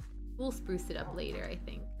 We'll spruce it up later, I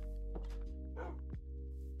think.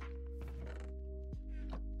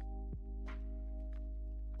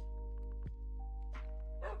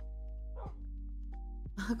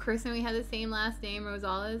 Kristin, we had the same last name,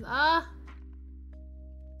 Rosales. Ah.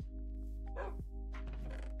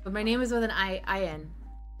 But my name is with an I-N.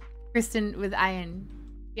 Kristin with I-N.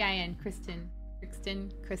 I-N, Kristin.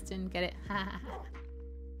 Kristin, get it?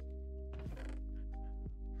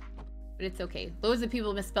 But it's okay. Loads of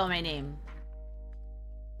people misspell my name.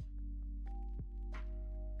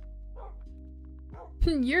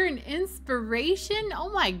 You're an inspiration? Oh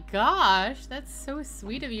my gosh. That's so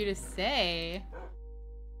sweet of you to say.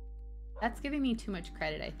 That's giving me too much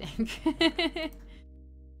credit, I think.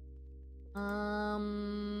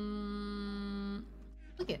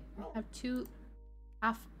 Look it. I have two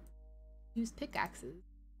half-used pickaxes.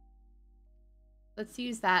 Let's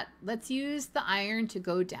use that. Let's use the iron to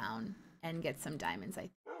go down and get some diamonds.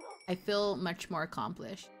 I feel much more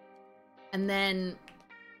accomplished. And then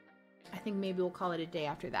I think maybe we'll call it a day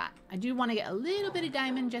after that. I do want to get a little bit of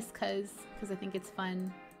diamond just because I think it's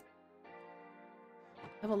fun.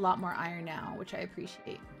 I have a lot more iron now, which I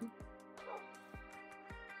appreciate.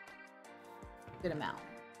 Good amount.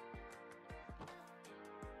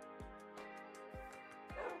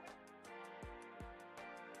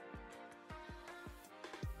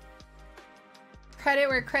 Credit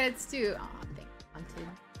where credit's due. Aw, thanks, Haunted.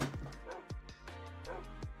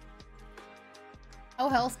 Oh,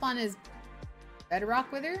 Hellspawn is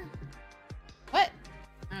Bedrock Wither? What?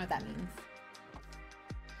 I don't know what that means.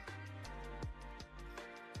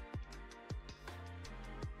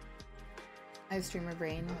 I have streamer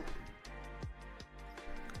brain.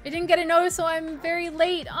 I didn't get a notice, so I'm very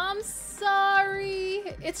late. I'm sorry.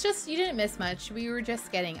 It's just, you didn't miss much. We were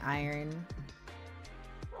just getting iron.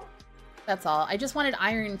 That's all. I just wanted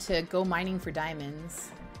iron to go mining for diamonds.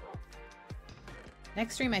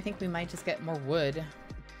 Next stream, I think we might just get more wood.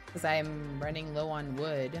 Because I'm running low on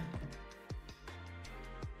wood.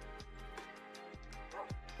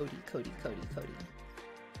 Cody.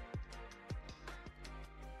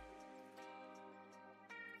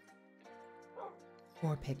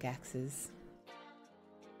 More pickaxes.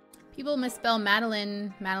 People misspell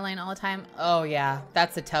Madeline all the time. Oh yeah,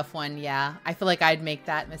 that's a tough one. Yeah, I feel like I'd make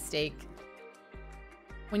that mistake.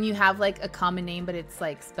 When you have like a common name, but it's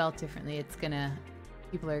like spelled differently,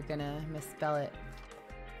 people are gonna misspell it.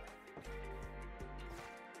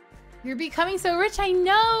 You're becoming so rich, I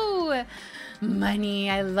know! Money,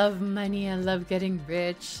 I love money. I love getting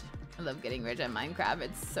rich. I love getting rich at Minecraft.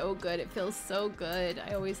 It's so good. It feels so good.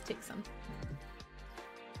 I always take some.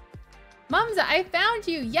 Mumza, I found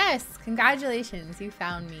you! Yes! Congratulations, you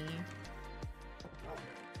found me.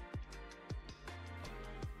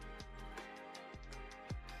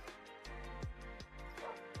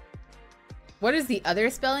 What is the other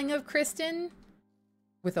spelling of Kristin?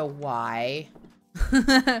 With a Y.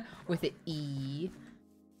 With an E.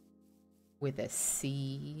 With a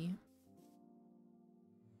C.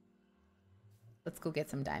 Let's go get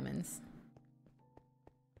some diamonds.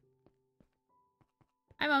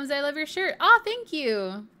 Hi, Mumza, I love your shirt. Oh, thank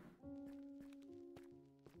you.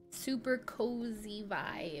 Super cozy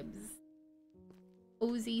vibes.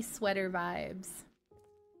 Cozy sweater vibes.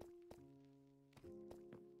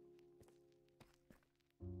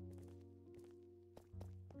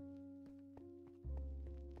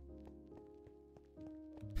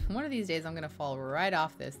 One of these days, I'm gonna fall right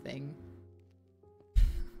off this thing.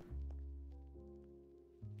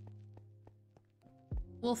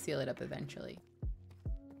 We'll seal it up eventually.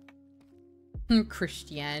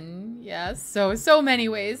 Christian. Yeah, so many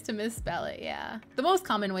ways to misspell it, yeah. The most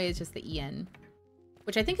common way is just the EN,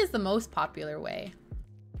 which I think is the most popular way.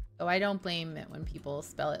 So I don't blame it when people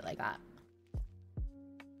spell it like that.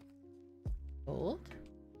 Gold?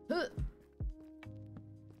 Ugh.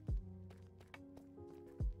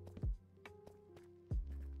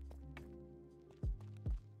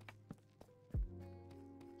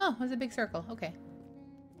 Oh, it was a big circle. Okay.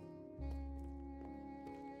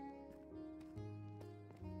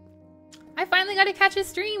 I finally got to catch a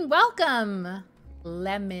stream. Welcome,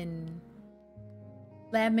 Lemon.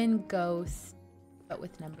 Lemon Ghost, but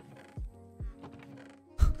with numbers.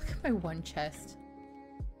 Look at my one chest.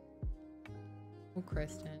 Oh,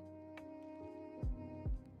 Kristin.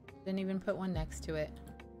 Didn't even put one next to it.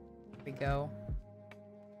 There we go.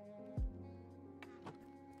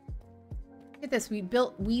 Look at this.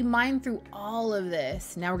 We mined through all of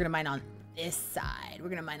this. Now we're gonna mine on this side. We're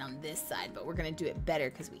gonna mine on this side, but we're gonna do it better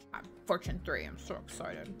because we have Fortune 3. I'm so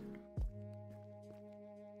excited.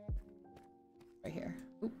 Right here.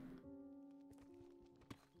 Oop.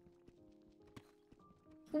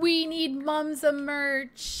 We need Mumza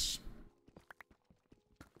merch.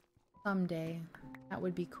 Someday. That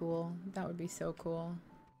would be cool. That would be so cool.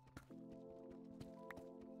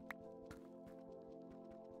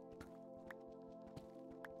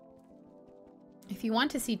 If you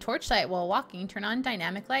want to see torchlight while walking, turn on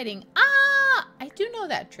dynamic lighting. Ah! I do know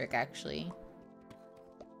that trick, actually.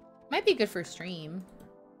 Might be good for stream.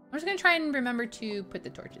 I'm just gonna try and remember to put the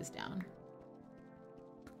torches down.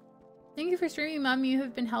 Thank you for streaming, Mom. You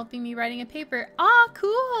have been helping me writing a paper. Ah,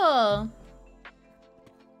 cool!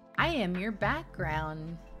 I am your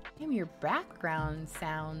background. I am your background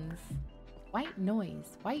sounds. White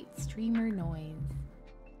noise. White streamer noise.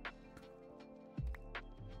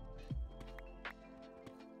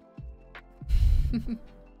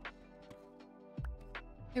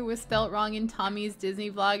 It was spelt wrong in Tommy's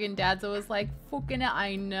Disney vlog and Dad's was like, fucking it,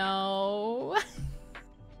 I know.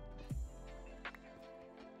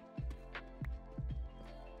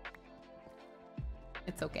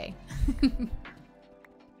 It's okay.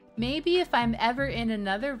 Maybe if I'm ever in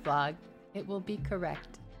another vlog, it will be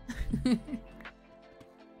correct.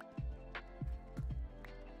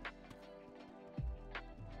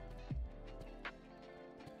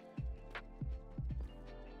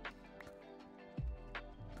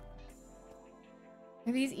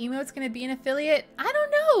 Are these emotes gonna be an affiliate? I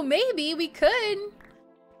don't know. Maybe we could.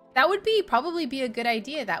 That would probably be a good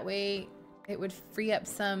idea. That way it would free up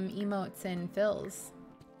some emotes and fills.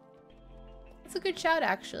 That's a good shout,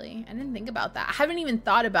 actually. I didn't think about that. I haven't even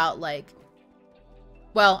thought about, like...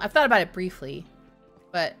 Well, I've thought about it briefly,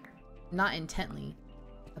 but not intently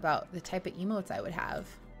about the type of emotes I would have.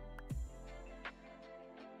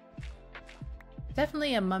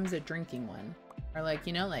 Definitely a Mumza drinking one. Or like,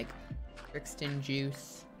 you know, like Trixtin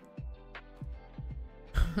juice.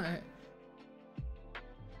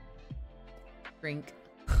 Drink.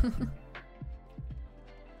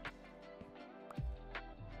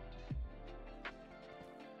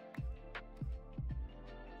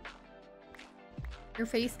 Your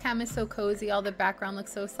face cam is so cozy. All the background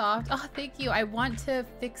looks so soft. Oh, thank you. I want to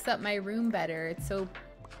fix up my room better. It's so,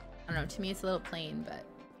 I don't know, to me it's a little plain, but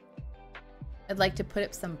I'd like to put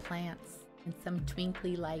up some plants and some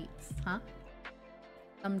twinkly lights, huh?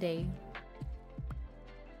 Someday.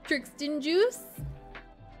 Trixtin juice?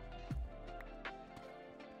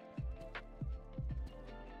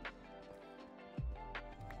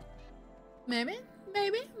 Maybe,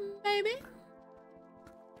 maybe, maybe.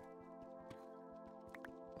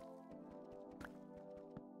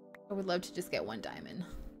 I would love to just get one diamond.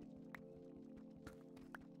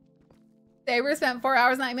 Saber spent 4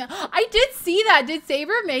 hours on email. I did see that. Did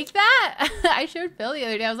Saber make that? I showed Phil the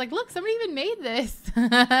other day. I was like, look, somebody even made this.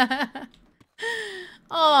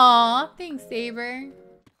 Aw, thanks, Saber.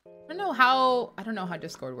 I don't know how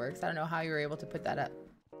Discord works. I don't know how you were able to put that up.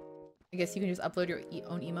 I guess you can just upload your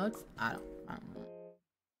own emotes. I don't know.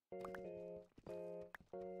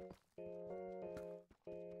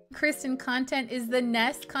 Kristin content is the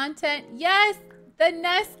Nest content. Yes, the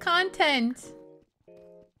Nest content.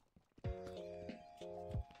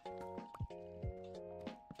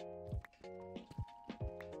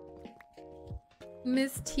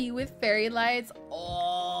 Miss T with fairy lights.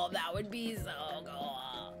 Oh, that would be so cool.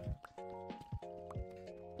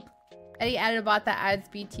 Eddie added a bot that adds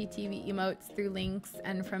BTTV emotes through links,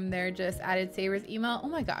 and from there just added Saber's email. Oh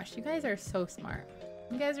my gosh, you guys are so smart.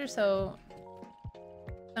 You guys are so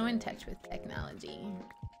in touch with technology.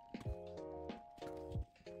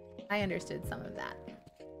 I understood some of that.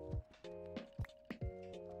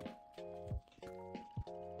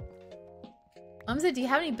 Mumza, do you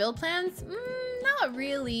have any build plans? Not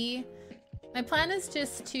really. My plan is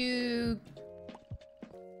just to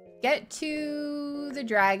get to the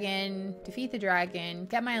dragon, defeat the dragon,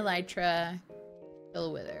 get my elytra, kill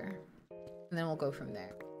a wither, and then we'll go from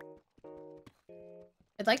there.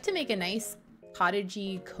 I'd like to make a nice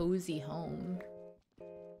cottagey, cozy home.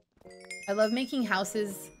 I love making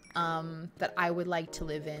houses that I would like to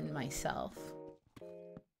live in myself.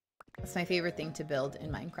 That's my favorite thing to build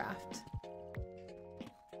in Minecraft.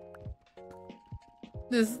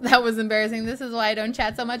 That was embarrassing. This is why I don't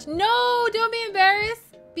chat so much. No, don't be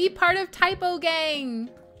embarrassed. Be part of Typo Gang.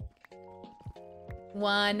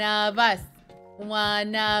 One of us.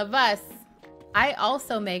 One of us. I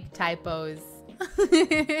also make typos.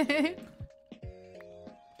 Do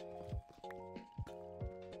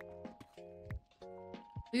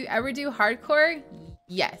you ever do hardcore?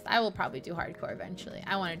 Yes, I will probably do hardcore eventually.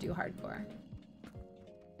 I want to do hardcore.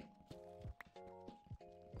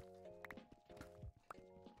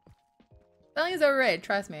 Spelling is overrated,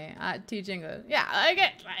 trust me. Teach English. Yeah, I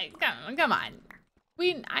get, like, come on.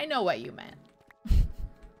 I know what you meant.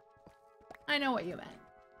 I know what you meant.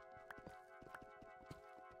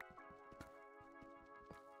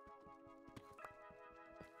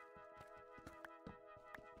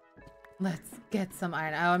 Let's get some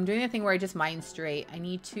iron. Oh, I'm doing a thing where I just mine straight.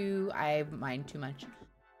 I mine too much.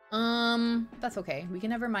 That's okay. We can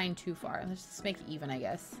never mine too far. Let's just make it even, I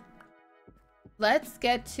guess. Let's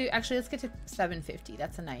get to 750.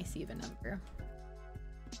 That's a nice even number.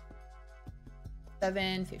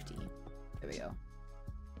 750. There we go.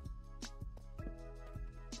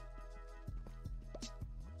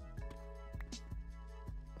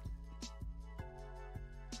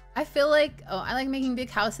 I feel like, I like making big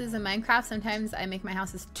houses in Minecraft. Sometimes I make my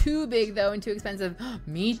houses too big though and too expensive.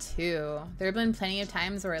 Me too. There have been plenty of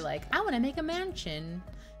times where like, I want to make a mansion.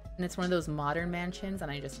 And it's one of those modern mansions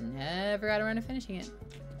and I just never got around to finishing it.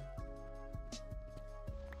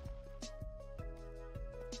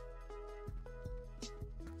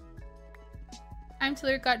 Time to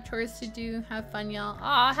lurk, got chores to do. Have fun, y'all.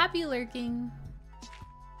 Aw, happy lurking.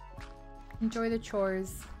 Enjoy the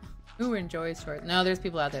chores. Who enjoys chores? No, there's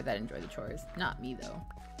people out there that enjoy the chores. Not me, though.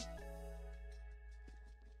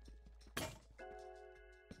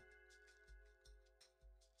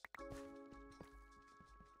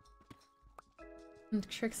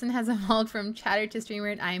 Trixtin has evolved from chatter to streamer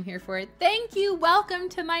and I am here for it. Thank you! Welcome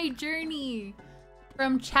to my journey!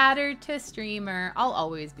 From chatter to streamer. I'll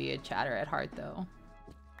always be a chatter at heart, though.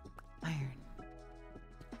 Iron.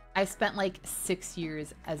 I spent like 6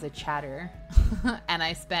 years as a chatter and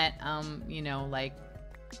I spent you know, like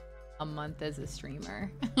a month as a streamer.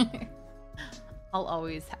 I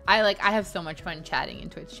have so much fun chatting in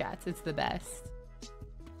Twitch chats. It's the best.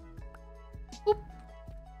 Oop.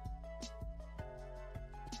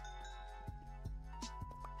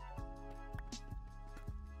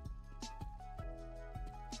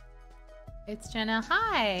 It's Jenna.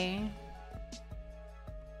 Hi.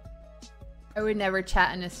 I would never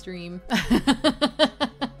chat in a stream.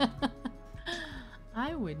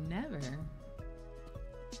 I would never.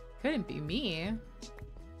 Couldn't be me.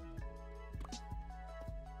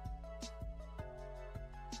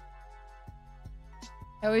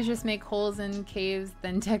 I always just make holes in caves,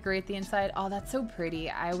 then decorate the inside. Oh, that's so pretty.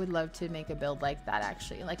 I would love to make a build like that,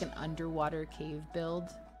 actually. Like an underwater cave build.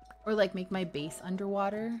 Or like make my base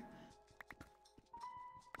underwater.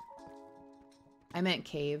 I meant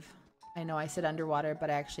cave. I know I said underwater, but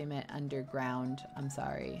I actually meant underground. I'm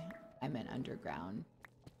sorry. I meant underground.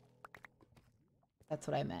 That's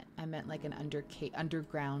what I meant. I meant like an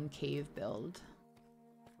underground cave build.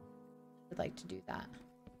 I'd like to do that.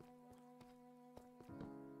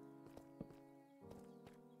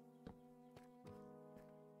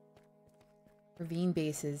 Ravine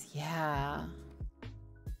bases, yeah.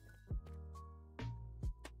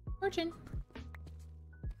 Fortune.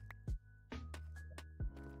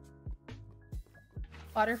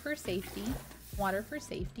 Water for safety. Water for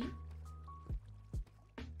safety.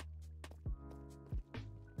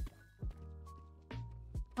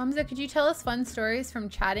 Mumza, could you tell us fun stories from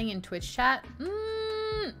chatting in Twitch chat?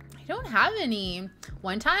 I don't have any.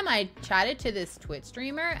 One time I chatted to this Twitch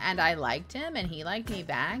streamer and I liked him and he liked me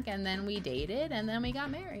back and then we dated and then we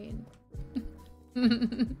got married.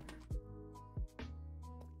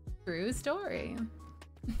 True story.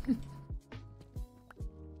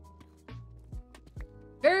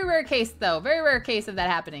 Very rare case though. Very rare case of that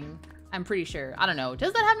happening. I'm pretty sure. I don't know.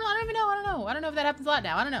 Does that happen? I don't even know. I don't know. I don't know if that happens a lot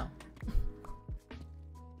now. I don't know.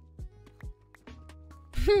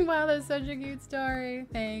 Wow, that's such a cute story.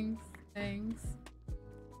 Thanks. Thanks.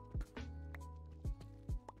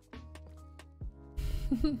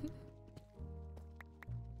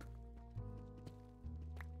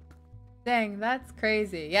 Dang, that's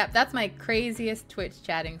crazy. Yep, that's my craziest Twitch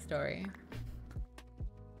chatting story.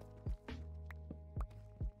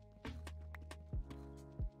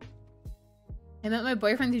 I met my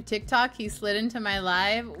boyfriend through TikTok. He slid into my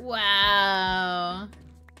live. Wow.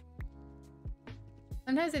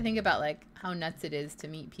 Sometimes I think about like how nuts it is to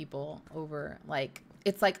meet people over like,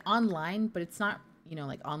 it's like online, but it's not, you know,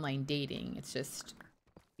 like online dating. It's just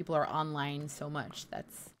people are online so much.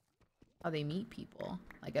 That's how they meet people,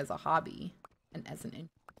 like as a hobby and as an interest.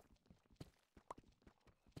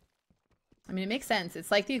 I mean, it makes sense. It's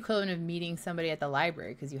like the equivalent of meeting somebody at the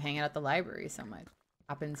library because you hang out at the library so much.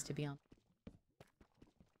 Happens to be on.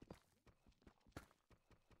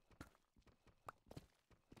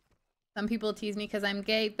 Some people tease me because I'm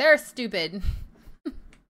gay. They're stupid.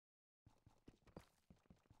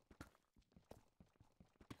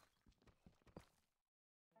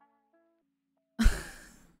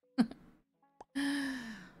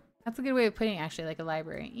 That's a good way of putting it, actually, like a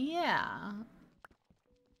library. Yeah.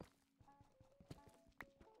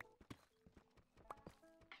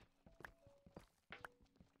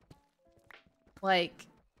 Like,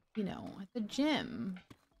 you know, at the gym.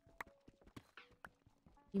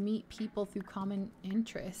 You meet people through common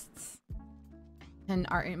interests. And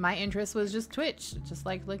my interest was just Twitch. Just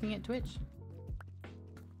like looking at Twitch.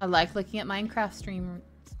 I like looking at Minecraft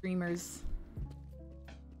streamers.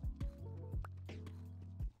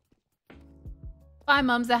 Bye,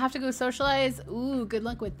 mums. I have to go socialize. Ooh, good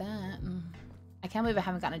luck with that. I can't believe I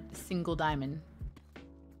haven't gotten a single diamond.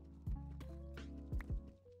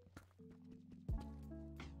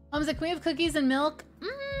 Mom's like, can we have cookies and milk?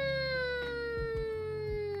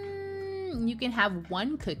 You can have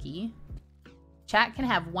one cookie. Chat can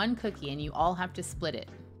have one cookie and you all have to split it.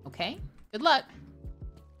 Okay? Good luck.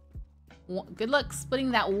 Good luck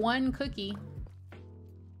splitting that one cookie.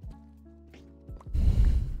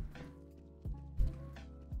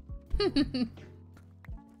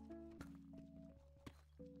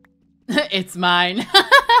 It's mine.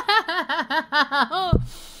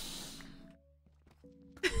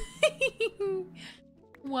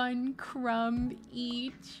 One crumb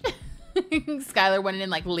each. Skylar went in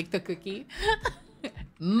and like licked the cookie.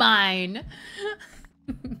 Mine.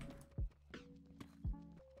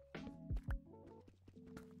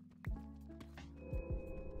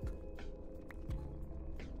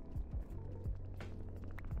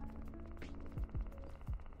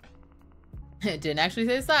 It didn't actually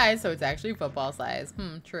say size, so it's actually football size.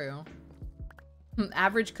 True.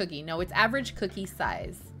 Average cookie. No, it's average cookie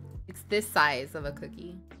size. It's this size of a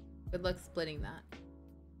cookie. Good luck splitting that.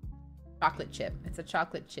 Chocolate chip. It's a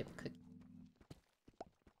chocolate chip cookie.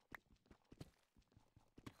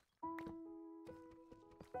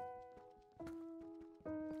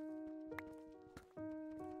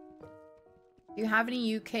 Do you have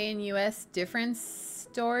any UK and US difference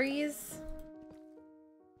stories?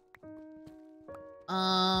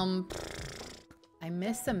 I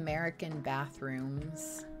miss American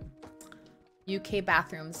bathrooms. UK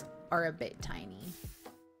bathrooms are a bit tiny.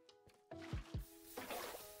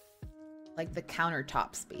 Like the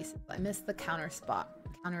countertop spaces. I miss the countertop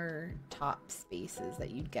spaces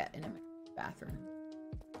that you'd get in a bathroom.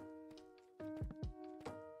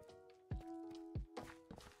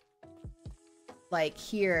 Like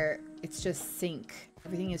here, it's just sink.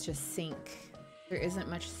 Everything is just sink. There isn't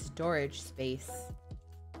much storage space.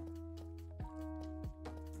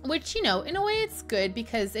 Which, you know, in a way it's good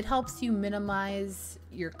because it helps you minimize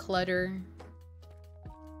your clutter.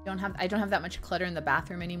 I don't have that much clutter in the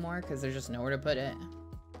bathroom anymore because there's just nowhere to put it.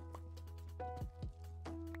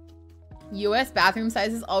 US bathroom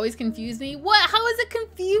sizes always confuse me. What? How is it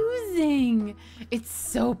confusing? It's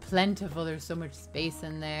so plentiful. There's so much space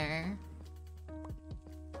in there.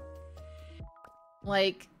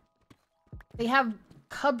 Like, they have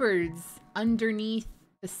cupboards underneath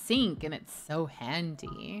the sink and it's so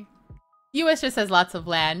handy. US just has lots of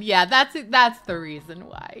land. Yeah, that's the reason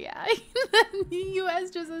why. Yeah. The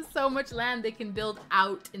US just has so much land they can build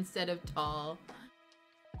out instead of tall.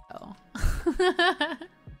 Oh.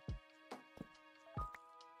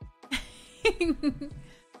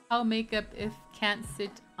 How makeup if can't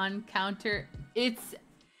sit on counter? It's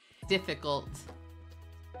difficult.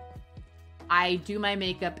 I do my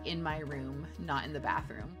makeup in my room, not in the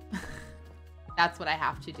bathroom. That's what I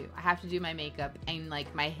have to do. I have to do my makeup and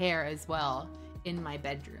like my hair as well in my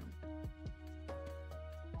bedroom.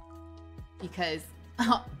 Because,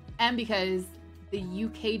 because the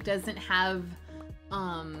UK doesn't have,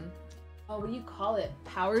 what do you call it?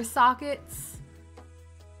 Power sockets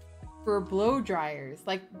for blow dryers.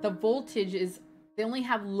 Like the voltage is They only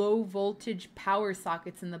have low voltage power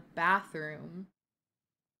sockets in the bathroom.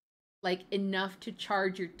 Like enough to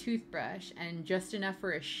charge your toothbrush and just enough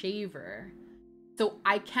for a shaver. So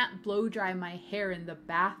I can't blow dry my hair in the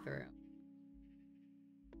bathroom.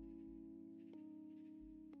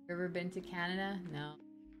 Ever been to Canada? No.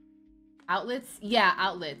 Outlets? Yeah,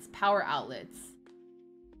 outlets. Power outlets.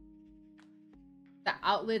 The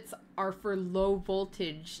outlets are for low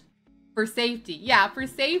voltage. For safety. Yeah, for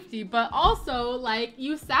safety. But also, like,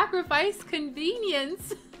 you sacrifice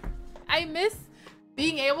convenience. I miss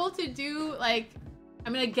being able to do, like... I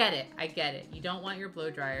mean, I get it. I get it. You don't want your blow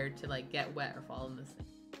dryer to, like, get wet or fall in the sink.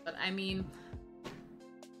 But, I mean...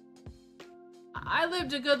 I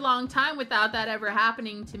lived a good long time without that ever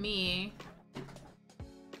happening to me.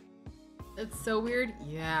 That's so weird.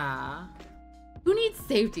 Yeah. Who needs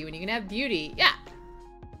safety when you can have beauty? Yeah.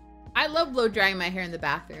 I love blow drying my hair in the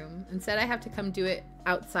bathroom. Instead, I have to come do it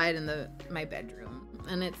outside in my bedroom.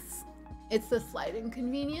 And it's a slight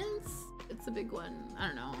inconvenience. It's a big one. I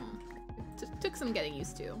don't know. It just took some getting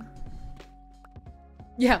used to.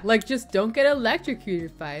 Yeah, like just don't get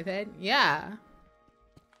electrocuted by it. Yeah.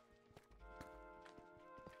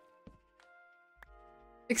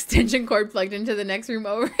 Extension cord plugged into the next room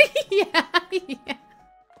over. Yeah, yeah.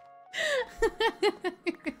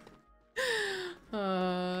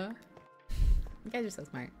 You guys are so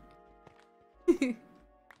smart.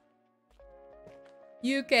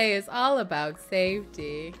 UK is all about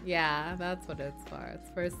safety. Yeah, that's what it's for. It's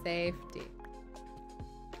for safety.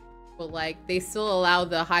 But like, they still allow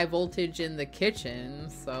the high voltage in the kitchen,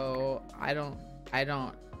 so I don't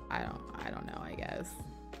know, I guess.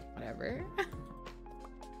 Whatever.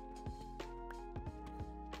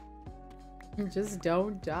 Just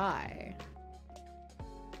don't die.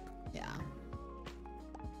 Yeah.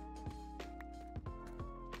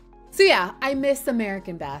 So yeah, I miss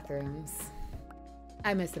American bathrooms.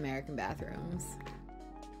 I miss American bathrooms.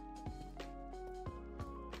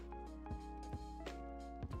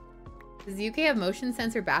 Does the UK have motion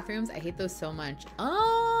sensor bathrooms? I hate those so much.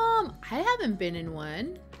 I haven't been in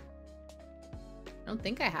one. I don't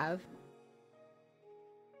think I have.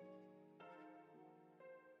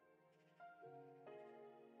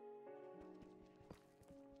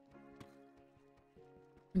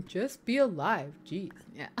 Just be alive. Jeez.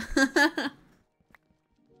 Yeah.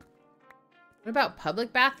 What about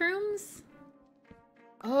public bathrooms?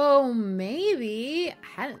 Oh, maybe.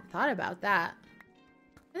 I hadn't thought about that.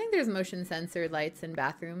 I think there's motion sensor lights in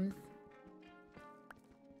bathrooms.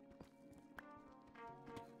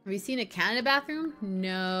 Have you seen a Canada bathroom?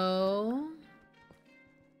 No.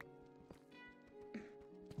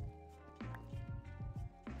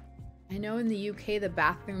 I know in the UK the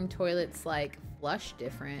bathroom toilets like flush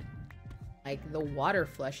different. Like the water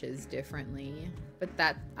flushes differently. But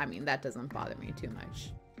that, I mean, that doesn't bother me too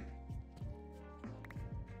much.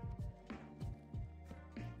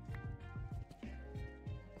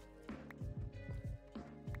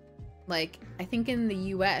 Like, I think in the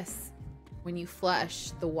US, when you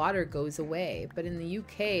flush, the water goes away. But in the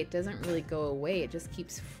UK, it doesn't really go away. It just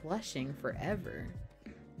keeps flushing forever.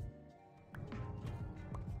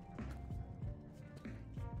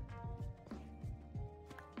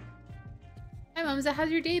 Hi, Mumza. How's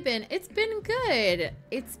your day been? It's been good.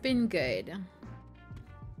 It's been good.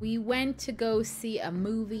 We went to go see a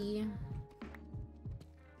movie.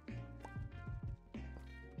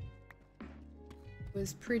 It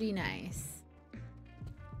was pretty nice.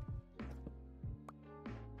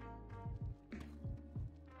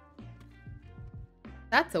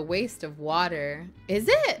 That's a waste of water. Is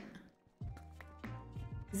it?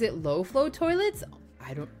 Is it low flow toilets?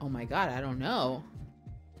 Oh my God, I don't know.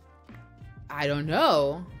 I don't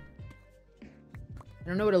know. I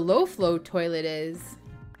don't know what a low flow toilet is.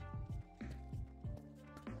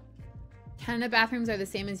 Canada bathrooms are the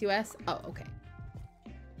same as US? Oh, okay.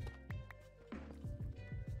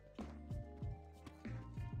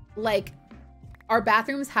 Like, our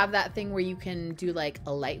bathrooms have that thing where you can do like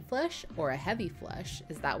a light flush or a heavy flush.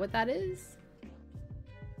 Is that what that is?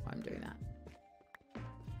 Oh, I'm doing that.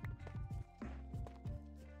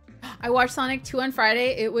 I watched Sonic 2 on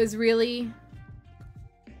Friday. It was really...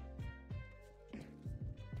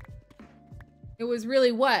 It was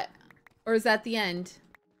really what? Or is that the end?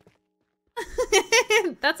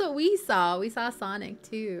 That's what we saw. We saw Sonic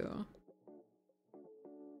 2.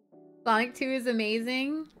 Sonic 2 is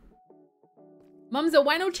amazing. Mumza,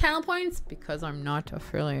 why no channel points? Because I'm not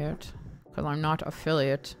affiliate. Because I'm not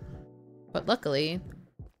affiliate. But luckily,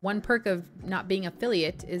 one perk of not being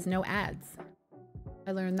affiliate is no ads.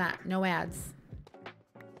 I learned that. No ads.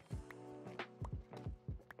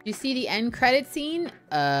 you see the end credit scene?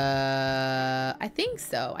 I think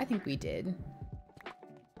so. I think we did.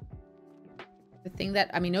 The thing that,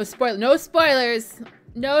 I mean, no spoilers.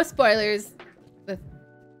 No spoilers.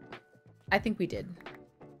 I think we did.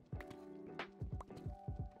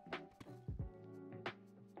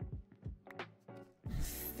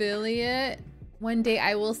 Affiliate. One day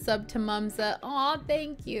I will sub to Mumza. Aw,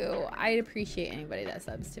 thank you. I appreciate anybody that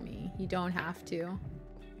subs to me. You don't have to.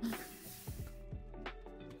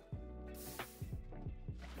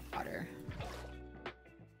 Water.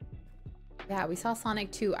 Yeah, we saw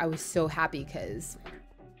Sonic 2. I was so happy because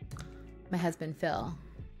my husband Phil,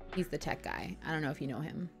 he's the tech guy. I don't know if you know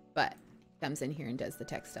him, but he comes in here and does the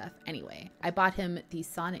tech stuff. Anyway, I bought him these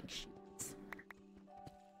Sonic shoes.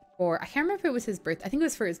 Or I can't remember if it was his birthday. I think it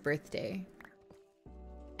was for his birthday.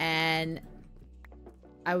 And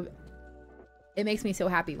it makes me so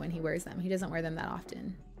happy when he wears them. He doesn't wear them that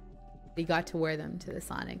often. He got to wear them to the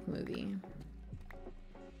Sonic movie.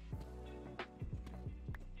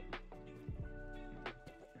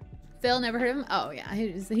 Phil, never heard of him? Oh yeah,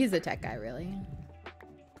 he's a tech guy, really.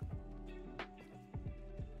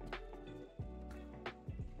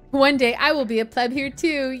 One day I will be a pleb here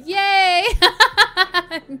too. Yay!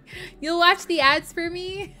 You'll watch the ads for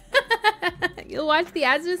me? You'll watch the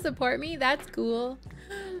ads to support me? That's cool.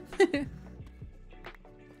 Oh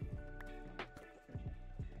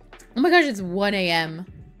my gosh, it's 1 a.m.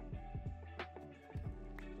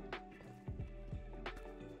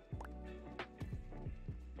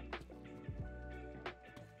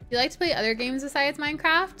 You like to play other games besides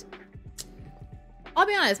Minecraft? I'll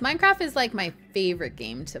be honest, Minecraft is like my favorite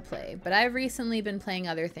game to play, but I've recently been playing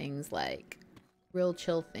other things like real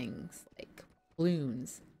chill things like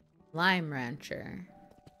Bloons, Lime Rancher,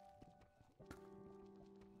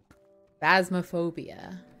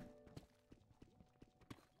 Phasmophobia.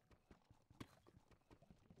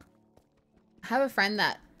 I have a friend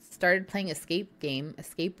that started playing escape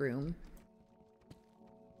room.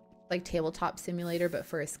 Like tabletop simulator, but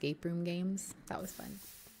for escape room games. That was fun.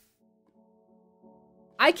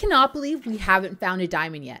 I cannot believe we haven't found a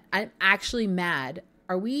diamond yet. I'm actually mad.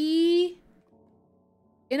 Are we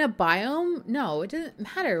in a biome? No, it doesn't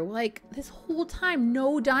matter. Like this whole time,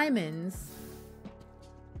 no diamonds.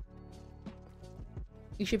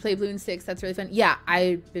 You should play Bloons 6. That's really fun. Yeah,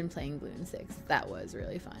 I've been playing Bloons 6. That was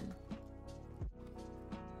really fun.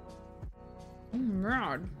 Oh,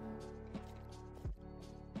 God.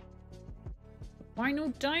 Why no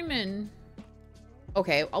diamond?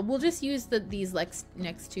 Okay, we'll just use these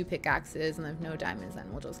next two pickaxes, and if no diamonds, then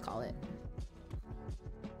we'll just call it.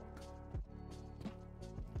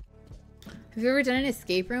 Have you ever done an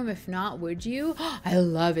escape room? If not, would you? I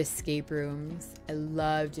love escape rooms. I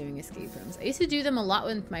love doing escape rooms. I used to do them a lot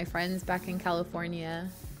with my friends back in California.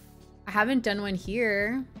 I haven't done one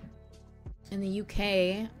here in the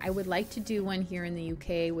UK. I would like to do one here in the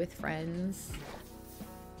UK with friends.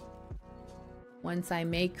 Once I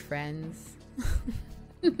make friends.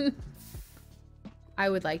 I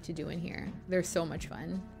would like to do in here. They're so much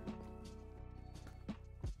fun.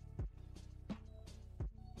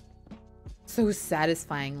 So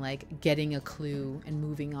satisfying, like getting a clue and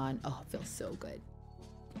moving on. Oh, it feels so good.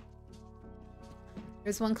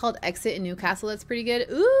 There's one called Exit in Newcastle that's pretty good.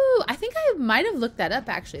 Ooh, I think I might have looked that up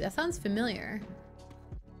actually. That sounds familiar.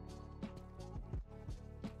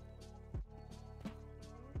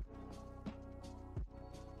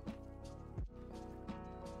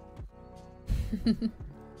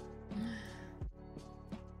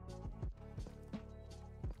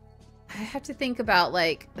 I have to think about,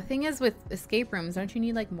 like, the thing is with escape rooms, don't you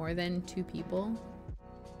need like more than 2 people?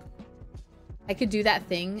 I could do that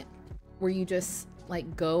thing where you just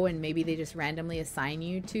like go and maybe they just randomly assign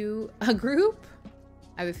you to a group.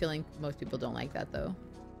 I have a feeling most people don't like that though.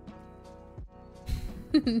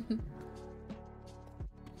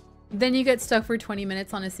 Then you get stuck for 20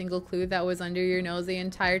 minutes on a single clue that was under your nose the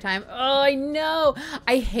entire time. Oh, I know.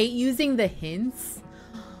 I hate using the hints.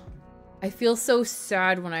 I feel so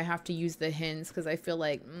sad when I have to use the hints because I feel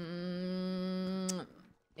like,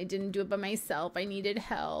 I didn't do it by myself. I needed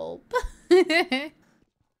help.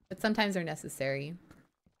 But sometimes they're necessary.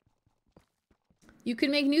 You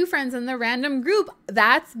can make new friends in the random group.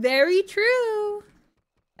 That's very true.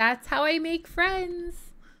 That's how I make friends.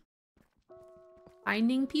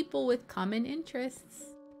 Finding people with common interests.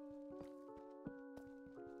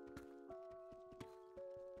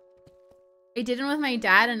 I did it with my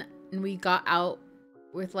dad and we got out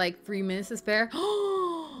with like 3 minutes to spare.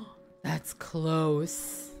 Oh, that's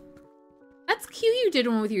close. That's cute you did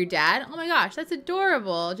one with your dad. Oh my gosh, that's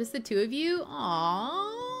adorable. Just the 2 of you?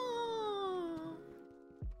 Aww.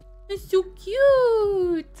 It's so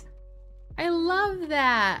cute. I love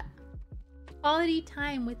that. Quality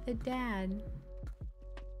time with the dad.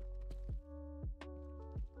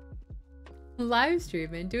 Live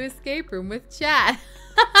stream into escape room with chat.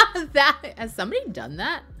 Has somebody done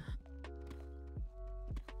that?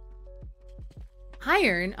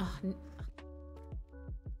 Iron. Oh,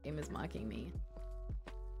 game is mocking me.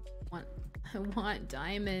 I want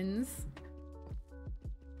diamonds.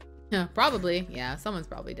 Yeah, probably. Yeah, someone's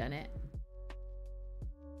probably done it.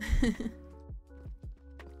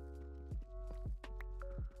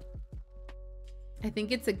 I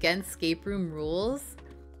think it's against escape room rules.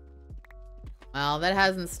 Well, that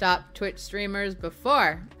hasn't stopped Twitch streamers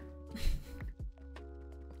before.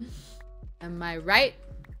 Am I right?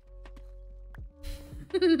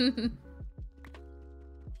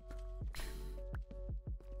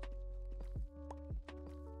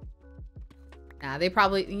 Nah, they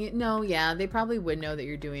probably, no, yeah, they probably would know that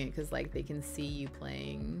you're doing it because, like, they can see you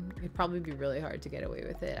playing. It'd probably be really hard to get away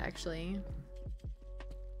with it, actually.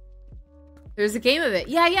 There's a game of it.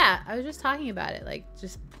 Yeah, yeah, I was just talking about it. Like,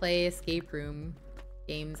 just play escape room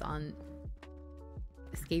games on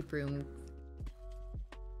escape room.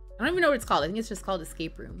 I don't even know what it's called. I think it's just called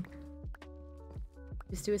escape room.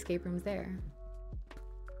 Just do escape rooms there.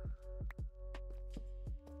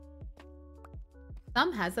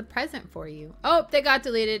 Some has a present for you. Oh, they got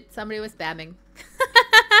deleted. Somebody was spamming.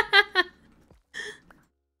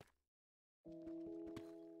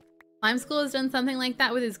 Slime School has done something like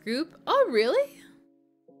that with his group. Oh, really?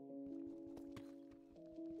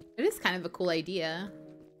 It is kind of a cool idea.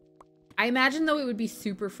 I imagine, though, it would be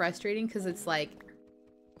super frustrating because it's like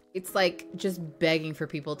just begging for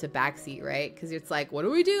people to backseat, right? Because it's like, what do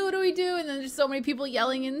we do? What do we do? And then there's so many people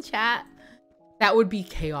yelling in the chat. That would be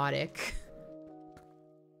chaotic.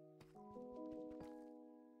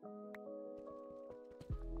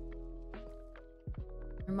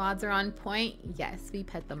 Our mods are on point. Yes, we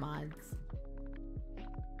pet the mods.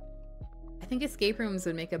 I think escape rooms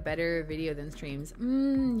would make a better video than streams.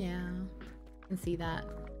 Yeah, I can see that.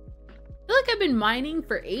 I feel like I've been mining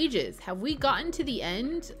for ages. Have we gotten to the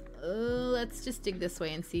end? Let's just dig this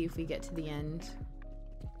way and see if we get to the end.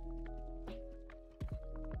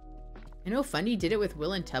 I know Fundy did it with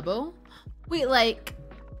Will and Tubbo. Wait, like,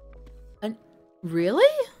 really?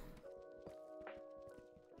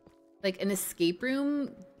 Like an escape room,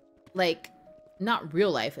 like not real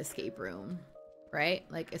life escape room, right?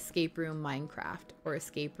 Like escape room Minecraft or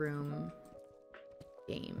escape room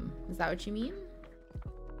game. Is that what you mean?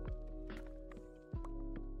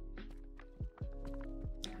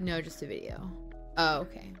 No, just a video. Oh,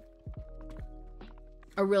 okay.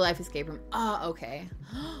 A real life escape room. Oh, okay.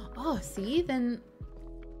 Oh, see, then,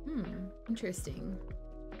 interesting.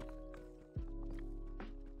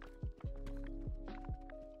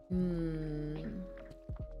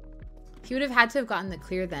 He would have had to have gotten the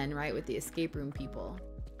clear then, right? With the escape room people.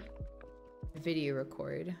 Video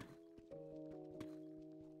record.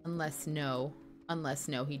 Unless no,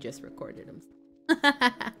 he just recorded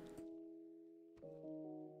himself.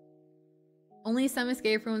 Only some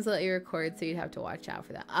escape rooms let you record, so you'd have to watch out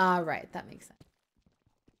for that. Ah, right, that makes sense.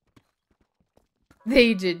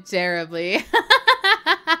 They did terribly.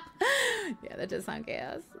 Yeah, that does sound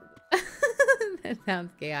chaos. That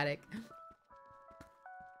sounds chaotic.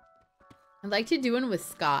 I'd like to do one with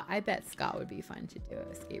Scott. I bet Scott would be fun to do an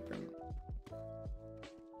escape room.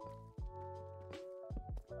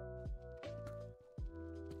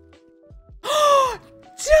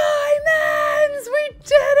 Diamonds! We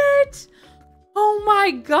did it! Oh my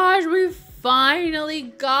gosh, we finally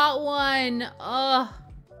got one. Ugh.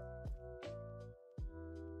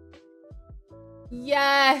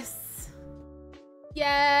 Yes.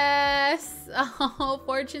 Yes. Oh,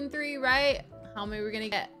 fortune 3, right? How many are we gonna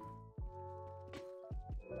get?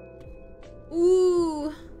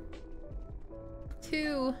 Ooh.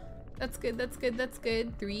 2. That's good, that's good, that's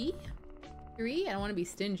good. 3? 3? I don't want to be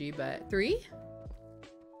stingy, but 3?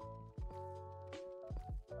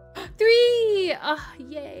 3! Oh,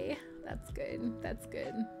 yay. That's good. That's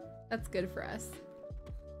good. That's good for us.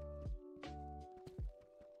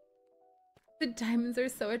 The diamonds are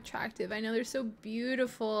so attractive. I know they're so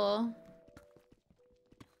beautiful.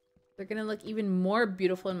 They're gonna look even more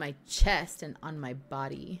beautiful in my chest and on my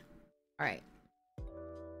body. All right.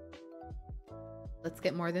 Let's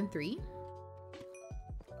get more than 3.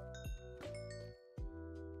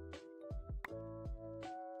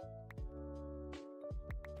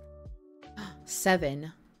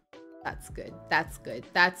 Seven. That's good. That's good.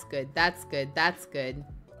 That's good. That's good. That's good.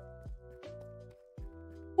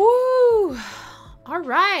 Woo! All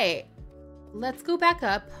right. Let's go back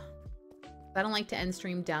up. I don't like to end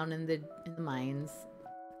stream down in the mines.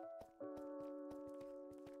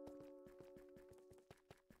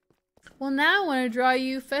 Well, now I want to draw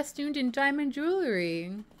you festooned in diamond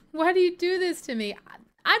jewelry. Why do you do this to me?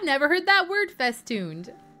 I've never heard that word,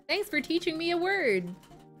 festooned. Thanks for teaching me a word.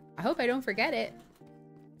 I hope I don't forget it.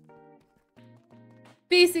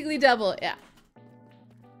 Basically double, yeah.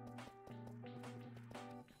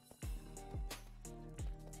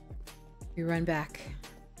 You run back.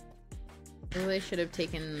 I really should have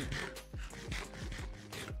taken...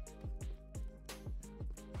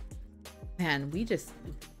 Man, we just...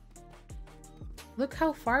 Look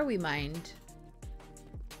how far we mined.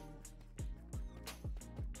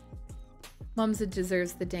 Mumza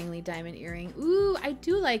deserves the dangly diamond earring. Ooh, I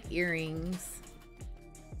do like earrings.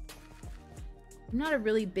 I'm not a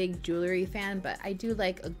really big jewelry fan, but I do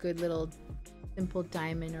like a good little simple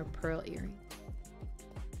diamond or pearl earring.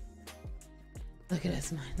 Look at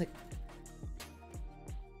us, mine. Look.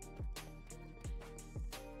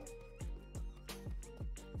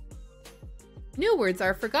 New words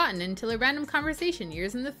are forgotten until a random conversation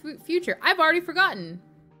years in the future. I've already forgotten.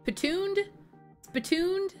 Patooned?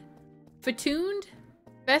 Spatooned? Fatooned?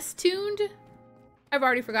 Festooned? I've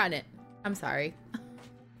already forgotten it. I'm sorry.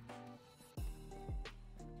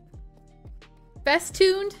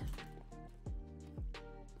 Festooned?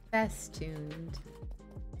 Festooned.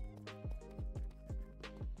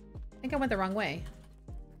 I think I went the wrong way.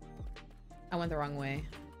 I went the wrong way.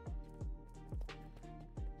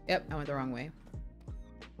 Yep, I went the wrong way.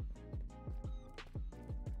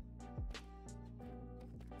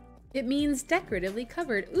 It means decoratively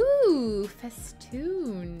covered. Ooh,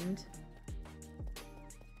 festooned.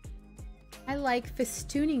 I like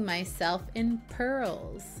festooning myself in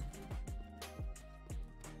pearls.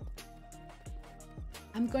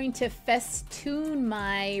 I'm going to festoon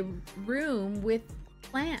my room with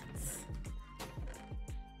plants.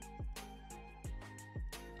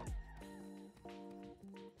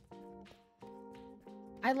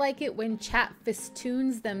 I like it when chat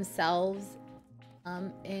festoons themselves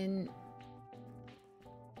in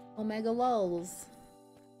Omega Lulz.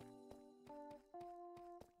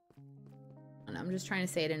 I'm just trying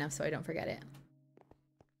to say it enough so I don't forget it.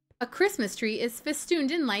 A Christmas tree is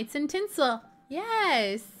festooned in lights and tinsel.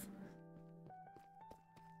 Yes.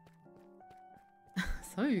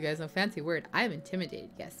 Some of you guys know fancy word. I'm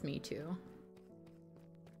intimidated. Yes, me too.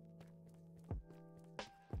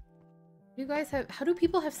 You guys have, how do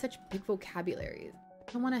people have such big vocabularies?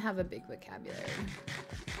 I want to have a big vocabulary.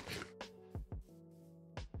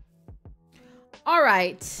 All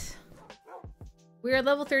right. We're at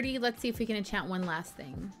level 30. Let's see if we can enchant one last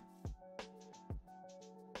thing.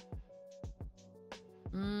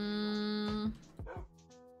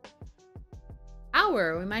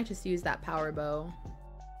 Power. We might just use that power bow.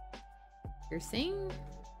 Piercing.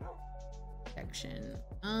 Protection.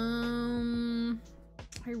 I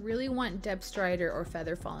really want Depth Strider or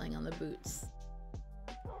Feather Falling on the boots.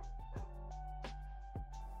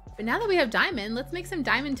 But now that we have diamond, let's make some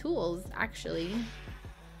diamond tools, actually.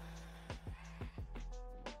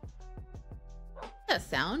 That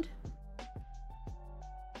sound.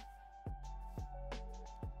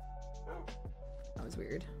 That was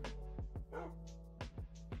weird.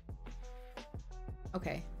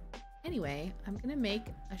 Okay. Anyway, I'm gonna make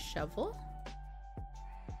a shovel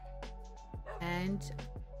and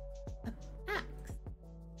an axe.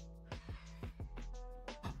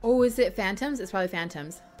 Oh, is it phantoms? It's probably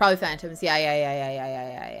phantoms. Probably phantoms. Yeah.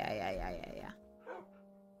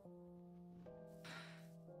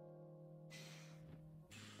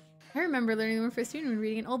 I remember learning the word for student when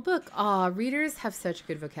reading an old book. Aw, readers have such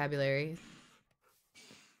good vocabulary.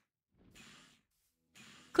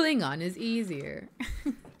 Klingon is easier.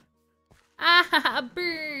 Ah,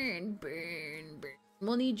 burn.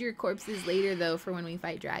 We'll need your corpses later, though, for when we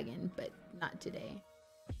fight dragon, but not today.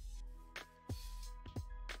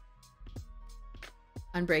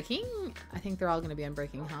 Unbreaking? I think they're all gonna be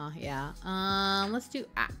unbreaking, huh? Yeah. Let's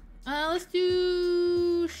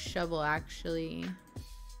do shovel, actually.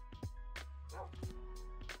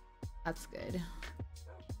 That's good.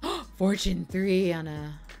 Fortune 3 on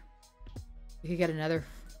a... We could get another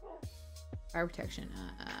fire protection.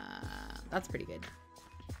 That's pretty good.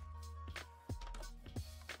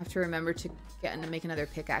 I have to remember to make another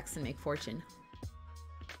pickaxe and make fortune.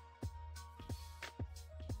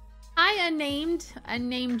 Hi,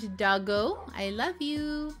 unnamed doggo. I love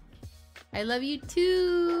you. I love you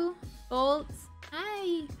too. Bolts.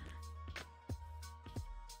 Hi.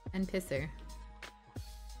 And pisser.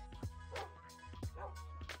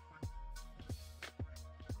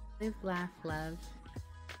 Live, laugh, love.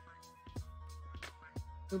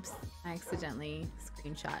 Oops, I accidentally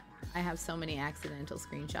screenshot. I have so many accidental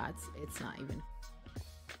screenshots. It's not even.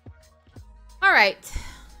 All right.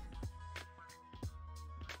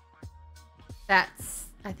 That's,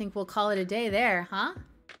 I think we'll call it a day there, huh?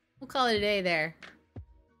 We'll call it a day there.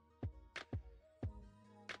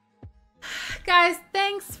 Guys,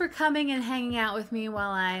 thanks for coming and hanging out with me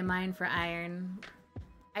while I mine for iron.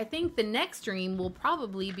 I think the next stream will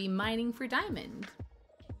probably be mining for diamond.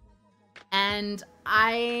 And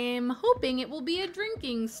I'm hoping it will be a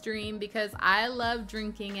drinking stream because I love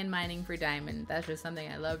drinking and mining for diamond. That's just something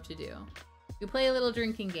I love to do. We play a little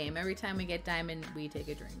drinking game. Every time we get diamond, we take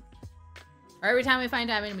a drink. Or every time we find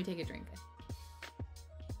diamond, we take a drink.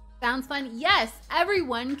 Sounds fun? Yes,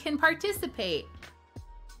 everyone can participate.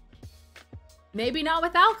 Maybe not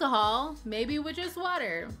with alcohol, maybe with just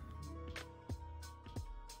water.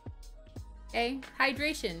 Okay,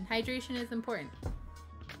 hydration. Hydration is important.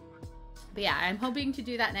 But yeah, I'm hoping to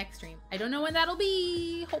do that next stream. I don't know when that'll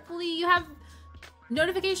be. Hopefully you have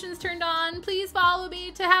notifications turned on. Please follow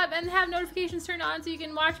me to have notifications turned on so you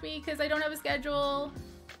can watch me because I don't have a schedule.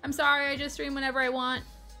 I'm sorry, I just stream whenever I want.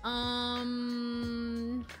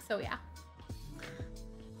 So yeah.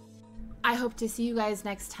 I hope to see you guys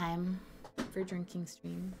next time for drinking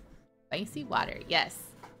stream. Spicy water, yes.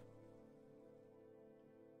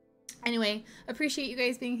 Anyway, appreciate you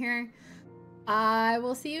guys being here. I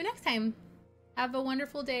will see you next time. Have a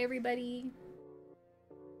wonderful day, everybody.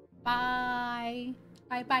 Bye.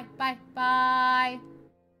 Bye, bye, bye, bye.